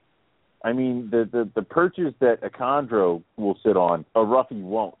perch. I mean, the perches that a chondro will sit on, a roughie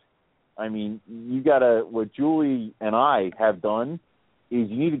won't. I mean, what Julie and I have done is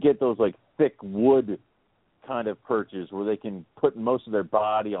you need to get those, like, thick wood kind of perches where they can put most of their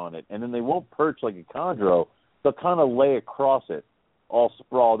body on it. And then they won't perch like a chondro. They'll kind of lay across it, all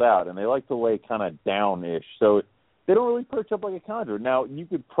sprawled out. And they like to lay kind of down-ish. So they don't really perch up like a chondro. Now, you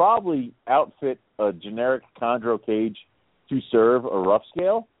could probably outfit a generic chondro cage to serve a rough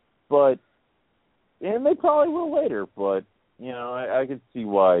scale, and they probably will later. But, I can see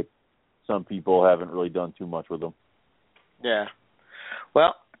why some people haven't really done too much with them. Yeah.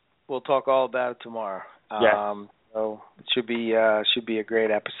 Well, we'll talk all about it tomorrow. So it should be a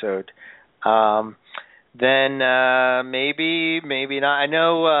great episode. Then maybe not. I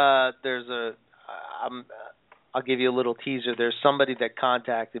know I'll give you a little teaser. There's somebody that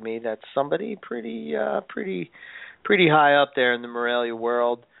contacted me. That's somebody pretty high up there in the Morelia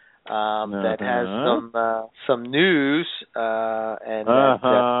world. That has some news, and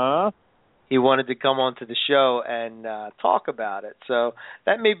that he wanted to come onto the show and talk about it. So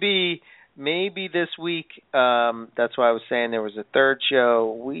that may be maybe this week. That's why I was saying there was a third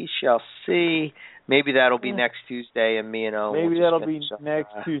show. We shall see. Maybe that'll be next Tuesday, and me and Owen. Maybe that'll be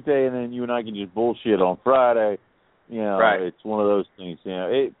next Tuesday, and then you and I can just bullshit on Friday. It's one of those things.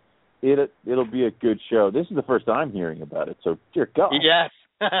 It'll be a good show. This is the first I'm hearing about it, so dear God. Yes.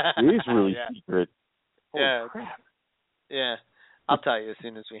 It is really secret. Holy crap. Yeah. I'll tell you as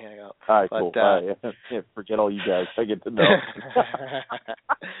soon as we hang up. All right, cool. Forget all you guys. I get to know.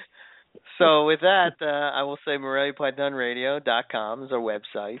 So with that, I will say MoreliaPythonRadio.com is our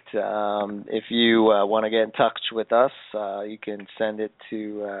website. If you want to get in touch with us, you can send it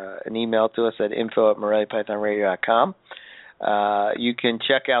to an email to us at info@MoreliaPythonRadio.com. You can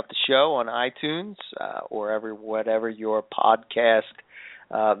check out the show on iTunes or whatever your podcast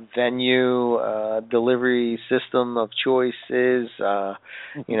venue, delivery system of choice is,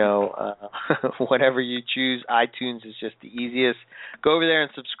 whatever you choose. iTunes is just the easiest. Go over there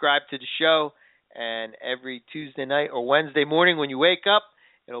and subscribe to the show, and every Tuesday night or Wednesday morning when you wake up,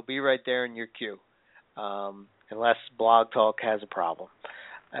 it'll be right there in your queue, unless Blog Talk has a problem.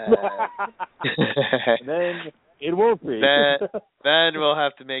 Then it won't be. Then we'll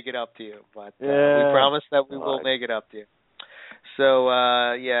have to make it up to you, but we promise that we will make it up to you. So,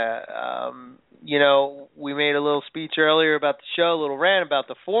 we made a little speech earlier about the show, a little rant about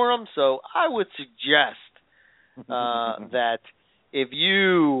the forum. So I would suggest that if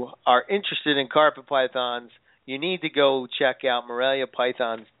you are interested in carpet pythons, you need to go check out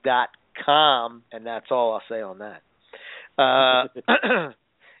moreliapythons.com, and that's all I'll say on that.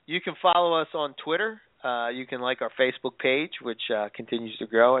 You can follow us on Twitter. You can like our Facebook page, which continues to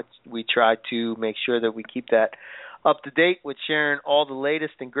grow. We try to make sure that we keep that up to date with sharing all the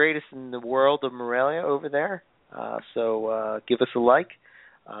latest and greatest in the world of Morelia over there. So give us a like.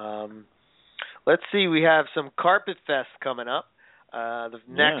 Let's see, we have some Carpet Fest coming up. The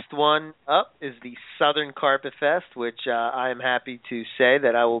next one up is the Southern Carpet Fest, which I am happy to say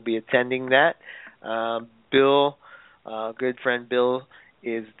that I will be attending that. Bill, good friend Bill,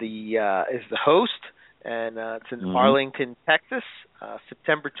 is the host. and it's in Arlington, Texas,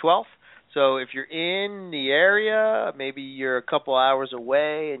 September 12th. So if you're in the area, maybe you're a couple hours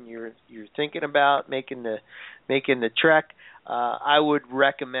away, and you're thinking about making the trek, I would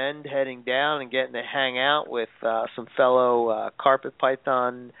recommend heading down and getting to hang out with some fellow carpet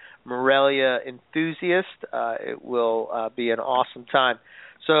python morelia enthusiasts. It will be an awesome time.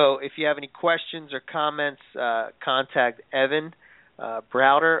 So if you have any questions or comments, contact Evan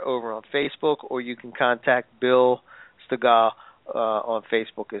Browder over on Facebook, or you can contact Bill Stegall on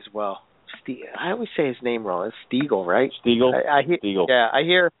Facebook as well. I always say his name wrong. It's Stegall, right? Stegall. Stegall. Yeah, I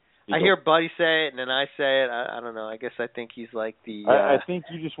hear Buddy say it, and then I say it. I don't know. I guess I think he's like the. I think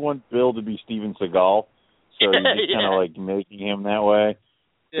you just want Bill to be Steven Seagal, so you're just kind of like making him that way.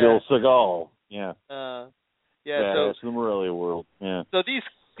 Yeah. Bill Seagal. Yeah. So it's the Morelia world. Yeah. So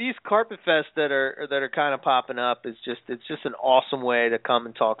these carpet fests that are kind of popping up it's just an awesome way to come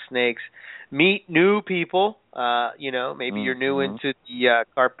and talk snakes, meet new people. Maybe you're new into the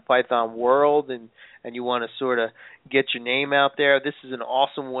carpet python world and you want to sort of get your name out there. This is an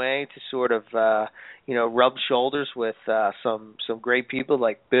awesome way to sort of rub shoulders with some great people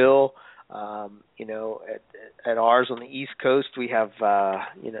like Bill. At ours on the East Coast, we have,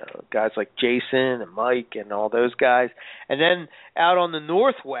 guys like Jason and Mike and all those guys. And then out on the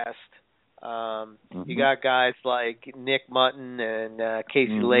Northwest, you got guys like Nick Mutton and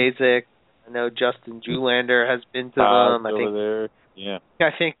Casey Lazik. I know Justin Julander has been to them. I think there. Yeah.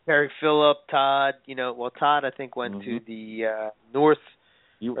 I think Terry Phillip, Todd. Todd I think went to the north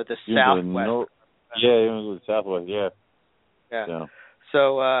or the southwest. He went to the southwest. Yeah. Yeah.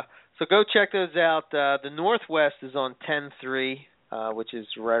 So go check those out. The Northwest is on 10-3, which is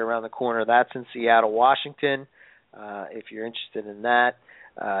right around the corner. That's in Seattle, Washington. If you're interested in that,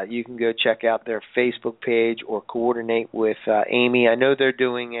 you can go check out their Facebook page or coordinate with Amy. I know they're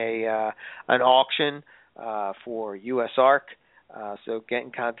doing an auction for US Arc, so get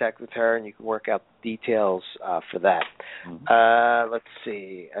in contact with her and you can work out the details for that. Let's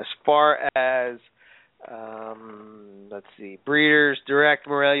see. As far as Breeders Direct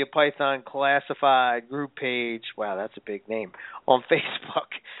Morelia Python Classified group page. Wow, that's a big name on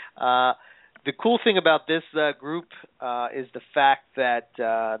Facebook. The cool thing about this group is the fact that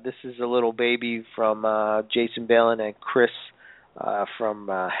this is a little baby from Jason Balin and Chris from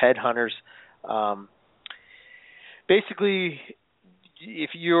Headhunters. Basically, if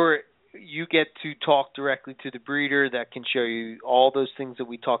you get to talk directly to the breeder that can show you all those things that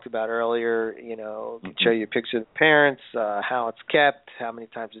we talked about earlier, can show you a picture of the parents, how it's kept, how many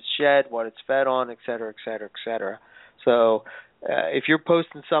times it's shed, what it's fed on, et cetera, et cetera, et cetera. So if you're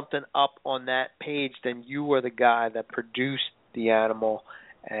posting something up on that page, then you are the guy that produced the animal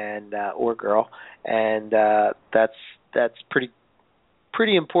and or girl, and that's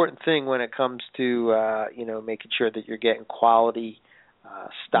pretty important thing when it comes to making sure that you're getting quality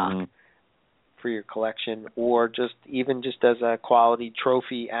stock for your collection, or just as a quality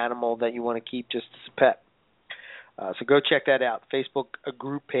trophy animal that you want to keep just as a pet. So go check that out. Facebook, a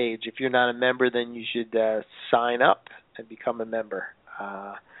group page. If you're not a member, then you should sign up and become a member.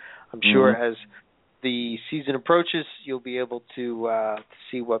 I'm sure as the season approaches, you'll be able to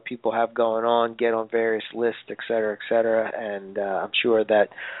see what people have going on, get on various lists, et cetera, and I'm sure that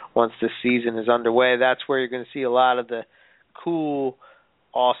once the season is underway, that's where you're going to see a lot of the cool,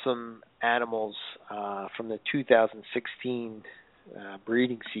 awesome animals from the 2016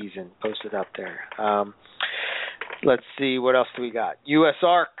 breeding season posted up there. Let's see, what else do we got? US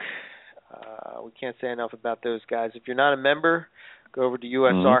Arc. We can't say enough about those guys. If you're not a member, go over to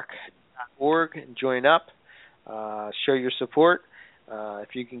usarc.org and join up. Show your support.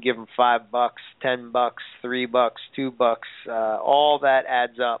 If you can give them $5, $10, $3, $2, all that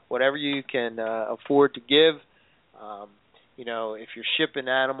adds up. Whatever you can afford to give. If you're shipping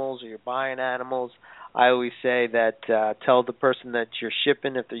animals or you're buying animals, I always say that tell the person that you're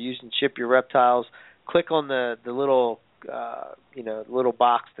shipping, if they're using Ship Your Reptiles, click on the little little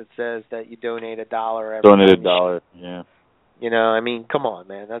box that says that you donate $1. Donate $1, yeah. Come on,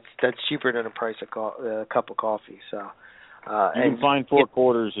 man. That's cheaper than the price of a cup of coffee. So you can find 4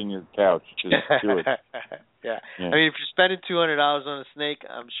 quarters in your couch. Just do it. Yeah. I mean, if you're spending $200 on a snake,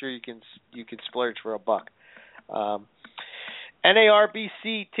 I'm sure you can splurge for $1.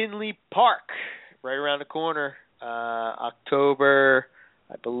 NARBC Tinley Park, right around the corner. October,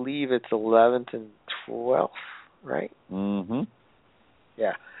 I believe it's 11th and 12th, right? Mm-hmm.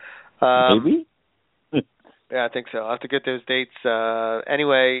 Yeah. Maybe? Yeah, I think so. I'll have to get those dates.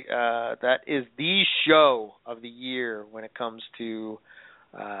 Anyway, that is the show of the year when it comes to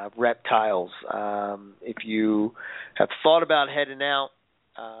reptiles. If you have thought about heading out,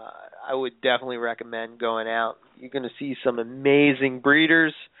 I would definitely recommend going out. You're going to see some amazing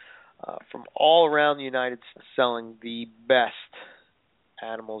breeders from all around the United States selling the best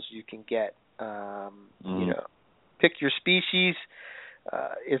animals you can get. You know, pick your species.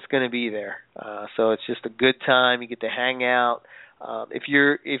 It's going to be there. So it's just a good time. You get to hang out. If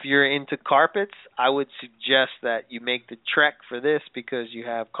you're into carpets, I would suggest that you make the trek for this because you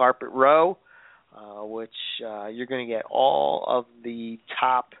have Carpet Row, which you're going to get all of the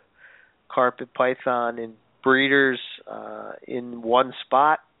top carpet python and breeders in one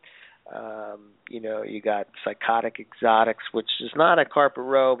spot. You know, you got Psychotic Exotics, which is not at Carpet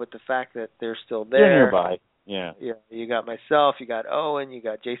Row, but the fact that they're still there. They're nearby. Yeah. Yeah. You got myself, you got Owen, you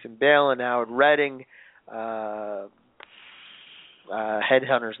got Jason Bale and Howard Redding.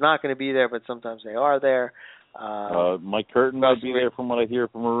 Headhunter's not going to be there, but sometimes they are there. Mike Curtin might be there from what I hear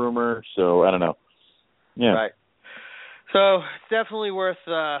from a rumor, so I don't know. Yeah. Right. So it's definitely worth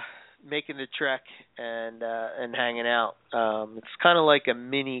making the trek and hanging out. It's kind of like a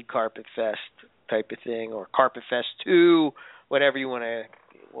mini Carpet Fest type of thing, or Carpet Fest 2, whatever you want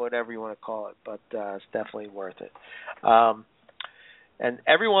to call it, but it's definitely worth it. And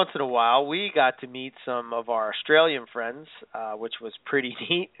every once in a while, we got to meet some of our Australian friends, which was pretty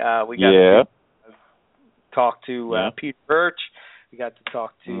neat. We got to talk to Peter Birch. We got to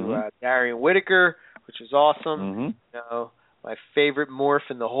talk to Darian Whitaker, which was awesome. You know, my favorite morph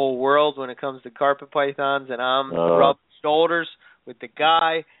in the whole world when it comes to carpet pythons, and I'm rubbing shoulders with the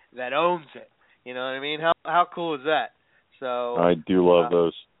guy that owns it. You know what I mean? How cool is that? So I do love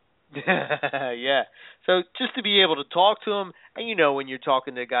those. Yeah. So just to be able to talk to them, and you know when you're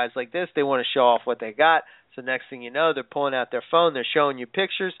talking to guys like this, they want to show off what they got. So next thing you know, they're pulling out their phone, they're showing you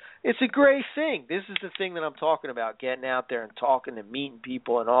pictures. It's a great thing. This is the thing that I'm talking about, getting out there and talking and meeting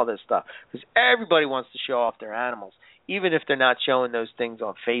people and all this stuff. Because everybody wants to show off their animals, even if they're not showing those things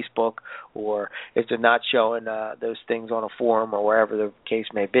on Facebook or if they're not showing those things on a forum or wherever the case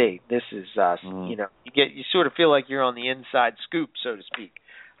may be. This is, you know, you sort of feel like you're on the inside scoop, so to speak.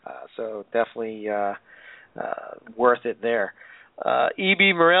 So definitely worth it there.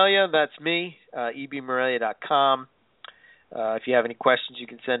 EB Morelia, that's me, ebmorelia.com. If you have any questions, you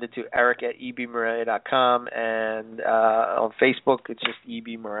can send it to Eric at ebmorelia.com. And on Facebook, it's just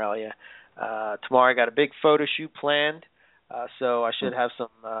EB Morelia. Tomorrow I got a big photo shoot planned, so I should have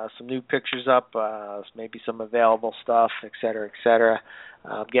some new pictures up, maybe some available stuff, et cetera, et cetera.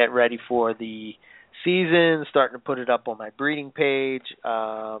 Getting ready for the season, starting to put it up on my breeding page,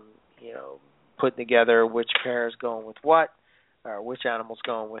 you know, putting together which pair is going with what, or which animal's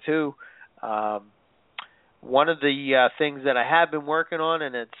going with who. One of the things that I have been working on,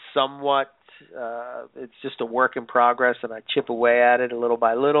 and it's somewhat, it's just a work in progress, and I chip away at it little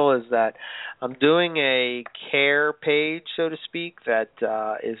by little, is that I'm doing a care page, so to speak, that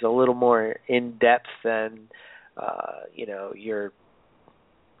is a little more in-depth than, you know, your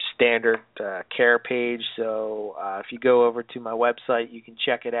standard care page. So if you go over to my website, you can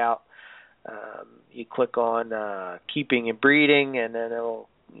check it out. You click on keeping and breeding, and then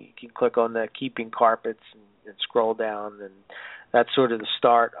you can click on the keeping carpets and scroll down, and that's sort of the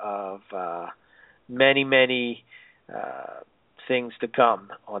start of many things to come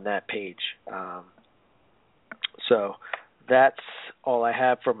on that page. So that's all I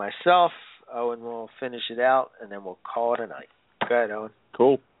have for myself. Owen will finish it out, and then we'll call it a night. Go ahead, Owen.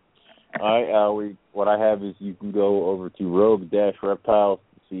 Cool. All right, what I have is you can go over to Rogue-Reptiles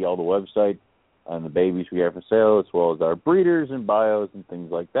to see all the website and the babies we have for sale, as well as our breeders and bios and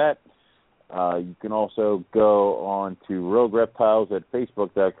things like that. You can also go on to Rogue Reptiles at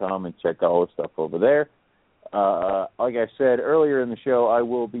Facebook.com and check all the stuff over there. Like I said earlier in the show, I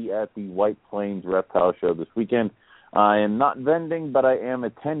will be at the White Plains Reptile Show this weekend. I am not vending, but I am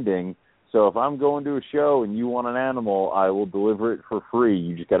attending. So if I'm going to a show and you want an animal, I will deliver it for free.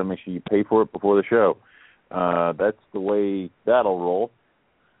 You just got to make sure you pay for it before the show. That's the way that'll roll.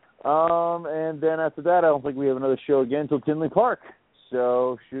 And then after that, I don't think we have another show again until Tinley Park.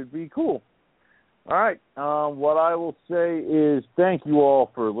 So should be cool. All right. What I will say is thank you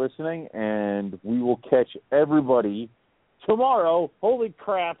all for listening, and we will catch everybody tomorrow. Holy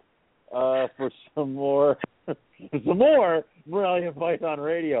crap! For some more Morelia Python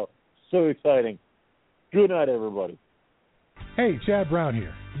Radio. So exciting. Good night, everybody. Hey, Chad Brown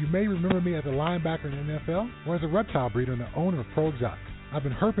here. You may remember me as a linebacker in the NFL or as a reptile breeder and the owner of Pro Exotics. I've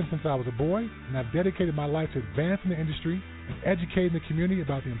been herping since I was a boy, and I've dedicated my life to advancing the industry and educating the community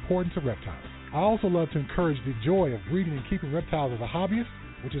about the importance of reptiles. I also love to encourage the joy of breeding and keeping reptiles as a hobbyist,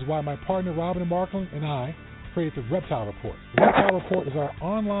 which is why my partner Robin and Marklin and I created the Reptile Report. The Reptile Report is our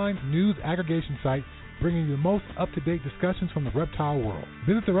online news aggregation site bringing you the most up-to-date discussions from the reptile world.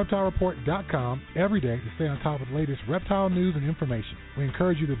 Visit thereptilereport.com every day to stay on top of the latest reptile news and information. We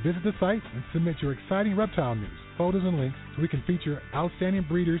encourage you to visit the site and submit your exciting reptile news, photos, and links so we can feature outstanding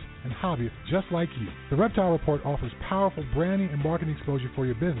breeders and hobbyists just like you. The Reptile Report offers powerful branding and marketing exposure for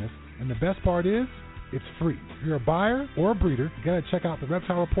your business, and the best part is, it's free. If you're a buyer or a breeder, you gotta check out the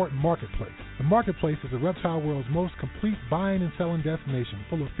Reptile Report Marketplace. The Marketplace is the reptile world's most complete buying and selling destination,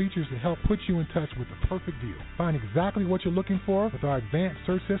 full of features to help put you in touch with the perfect deal. Find exactly what you're looking for with our advanced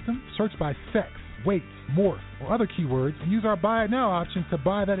search system. Search by sex, weight, morph, or other keywords, and use our Buy It Now option to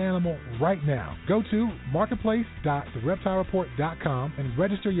buy that animal right now. Go to marketplace.thereptilereport.com and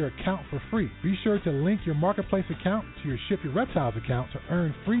register your account for free. Be sure to link your Marketplace account to your Ship Your Reptiles account to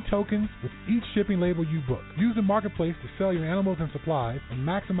earn free tokens with each shipping label you book. Use the Marketplace to sell your animals and supplies and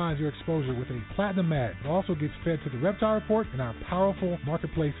maximize your exposure with a platinum ad. It also gets fed to the Reptile Report and our powerful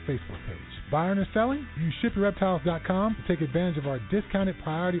Marketplace Facebook page. Buying or selling? Use ShipYourReptiles.com to take advantage of our discounted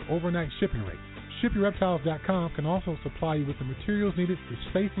priority overnight shipping rates. ShipYourReptiles.com can also supply you with the materials needed to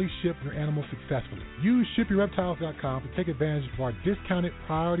safely ship your animals successfully. Use ShipYourReptiles.com to take advantage of our discounted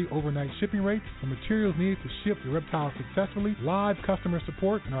priority overnight shipping rates, the materials needed to ship your reptiles successfully, live customer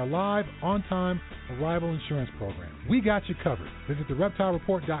support, and our live on-time arrival insurance program. We got you covered. Visit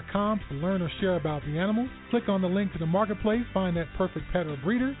thereptilereport.com to learn or share about the animals. Click on the link to the marketplace, find that perfect pet or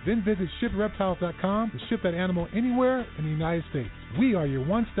breeder, then visit ShipYourReptiles.com to ship that animal anywhere in the United States. We are your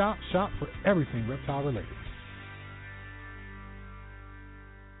one-stop shop for everything reptile related.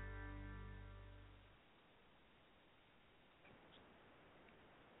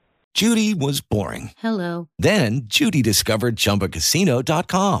 Judy was boring. Hello. Then Judy discovered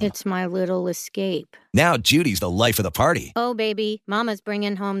ChumbaCasino.com. It's my little escape. Now Judy's the life of the party. Oh, baby, mama's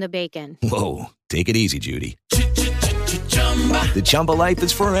bringing home the bacon. Whoa, take it easy, Judy. The Chumba life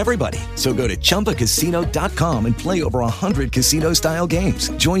is for everybody. So go to ChumbaCasino.com and play over 100 casino-style games.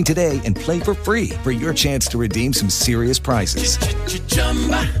 Join today and play for free for your chance to redeem some serious prizes.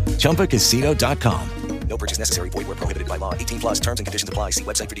 ChumbaCasino.com. No purchase necessary. Void where prohibited by law. 18+ terms and conditions apply. See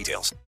website for details.